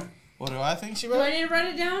time. What do I think she Do I wrote? need to write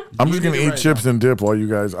it down? I'm You just need gonna to eat write it chips and dip while you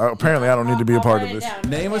guys. Apparently, I don't need to be a I'll part of write it this. down.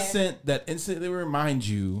 Name a Okay. scent that instantly reminds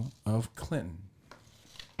you of Clinton.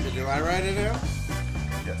 Do I write it down?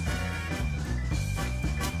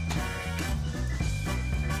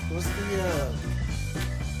 What's the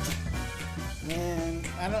man?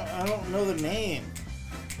 I don't know the name.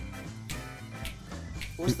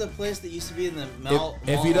 What's the place that used to be in the mall?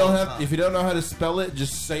 If you don't have, if you don't know how to spell it,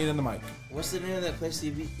 just say it in the mic. What's the name of that place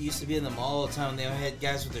that used to be in the mall all the time? They all had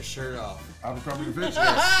guys with their shirt off. Abercrombie and Fitch.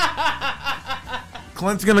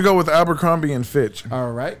 Clint's gonna go with Abercrombie and Fitch.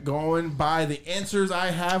 All right, going by the answers I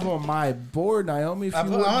have on my board, Naomi. If you I'm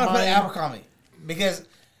wouldn't gonna put mind- Abercrombie because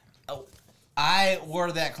I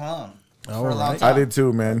wore that cologne for a long Alright. time. I did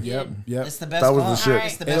too, man. Yep, yep. It's the best. That was the cologne. shit.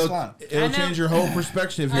 It's the best It'll, one. it'll I know. change your whole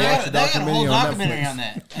perspective if you They watch the got a documentary whole on documentary Netflix. on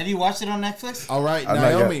that. Have you watched it on Netflix? All right, Not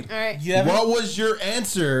yet. Naomi. All right. You haven't? What was your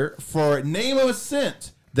answer for name of a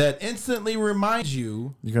scent that instantly reminds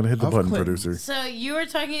you? You're gonna hit the Of button, Clinton. producer. So you were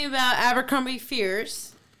talking about Abercrombie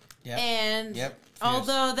Fierce, Yep. and Yep.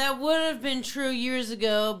 although that would have been true years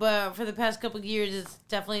ago, but for the past couple of years, it's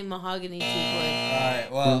definitely mahogany teakwood. All right.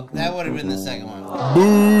 Well, that would have been the second one.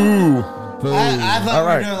 Boo! I thought All we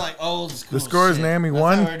right. were doing like old school. The score is shit. Naomi I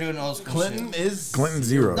 1. thought we were doing old school. Clinton shit. is Clinton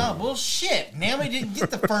 0. No bullshit. Naomi didn't get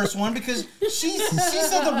the first one because she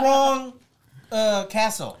said the wrong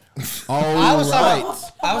castle. All I was right. talking.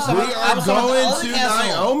 I was We talking. I are was talking going about to the castle.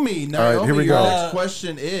 Naomi. Naomi, right, here we your go. next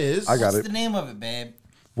question is. I got What's it. the name of it, babe?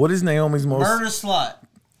 What is Naomi's most? Murder slut.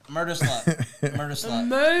 Murder slut. Murder slut.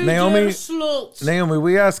 Murder Naomi- sluts. Naomi,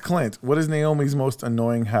 we asked Clint, what is Naomi's most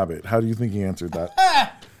annoying habit? How do you think he answered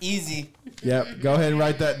that? Easy. Yep. Go ahead and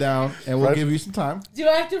write that down, and we'll Right. give you some time. Do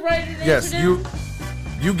I have to write it? Yes,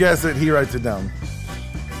 you guess it. He writes it down.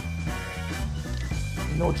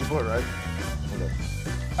 You know what you put, right?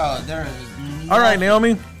 Oh, there is. All right,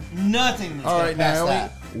 Naomi. Nothing. That's All gonna right, pass Naomi.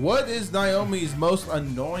 that. What is Naomi's most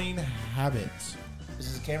annoying habit?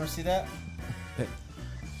 Does the camera see that?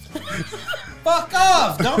 Fuck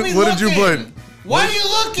off! Don't be What did you looking. put? Why are you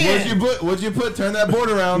looking? What'd you put? Turn that board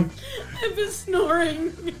around. I've been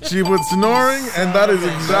snoring. She was snoring, and that is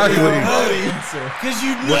exactly. Because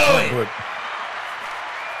you know it. what-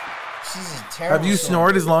 She's a terrible. Have you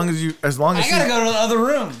snored as long as you? As long as I she? gotta go to the other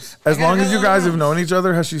rooms. As I gotta long go as to you the guys other have known each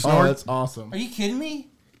other, has she Oh, snored? that's awesome. Are you kidding me?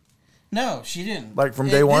 No, she didn't. Like from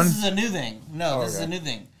day one? This is a new thing. No, this is a new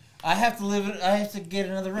thing. I have to live it. I have to get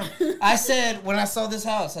another room. I said when I saw this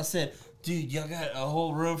house, I said, "Dude, y'all got a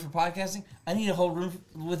whole room for podcasting. I need a whole room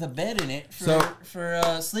with a bed in it for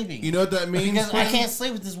sleeping. You know what that means? because I Clinton? can't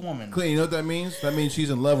sleep with this woman. Clinton, you know what that means? That means she's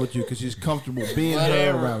in love with you because she's comfortable being there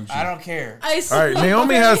Whatever. around you. I don't care. I All right,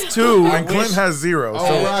 Naomi has 2, and wish- Clint has 0. All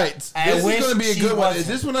So right. I This is wish going to be a she good one. Is wasn't.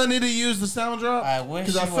 this when I need to use the sound drop? I wish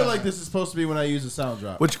Because I she feel like wasn't. this is supposed to be when I use the sound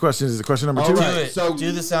drop. which question is it? Question number All 2. right. Do it. So-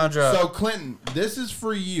 do the sound drop. So, Clinton, this is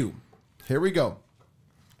for you. Here we go.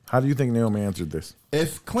 How do you think Naomi answered this?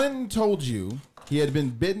 If Clinton told you he had been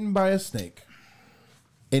bitten by a snake,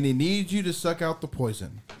 and he needs you to suck out the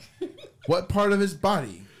poison, what part of his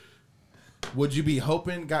body would you be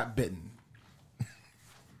hoping got bitten?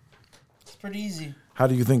 It's pretty easy. How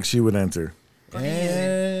do you think she would answer?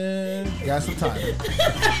 And got some time.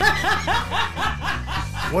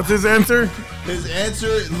 What's his answer? His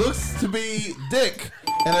answer looks to be dick,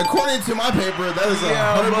 and according to my paper, that is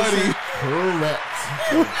 100% correct.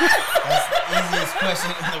 Easiest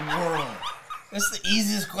question in the world. That's the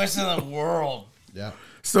easiest question in the world. Yeah.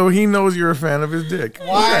 So he knows you're a fan of his dick.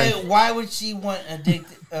 Why? Why would she want a dick?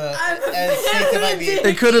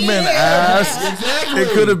 It could have been ass. Exactly. It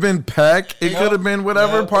could have been peck. It could have been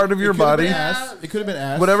whatever part of your body. It could have been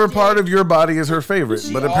ass. Whatever part of your body is her favorite.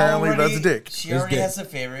 But apparently that's dick. She already has a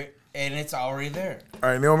favorite, and it's already there. All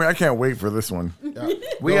right, Naomi, I can't wait for this one.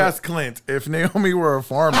 We asked Clint if Naomi were a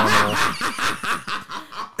farm animal.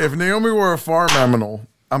 If Naomi were a farm animal,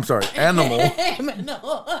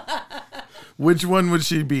 which one would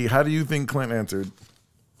she be? How do you think Clint answered?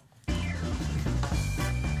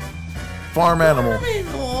 Farm animal. I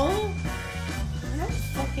don't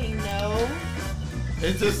fucking know.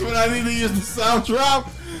 It's just when I need to use the sound drop.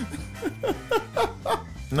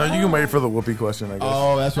 No, you can wait for the whoopee question, I guess.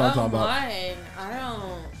 Oh, that's what I'm talking about. Mine. I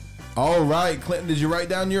don't. All right, Clinton, did you write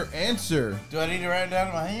down your answer? Do I need to write it down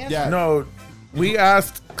in my hand? Yeah. No, we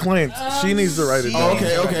asked Clint. She needs to write it down.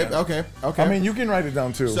 Okay. I mean, you can write it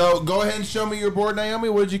down too. So go ahead and show me your board, Naomi.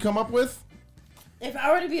 What did you come up with? If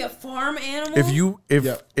I were to be a farm animal,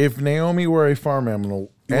 if Naomi were a farm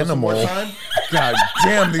animal, Some more time? God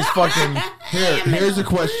damn these fucking. Here's a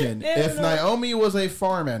question: if Naomi was a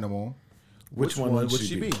farm animal, Which one would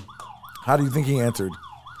she be? How do you think he answered?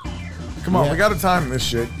 Come on, we got to time this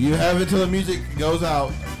shit. You have until the music goes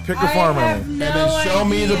out. Pick a farm animal. And then show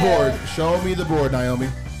me the board. Show me the board, Naomi.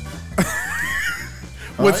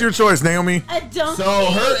 What's your choice, Naomi? A donkey.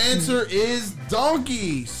 So her answer is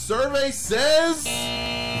donkey. Survey says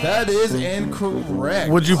that is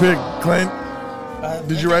incorrect. What'd you pick, Clint?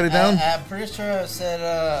 Did you write it down? I'm pretty sure I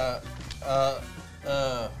said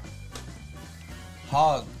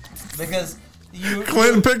hog, because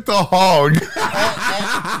Clint picked a hog.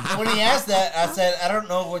 when he asked that, I said I don't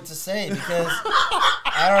know what to say because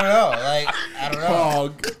I don't know. I don't know.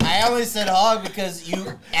 Hog. I only said hog because you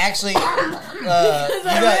actually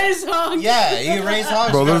raised hogs. Yeah, you raised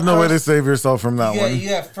hogs. Bro, there's no way to save yourself from that one. You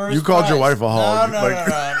got first. You called your wife a hog.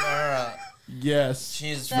 No. Yes.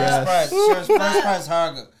 She's first prize. She was first prize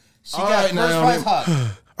hog. She got first prize hog.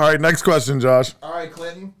 All right, next question, Josh. All right,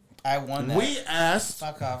 Clinton. I won that.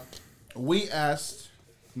 We asked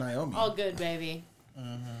Naomi. All good, baby.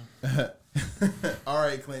 All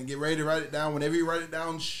right, Clinton, get ready to write it down. Whenever you write it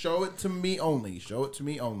down, show it to me only. Show it to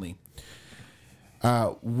me only.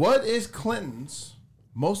 What is Clinton's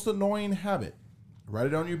most annoying habit? Write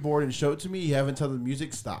it on your board and show it to me. You have until the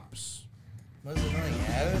music stops. Most annoying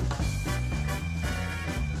habit?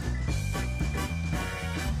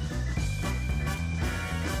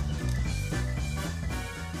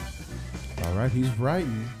 All right, he's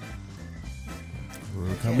writing.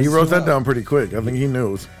 He wrote that down pretty quick. I think he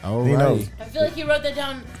knows. He knows. I feel like he wrote that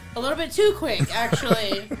down a little bit too quick,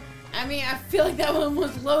 actually. I mean, I feel like that one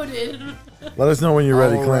was loaded. Let us know when you're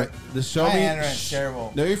ready, Clint. The show My me. handwriting's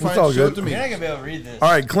terrible. No, you're fine. all Show good. it to me. You're not gonna be able to read this. All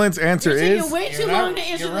right, Clint's answer You're is taking way too long to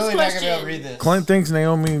answer You're this really not gonna be able to question. read this. Clint thinks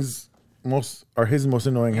Naomi's his most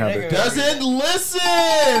annoying habit. Good. Doesn't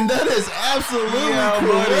listen. That is absolutely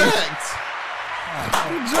correct.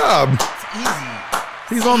 Good job.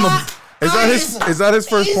 Easy. He's on the. Is that his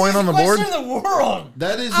first point on the board? Easiest question in the world.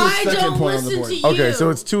 That is his I second don't point on the listen board. to you. Okay,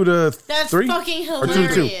 so it's 2-3. That's fucking Or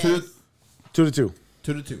hilarious. 2-2. 2-2.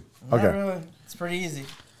 2-2. Okay. Not really. It's pretty easy.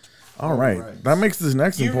 All right. That makes this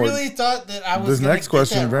next You important. really thought that I was This gonna next get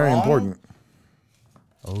question that very wrong? important.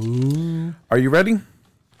 Oh. Are you ready?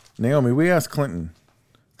 Naomi, we asked Clinton.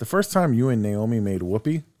 The first time you and Naomi made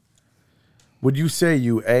whoopee, would you say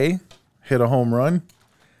you A, hit a home run,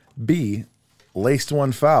 B, laced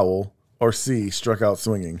one foul, or C, struck out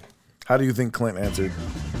swinging? How do you think Clint answered?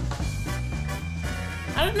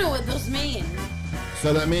 I don't know what those mean.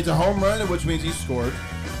 So that means a home run, which means he scored.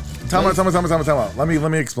 Time out. Let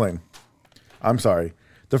me explain. I'm sorry.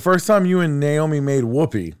 The first time you and Naomi made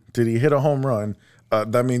whoopee, did he hit a home run?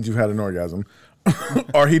 That means you had an orgasm.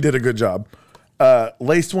 Or he did a good job.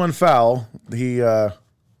 Laced one foul, he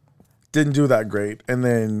didn't do that great. And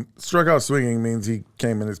then struck out swinging means he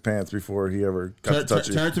came in his pants before he ever got to touch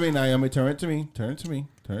you. Turn it to me, Naomi. Turn it to me.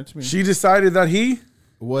 She decided that he...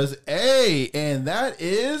 Was A, and that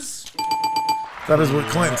is That is what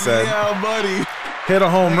Clint said. Yeah, buddy. hit a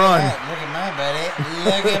home run. Look at mine, buddy.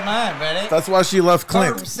 Look at mine, buddy. That's why she left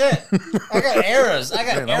Clint. 100%. I got arrows. I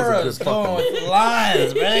got Man, that was a arrows good going fucking- with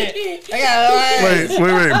lines, buddy. I got lines.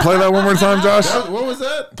 Wait. Play that one more time, Josh. What was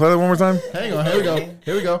that? Play that one more time. Hang on. Here we go.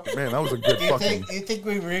 Here we go. Man, that was a good fucking. You think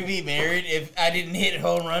we would be married if I didn't hit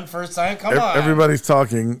home run first time? Come on. Everybody's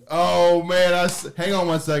talking. Oh man, hang on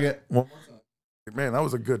 1 second. Man, that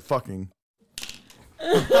was a good fucking.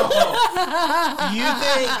 You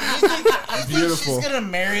think Beautiful. she's gonna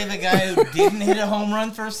marry the guy who didn't hit a home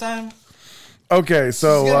run first time? Okay,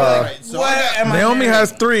 so She's gonna be like, so what am I Naomi marrying?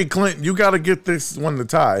 has 3. Clint, you got to get this one to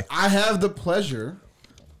tie. I have the pleasure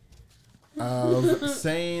of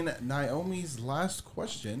saying Naomi's last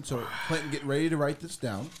question. So Clinton, get ready to write this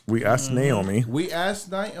down. We asked Naomi. We asked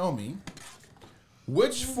Naomi,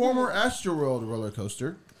 which former Astroworld roller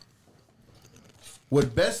coaster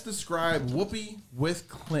would best describe Whoopi with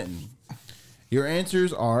Clinton? Your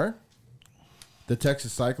answers are the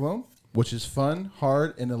Texas Cyclone, which is fun,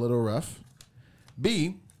 hard, and a little rough.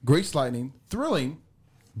 B, Grease Lightning, thrilling,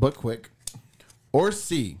 but quick. Or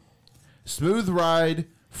C, smooth ride,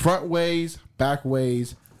 front ways, back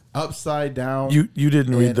ways, upside down. You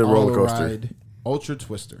didn't read and the roller all coaster. ride, Ultra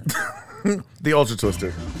Twister. The Ultra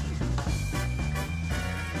Twister.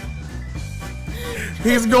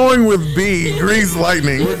 He's going with B, Grease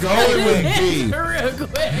Lightning. We're going with B. Real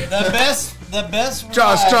quick. The best.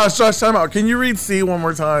 Josh, time out. Can you read C one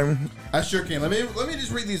more time? I sure can. Let me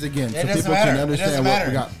just read these again It so doesn't people matter. can It understand doesn't what matter.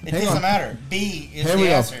 we got. It Hang doesn't on. matter. B is Here we the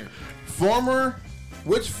go. answer.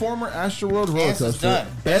 Which former Astroworld roller Answer's coaster done.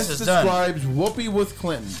 best Answer's done. describes Whoopi with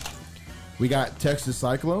Clinton? We got Texas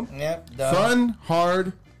Cyclone, Yep. Done. fun,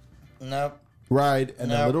 hard Nope. ride,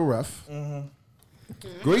 and a Nope. little rough.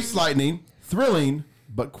 Grease Lightning, thrilling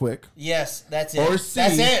but quick. Yes, that's it. Or C.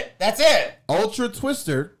 That's it. That's it. Ultra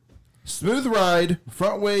Twister, smooth ride,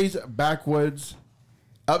 front ways, backwards,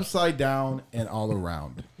 upside down, and all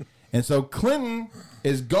around. And so Clinton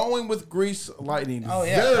is going with Grease Lightning Oh,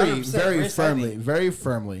 yeah, very, 100% very Grease firmly, Lightning. very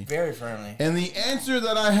firmly. Very firmly. And the answer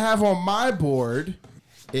that I have on my board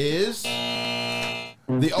is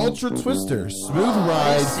the Ultra Twister. Smooth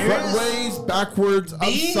ride, front serious? ways, backwards,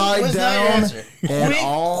 B upside was not your down, answer. and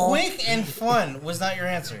all. Quick and fun was not your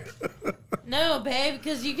answer. No, babe,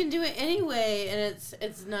 because you can do it anyway, and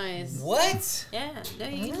it's nice. What? Yeah, no,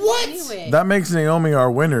 you can What? do it anyway. That makes Naomi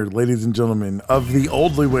our winner, ladies and gentlemen, of the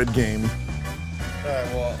Oldleywood game. All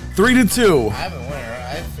right, well, 3-2. I'm a winner.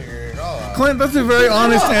 I figured it all out. Clint, that's a very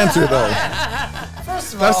honest answer, though.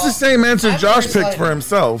 First of all, That's the same answer I'm Josh Grease picked Lightning. for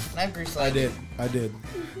himself. I'm Grease I Lightning. did.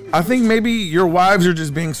 I think maybe your wives are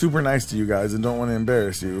just being super nice to you guys and don't want to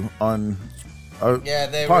embarrass you on a Yeah,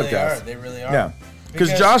 they podcast. really are. They really are. Yeah.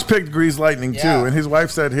 Because Josh picked Grease Lightning Yeah. too, and his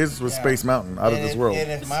wife said his was Yeah. Space Mountain, out of And this if- world. And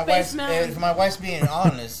if my Space Mountain. wife's being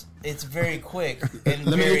honest, it's very quick and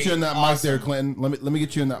Let me very get you in that mic awesome. there, Clinton. Let me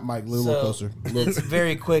get you in that mic a little closer. It's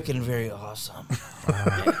very quick and very awesome.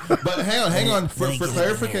 But hang on. For Let me get in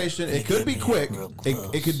clarification, there. it could be quick. real It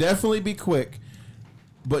close. could definitely be quick.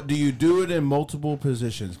 But do you do it in multiple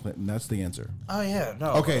positions, Clinton? That's the answer. Oh yeah,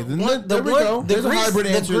 no. Okay, then there we go. The There's a grease, hybrid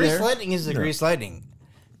answer the grease there. lightning is the grease lightning.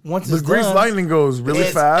 Once The it's Grease done, Lightning goes really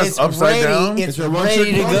it's- fast, it's upside ready, down. It's a one ready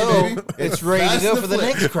to trick pony, go. baby. It's ready to Fast go and for the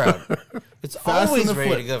flip. next crowd. It's Fast always and the ready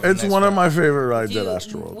flip. to go. For the It's next one of crowd. my favorite rides Dude, at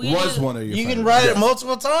Astroworld. we Was do- one of your You can favorites. ride it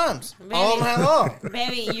multiple times all Baby. night long.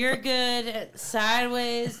 Baby, you're good at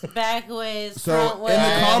sideways, backways, So, front in ways.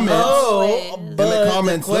 the comments- backways. In But the the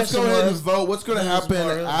comments, let's go question ahead and was- vote. What's going to Who's happen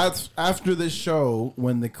more real? after this show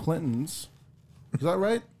when the Clintons? Is that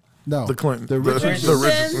right? No, The Clinton, the the Richardsons. the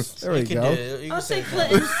Richardsons. Richardsons. There we You can go. do it. You I'll can say say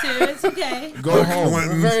Clintons too. It's okay. Go home.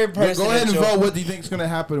 We're very Go ahead and presidential. vote. What do you think is going to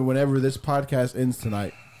happen whenever this podcast ends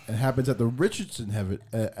tonight? It happens at the Richardson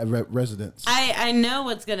residence. I know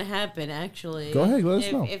what's gonna happen. Actually, Go ahead, let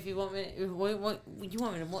us know. If you want me, you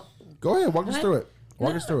want me to. Go ahead, walk us What? through it.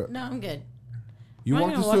 Walk no, us through it. No, I'm good. You I'm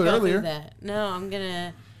walked not us gonna through it walk y'all earlier. that. No, I'm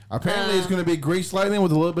gonna. Apparently, it's going to be Grease Lightning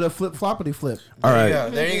with a little bit of flip floppity flip. All There you right.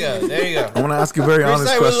 go. There you go. There you go. I want to ask a very honest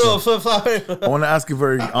Grease light with a little question. flip-flop. I want to ask a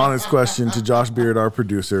very honest question to Josh Beard, our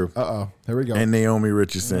producer, Here we go. and Naomi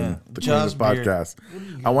Richardson, the queen of Josh the Beard. podcast.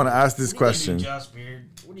 I want to ask this question. Josh Beard,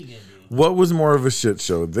 what are you gonna do? What was more of a shit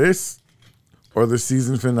show, this or the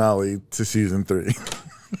season finale to season 3?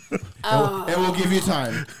 And we'll give you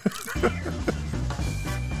time.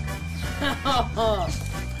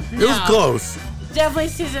 It was close. Definitely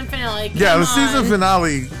season finale. Yeah, Come the season on.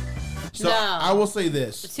 finale. So No. I will say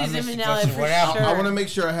this. Season missed the finale question. for What happened? sure. I want to make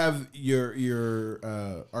sure I have your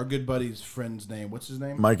our good buddy's friend's name. What's his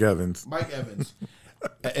name? Mike Evans. Mike Evans.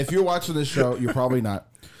 If you're watching this show, you're probably not.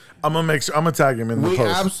 I'm gonna make sure. I'm gonna tag him in the We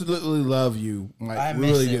post. absolutely love you. Like, I we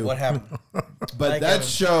missed really it. do. What happened? But Mike that Evans.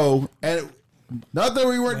 show, and not that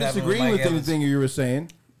we weren't What happened with disagreeing Mike with Evans? anything you were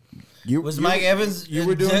saying. You Was Mike Evans you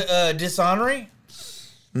were doing dishonorary?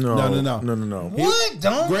 No. No. What?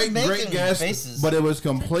 Don't great make guest, faces. but it was Just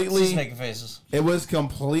completely making faces.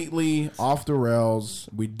 off the rails.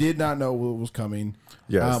 We did not know what was coming.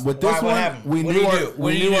 Yes. With this Why, what one, happened? we What knew did our you do? What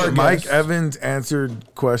we did knew you our do? Mike guest. Evans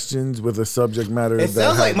answered questions with a subject matter It that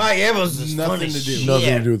sounds like had Mike Evans is nothing fun as to do. shit.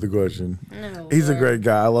 nothing to do with the question. He's a great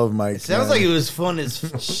guy. I love Mike. It sounds man. like it was fun as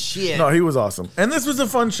shit. No, he was awesome, and this was a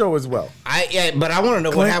fun show as well. But I want to know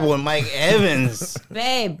what Clint- happened with Mike Evans.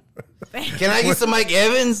 Babe. Can I get some Mike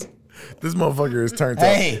Evans? This motherfucker is turned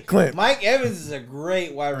Hey, up. Clint, Mike Evans is a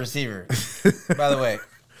great wide receiver. By the way,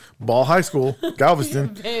 Ball High School,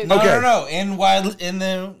 Galveston. Babe. Okay. no. In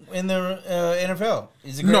the NFL,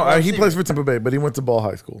 he's a great No, wide he receiver. plays for Tampa Bay, but he went to Ball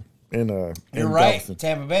High School in You're right, Galveston.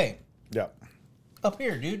 Tampa Bay. Yeah. Up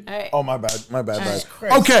here, dude. All right. Oh, my bad. Jesus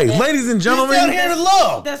Christ. Okay, ladies and He's down gentlemen. here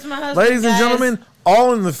low. That's my husband. Ladies and guys. gentlemen,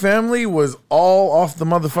 All in the Family was all off the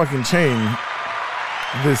motherfucking chain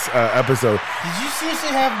this episode. Did you seriously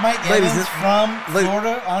have Mike Ladies Evans and- from ladies-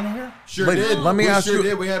 Florida on here? Sure Ladies, did. let me ask sure you-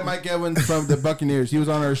 Did. We had Mike Evans from the Buccaneers. He was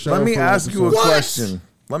on our show. Let me for ask you a episode. question.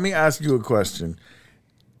 Let me ask you a question.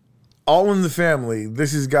 All in the Family,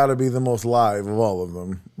 this has got to be the most live of all of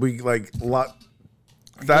them. We like lot.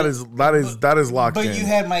 That is locked But in. you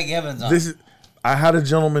had Mike Evans on, This is. I had a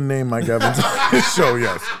gentleman named Mike Evans on this show.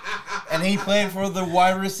 Yes, and he played for the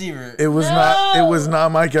wide receiver. it was not. It was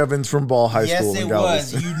not Mike Evans from Ball High Yes, School it in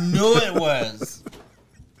was. Galveston. You knew it was.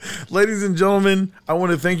 Ladies and gentlemen, I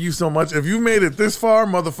want to thank you so much. If you made it this far,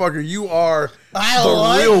 motherfucker, you are I the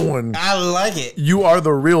like real one. I like it. You are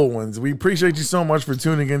the real ones. We appreciate you so much for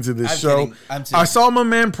tuning into this I'm show. kidding. I'm kidding. I saw my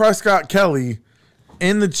man Prescott Kelly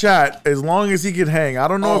in the chat as long as he could hang. I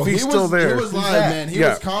don't know Oh, if he's he still was, there. He was live, that? man. He Yeah.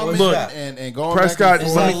 was calm Look, and going Prescott- back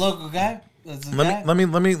Is and that forth. a local guy? That's a guy?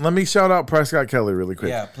 Let me shout out Prescott Kelly really quick.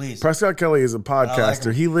 Yeah, please. Prescott Kelly is a podcaster.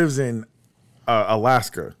 him. He lives in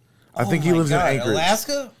Alaska. I think he Oh my lives God, in Anchorage.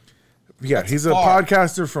 Alaska? Yeah, he's a far.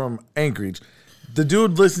 podcaster from Anchorage. The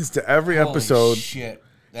dude listens to every Holy episode. shit.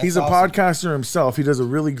 That's He's a awesome. podcaster himself. He does a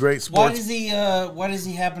really great Why sports. does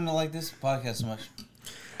he happen to like this podcast so much?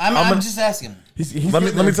 I'm just asking. He's Let me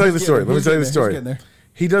getting there. tell you the He's story. getting Let me there. tell you the He's story. getting there.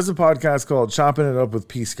 He does a podcast called Chopping It Up with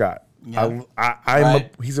P. Scott. Yeah. I'm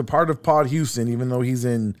he's a part of Pod Houston, even though he's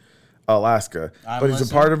in Alaska. I'm but he's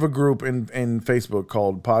listening. a part of a group in Facebook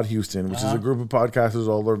called Pod Houston, which is Uh-huh. a group of podcasters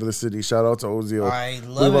all over the city. Shout out to Ozil. I We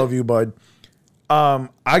love love it. you, bud.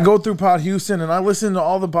 I go through Pod Houston and I listen to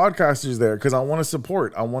all the podcasters there because I want to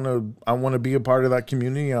support. I want to be a part of that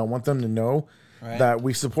community and I want them to know Right. that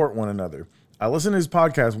we support one another. I listened to his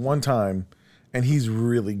podcast one time and he's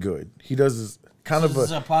really good. He does this kind of This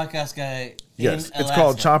is a a podcast guy. yes. in It's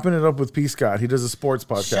called Alaska. Chopping It Up with P. Scott. He does a sports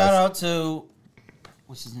podcast. Shout out to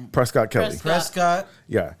what's his name? Prescott Kelly. Prescott.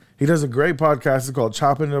 Yeah. He does a great podcast. It's called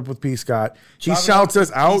Chopping It Up with P. Scott. He Chopping It shouts Up us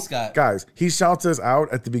with P. out. Scott. Guys, he shouts us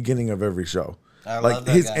out at the beginning of every show. I like love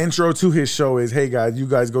that his guy. intro to his show is, "Hey guys, you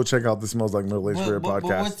guys go check out the Smells Like Middle Age But, Spirit but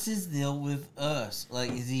podcast." what's his deal with us?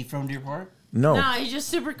 Like, is he from Deer Park? No, Nah, he's just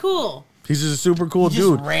super cool. he's just a super cool He just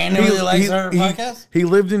dude. randomly likes our podcast? He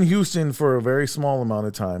lived in Houston for a very small amount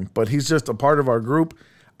of time, but he's just a part of our group.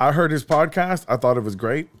 I heard his podcast. I thought it was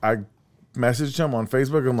great. I messaged him on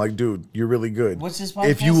Facebook. I'm like, dude, you're really good. What's his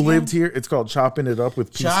If you podcast lived again? here, it's called Chopping It Up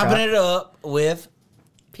with P. Chopping Scott. it up with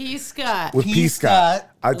P. Scott. With P. Scott.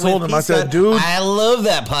 I told him, I said, dude, I love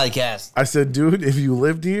that podcast. I said, dude, if you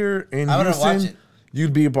lived here in I'm gonna watch Houston, it.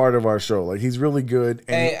 you'd be a part of our show. Like, he's really good.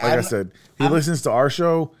 And Hey, like I I'm- said, he I'm- listens to our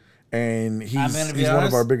show, and I'm he's gonna be one honest,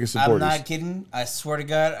 of our biggest supporters. I'm not kidding. I swear to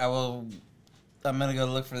God, I'm gonna go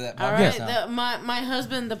look for that All podcast right, now. my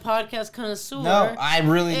husband, the podcast connoisseur. No, I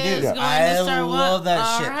really is do. going to I start what? love that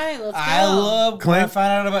All shit. right, let's I go. love when I Clint?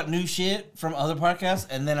 find out about new shit from other podcasts,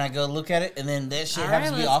 and then I go look at it, and then that shit All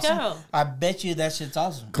happens right, to be let's awesome. go. I bet you that shit's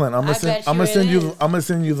awesome. Clint, I'm I gonna send, bet I'm you gonna send it you, is. I'm gonna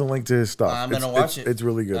send you the link to his stuff. I'm gonna watch it. It's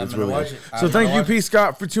really good. I'm It's gonna really watch good. it. I'm So gonna thank you, watch P. it.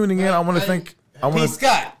 Scott, for tuning in. I want to thank. I P. want to.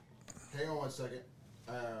 Scott. Hang on one second.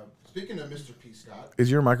 Speaking of Mr. P. Scott. Is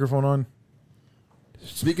your microphone on?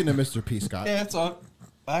 Speaking of Mr. P. Scott. Yeah, that's all.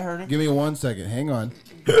 I heard it. Give me 1 second. Hang on.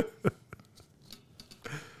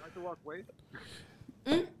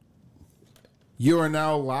 You are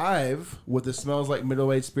now live with the Smells Like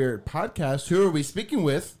Middle Age Spirit podcast. Who are we speaking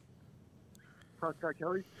with? Prescott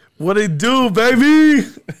Kelly. What it do, baby?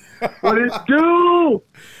 What it do?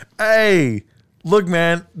 Hey, look,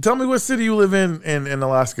 man. Tell me what city you live in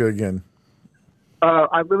Alaska again.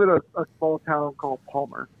 I live in a small town called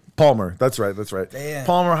Palmer. Palmer. That's right. That's right. Damn.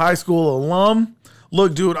 Palmer High School alum.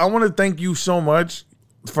 Look, dude, I want to thank you so much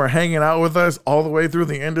for hanging out with us all the way through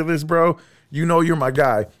the end of this, bro. You know you're my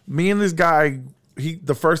guy. Me and this guy,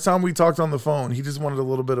 the first time we talked on the phone, he just wanted a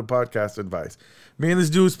little bit of podcast advice. Me and this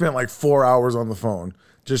dude spent like 4 hours on the phone,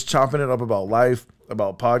 just chopping it up about life,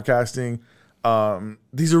 about podcasting.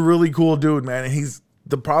 He's a really cool dude, man. And he's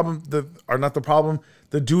the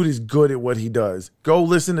dude is good at what he does. Go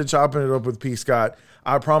listen to Chopping It Up with P. Scott.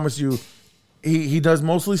 I promise you, he does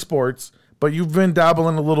mostly sports, but you've been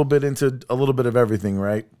dabbling a little bit into a little bit of everything,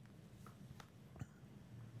 right?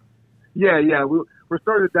 Yeah. We're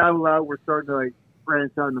starting to dabble out. We're starting to like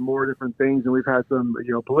branch out into more different things, and we've had some,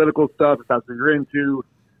 political stuff if that's what you're into,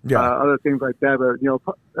 other things like that.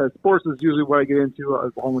 But sports is usually what I get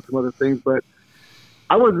into, along with some other things. But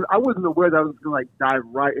I wasn't aware that I was gonna like dive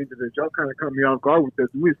right into this. Y'all kind of caught me off guard with this.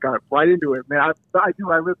 We just got right into it, man. I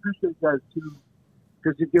really appreciate you guys too,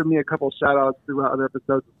 because you've given me a couple shout outs throughout other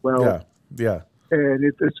episodes as well. Yeah. And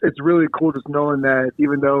it's really cool just knowing that,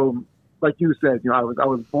 even though, like you said, I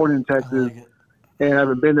was born in Texas and I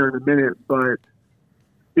haven't been there in a minute, but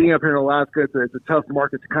being up here in Alaska, it's a tough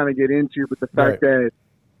market to kind of get into. But the fact that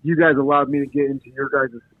you guys allowed me to get into your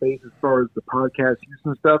guys' space as far as the podcast use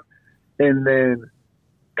and stuff, and then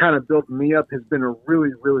kind of built me up, has been a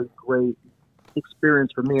really, really great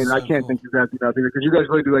experience for me. And I can't thank you guys enough either, because you guys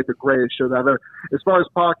really do like the greatest shows I've ever. As far as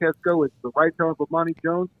podcasts go, it's the Right Tone with Monty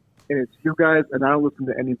Jones, and it's you guys, and I don't listen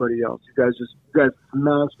to anybody else. You guys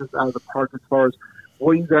smash this out of the park as far as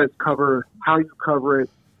what you guys cover, how you cover it,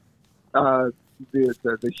 the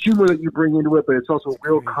humor that you bring into it, but it's also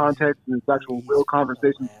real context and it's actual real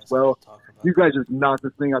conversations as well. You guys just knock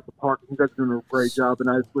this thing out the park. You guys are doing a great job, and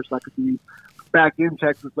I wish I could be back in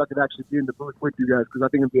Texas so I could actually be in the booth with you guys, because I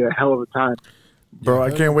think it'd be a hell of a time. Bro,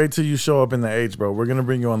 I can't wait till you show up in the H, bro. We're going to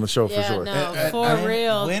bring you on the show for sure. No, for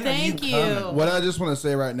real. Thank you. What I just want to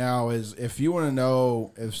say right now is, if you want to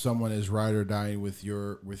know if someone is ride or dying with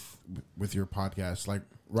your podcast, like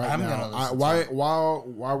right now,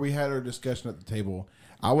 while we had our discussion at the table,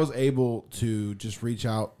 I was able to just reach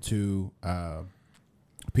out to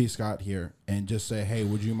P. Scott here and just say, hey,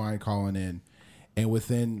 would you mind calling in? And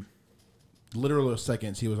within literal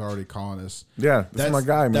seconds, he was already calling us. Yeah, that's my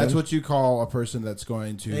guy, man. That's what you call a person that's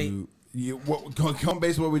going to come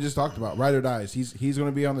based on what we just talked about. Ride or dies. He's going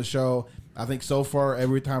to be on the show. I think so far,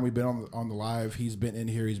 every time we've been on the live, he's been in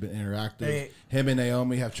here. He's been interactive. Hey. Him and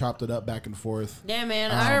Naomi have chopped it up back and forth. Yeah,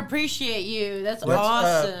 man. I appreciate you. That's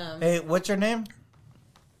awesome. Hey, what's your name?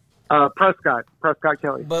 Prescott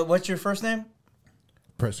Kelly. But what's your first name?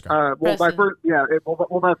 Prescott. My first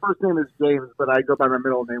name is James, but I go by my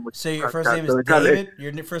middle name. Which So your is first Prescott. name is David?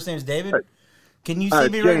 Your first name is David? Can you see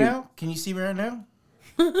me right James. now? Can you see me right now?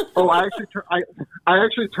 Oh, I actually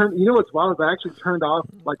turned. You know what's wild is I actually turned off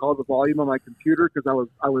like all the volume on my computer, because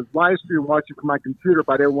I was live stream watching from my computer,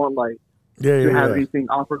 but I didn't want to have anything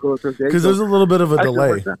off or go through. Because there's a little bit of a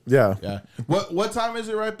delay. Yeah. What time is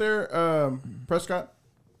it right there, Prescott?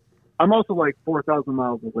 I'm also like 4,000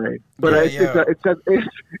 miles away, but it's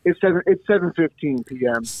 7:15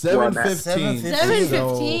 p.m. 7:15.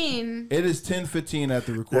 7:15. It is 10:15 at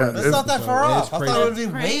the recording. That's not that far off. I crazy. thought it would be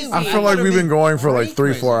Crazy. way. I feel like we've been going for like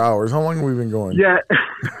 3-4 hours. How long have we been going? Yeah.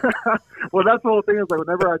 Well, that's the whole thing. Is like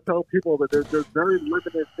whenever I tell people that there's very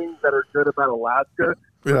limited things that are good about Alaska.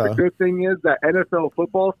 Yeah. The good thing is that NFL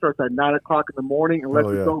football starts at 9 o'clock in the morning, unless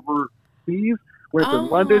it's overseas. When it's in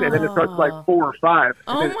London, and then it starts like 4 or 5.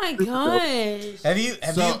 Oh my gosh! Have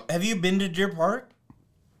you been to Deer Park?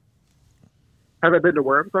 Have I been to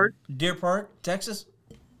where? I'm sorry. Deer Park, Texas.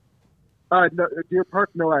 No, Deer Park.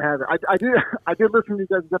 No, I haven't. I did listen to you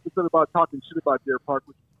guys' episode about talking shit about Deer Park,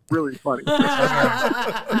 which is really funny.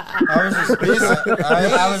 I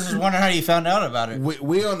was just wondering how you found out about it.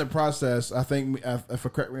 We on the process. I think, if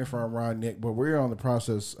correct me if I'm wrong, Nick, but we're on the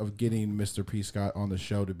process of getting Mr. P. Scott on the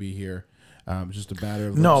show to be here. Just a matter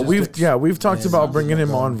of logistics. we've talked about bringing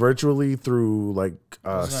him on virtually through like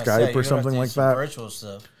Skype or something like that. Virtual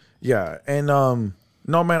stuff. Yeah, and no,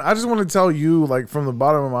 man, I just want to tell you, like, from the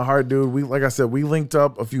bottom of my heart, dude. Like I said, we linked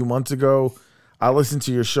up a few months ago. I listened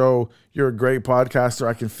to your show. You're a great podcaster.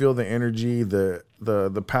 I can feel the energy, the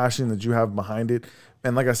passion that you have behind it,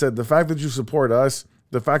 and like I said, the fact that you support us.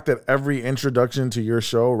 The fact that every introduction to your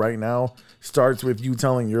show right now starts with you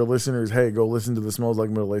telling your listeners, hey, go listen to the Smells Like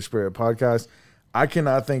Middle-Aged Spirit podcast. I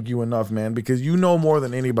cannot thank you enough, man, because you know more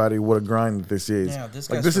than anybody what a grind this is. Yeah,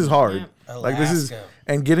 this is hard. Like this is,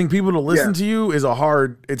 and getting people to listen to you is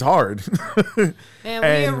it's hard.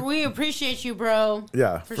 Man, we appreciate you, bro.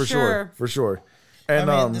 Yeah, for sure.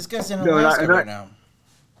 And this guy's in Alaska right now.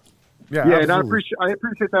 Yeah, and I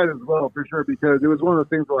appreciate that as well, for sure, because it was one of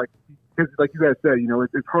the things where, because like you guys said,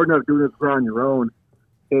 it's hard enough doing this on your own.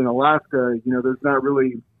 in Alaska, there's not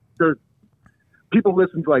really there's people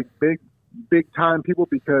listen to like big time people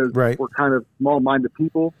because Right. we're kind of small-minded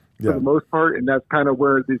people for Yeah. the most part, and that's kind of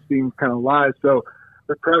where these things kind of lie. So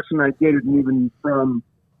the traction I get isn't even from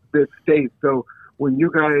this state. So when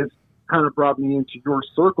you guys kind of brought me into your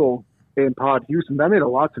circle in Pod Houston, that meant a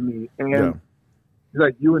lot to me. And Yeah.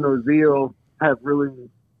 like you and Ozil have really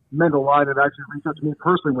meant a lot and actually reached out to me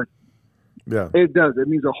personally, which Yeah. it does. It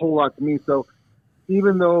means a whole lot to me. So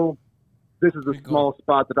even though this is a small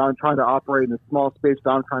spot that I'm trying to operate in, a small space that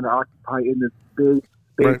I'm trying to occupy in this big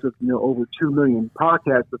space Right. of over 2 million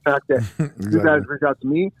podcasts, the fact that you guys reach out to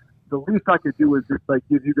me, the least I could do is just like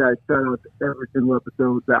give you guys shout outs every single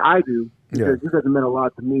episode that I do because you guys have meant a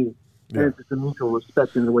lot to me. Yeah. And it's just a mutual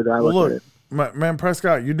respect in the way that I Well, look at look, it. man,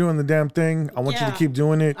 Prescott, you're doing the damn thing. I want you Yeah. to keep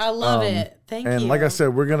doing it. I love it. Thank and you. like I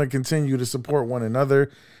said, we're going to continue to support one another.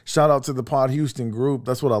 Shout out to the Pod Houston group.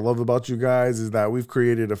 That's what I love about you guys is that we've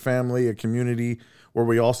created a family, a community where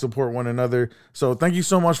we all support one another. So thank you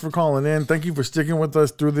so much for calling in. Thank you for sticking with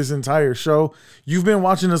us through this entire show. You've been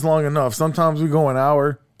watching us long enough. Sometimes we go an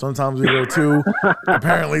hour. Sometimes we go 2.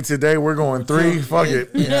 Apparently today we're going 3. Fuck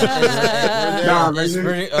it. Nah, man,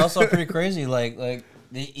 It's also pretty crazy. Like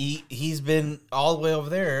he's been all the way over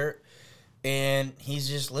there, and he's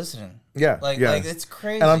just listening. Yeah, like yeah. it's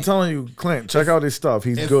crazy. And I'm telling you, Clint, check out his stuff.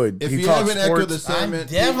 He's good. If He you talks haven't echoed sports. the I'm sentiment,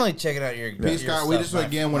 definitely checking out your. P. Scott, we just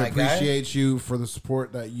again want to my guy. appreciate you for the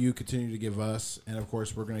support that you continue to give us, and of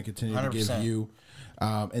course, we're going to continue to give 100%. you.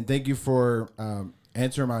 And thank you for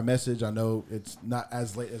answering my message. I know it's not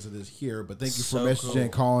as late as it is here, but thank you for So messaging cool.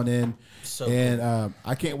 and calling in. So and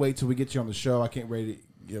I can't wait till we get you on the show. I can't wait.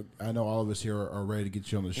 I know all of us here are ready to get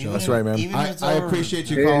you on the show. That's right, man. Even if it's I over- appreciate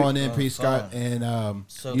you calling in, Oh, P. Scott, fine. and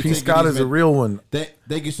So you P. take Scott it is easy, a real one.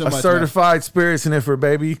 Thank you so A much, man. certified spirit sniffer,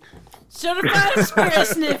 baby. Certified spirit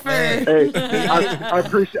sniffer. Hey, I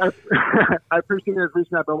appreciate I appreciate you guys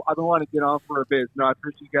reaching out. I've been wanting to get on for a bit. No, I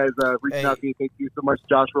appreciate you guys reaching out to me. Thank you so much,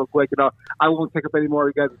 Josh. Real quick, I won't take up any more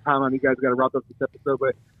of you guys' time. On you guys got to wrap up this episode,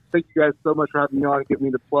 but thank you guys so much for having me on and giving me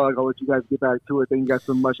the plug. I'll let you guys get back to it. Thank you guys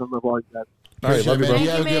so much. I love all you guys. All right, love you, bro. You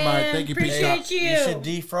have a good man. night. Thank you, P. Appreciate Scott. you. You should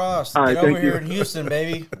defrost. All right, Get over thank here you. in Houston,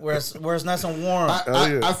 baby, where it's nice and warm.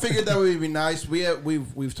 I figured that would be nice.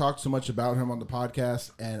 We've talked so much about him on the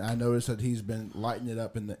podcast, and I noticed that he's been lighting it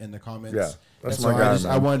up in the comments. Yeah, that's So my guy, I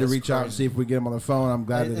man. wanted to That's reach out and crazy. see if we get him on the phone. I'm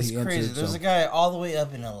glad that It's he crazy. answered. There's so. a guy all the way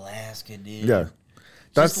up in Alaska, dude. Yeah.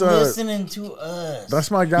 That's Just listening to us.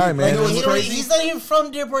 that's my guy, Like, man. know what's you know, crazy? he's not even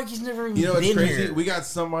from Deer Park. He's never even You know what's been crazy? here. We got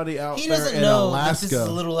somebody out He there doesn't in know that this is a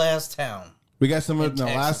Alaska. little ass town. We got someone in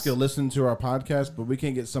Texas. Alaska listening to our podcast, but we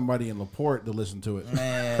can't get somebody in LaPorte to listen to it.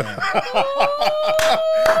 Man,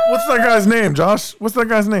 What's that guy's name, Josh? What's that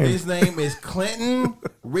guy's name? His name is Clinton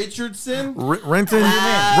Richardson. Renton Clintonson?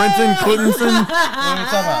 what are we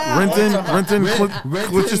talking about? Renton Clitchison?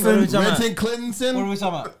 Renton What Clintonson. are we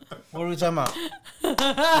talking about? What are we talking about? What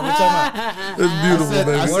are we talking about? It's beautiful, I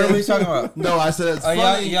baby. What are we talking about? No, I said it's Oh,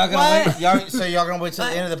 funny. y'all gonna wait? Y'all gonna wait till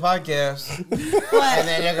the end of the podcast, and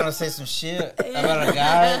then y'all gonna say some shit about a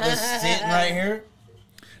guy that's sitting right here.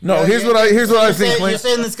 No, here's what I think, You're Clint.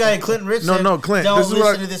 saying this guy Clinton Richardson. No, Clint. Don't This is listen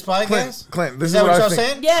what I, to this podcast. Clint, this Is is that what what I y'all think.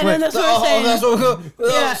 saying? Yeah, Clint, no, that's what I'm saying. That's what we're going.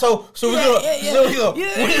 Yeah. So we Yeah, go. yeah, So we go.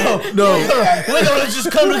 yeah. We go. No. We're gonna just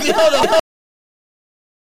come together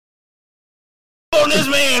on this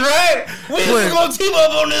man, right? We're Clint. just gonna team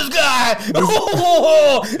up on this guy.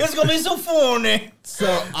 Oh, it's gonna be so funny. So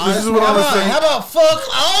This is what I was saying. How about fuck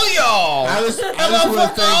all y'all? I just How about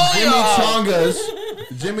want to fuck all thank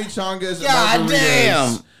y'all? Jimmy Chongas, and God Margaritas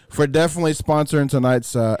damn. for definitely sponsoring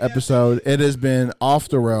tonight's episode. It has been off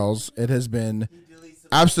the rails. It has been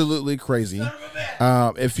absolutely crazy.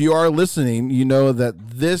 If you are listening, you know that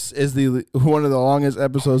this is the one of the longest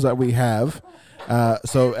episodes that we have.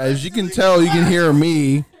 So as you can tell, you can hear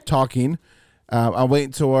me talking. I'm waiting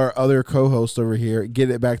until our other co-hosts over here get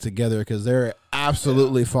it back together because they're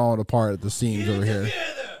absolutely falling apart at the seams over here.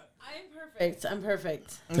 I'm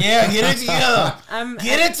perfect. Yeah, get it together.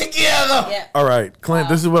 Get it together. Yeah. All right, Clint,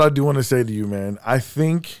 this is what I do want to say to you, man. I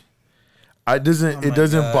think it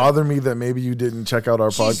doesn't God. bother me that maybe you didn't check out our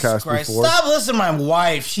Jesus podcast Christ. before. Stop listening to my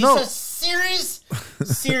wife. She's No. a serious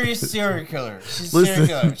serial killer. She's a Listen.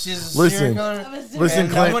 serial killer. She's a Listen. serial killer. Listen, And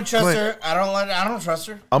Clint, no one trusts Clint. her. I don't trust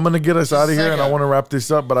her. I'm going to get us out of here and I psycho. want to wrap this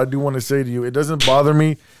up, but I do want to say to you, it doesn't bother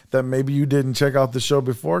me that maybe you didn't check out the show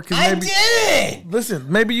before. Cause I maybe, did. Listen,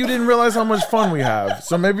 maybe you didn't realize how much fun we have.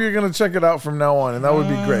 So maybe you're going to check it out from now on, and that would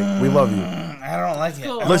be great. We love you. I don't like it. I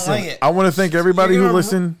don't Listen, like it. I want to thank everybody You're who gonna-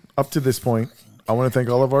 listened up to this point. I want to thank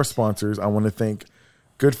all of our sponsors. I want to thank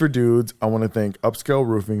Good for Dudes. I want to thank Upscale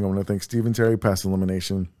Roofing. I want to thank Steve and Terry Pest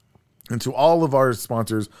Elimination. And to all of our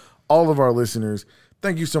sponsors, all of our listeners,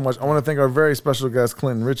 thank you so much. I want to thank our very special guest,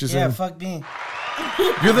 Clinton Richardson. Yeah, fuck me.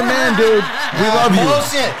 You're the man, dude. We love you.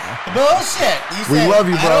 Bullshit. You We said, love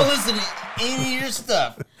you, bro. I don't listen to any of your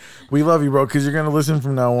stuff. We love you, bro, because you're gonna listen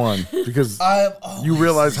from now on. Because you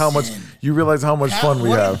realize how much fun we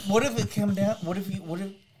have. What if it come down? What if you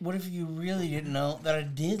really didn't know that I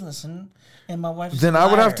did listen? And my wife's Then a liar.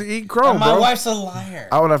 I would have to eat crow, And my bro. wife's a liar.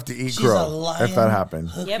 I would have to eat She's crow a lying if that happened.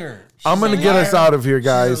 hooker. Yep. She's I'm gonna a get us liar. out of here,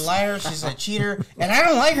 guys. She's a liar. She's a cheater, and I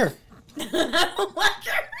don't like her.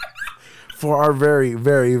 For our very,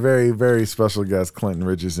 very, very, very special guest, Clinton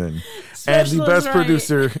Richardson, and the Special best is right.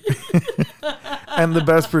 producer, and the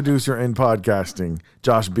best producer in podcasting,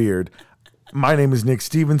 Josh Beard. My name is Nick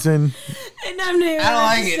Stevenson. And I'm Naomi I don't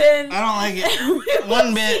like it. I don't like it.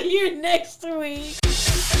 One bit. See you next week.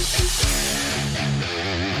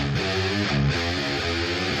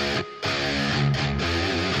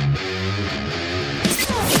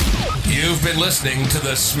 You've been listening to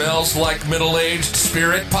the Smells Like Middle-Aged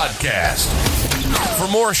Spirit podcast. For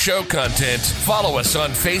more show content, follow us on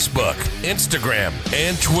Facebook, Instagram,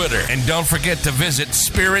 and Twitter. And don't forget to visit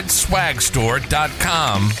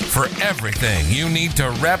spiritswagstore.com for everything you need to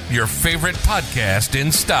rep your favorite podcast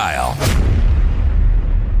in style.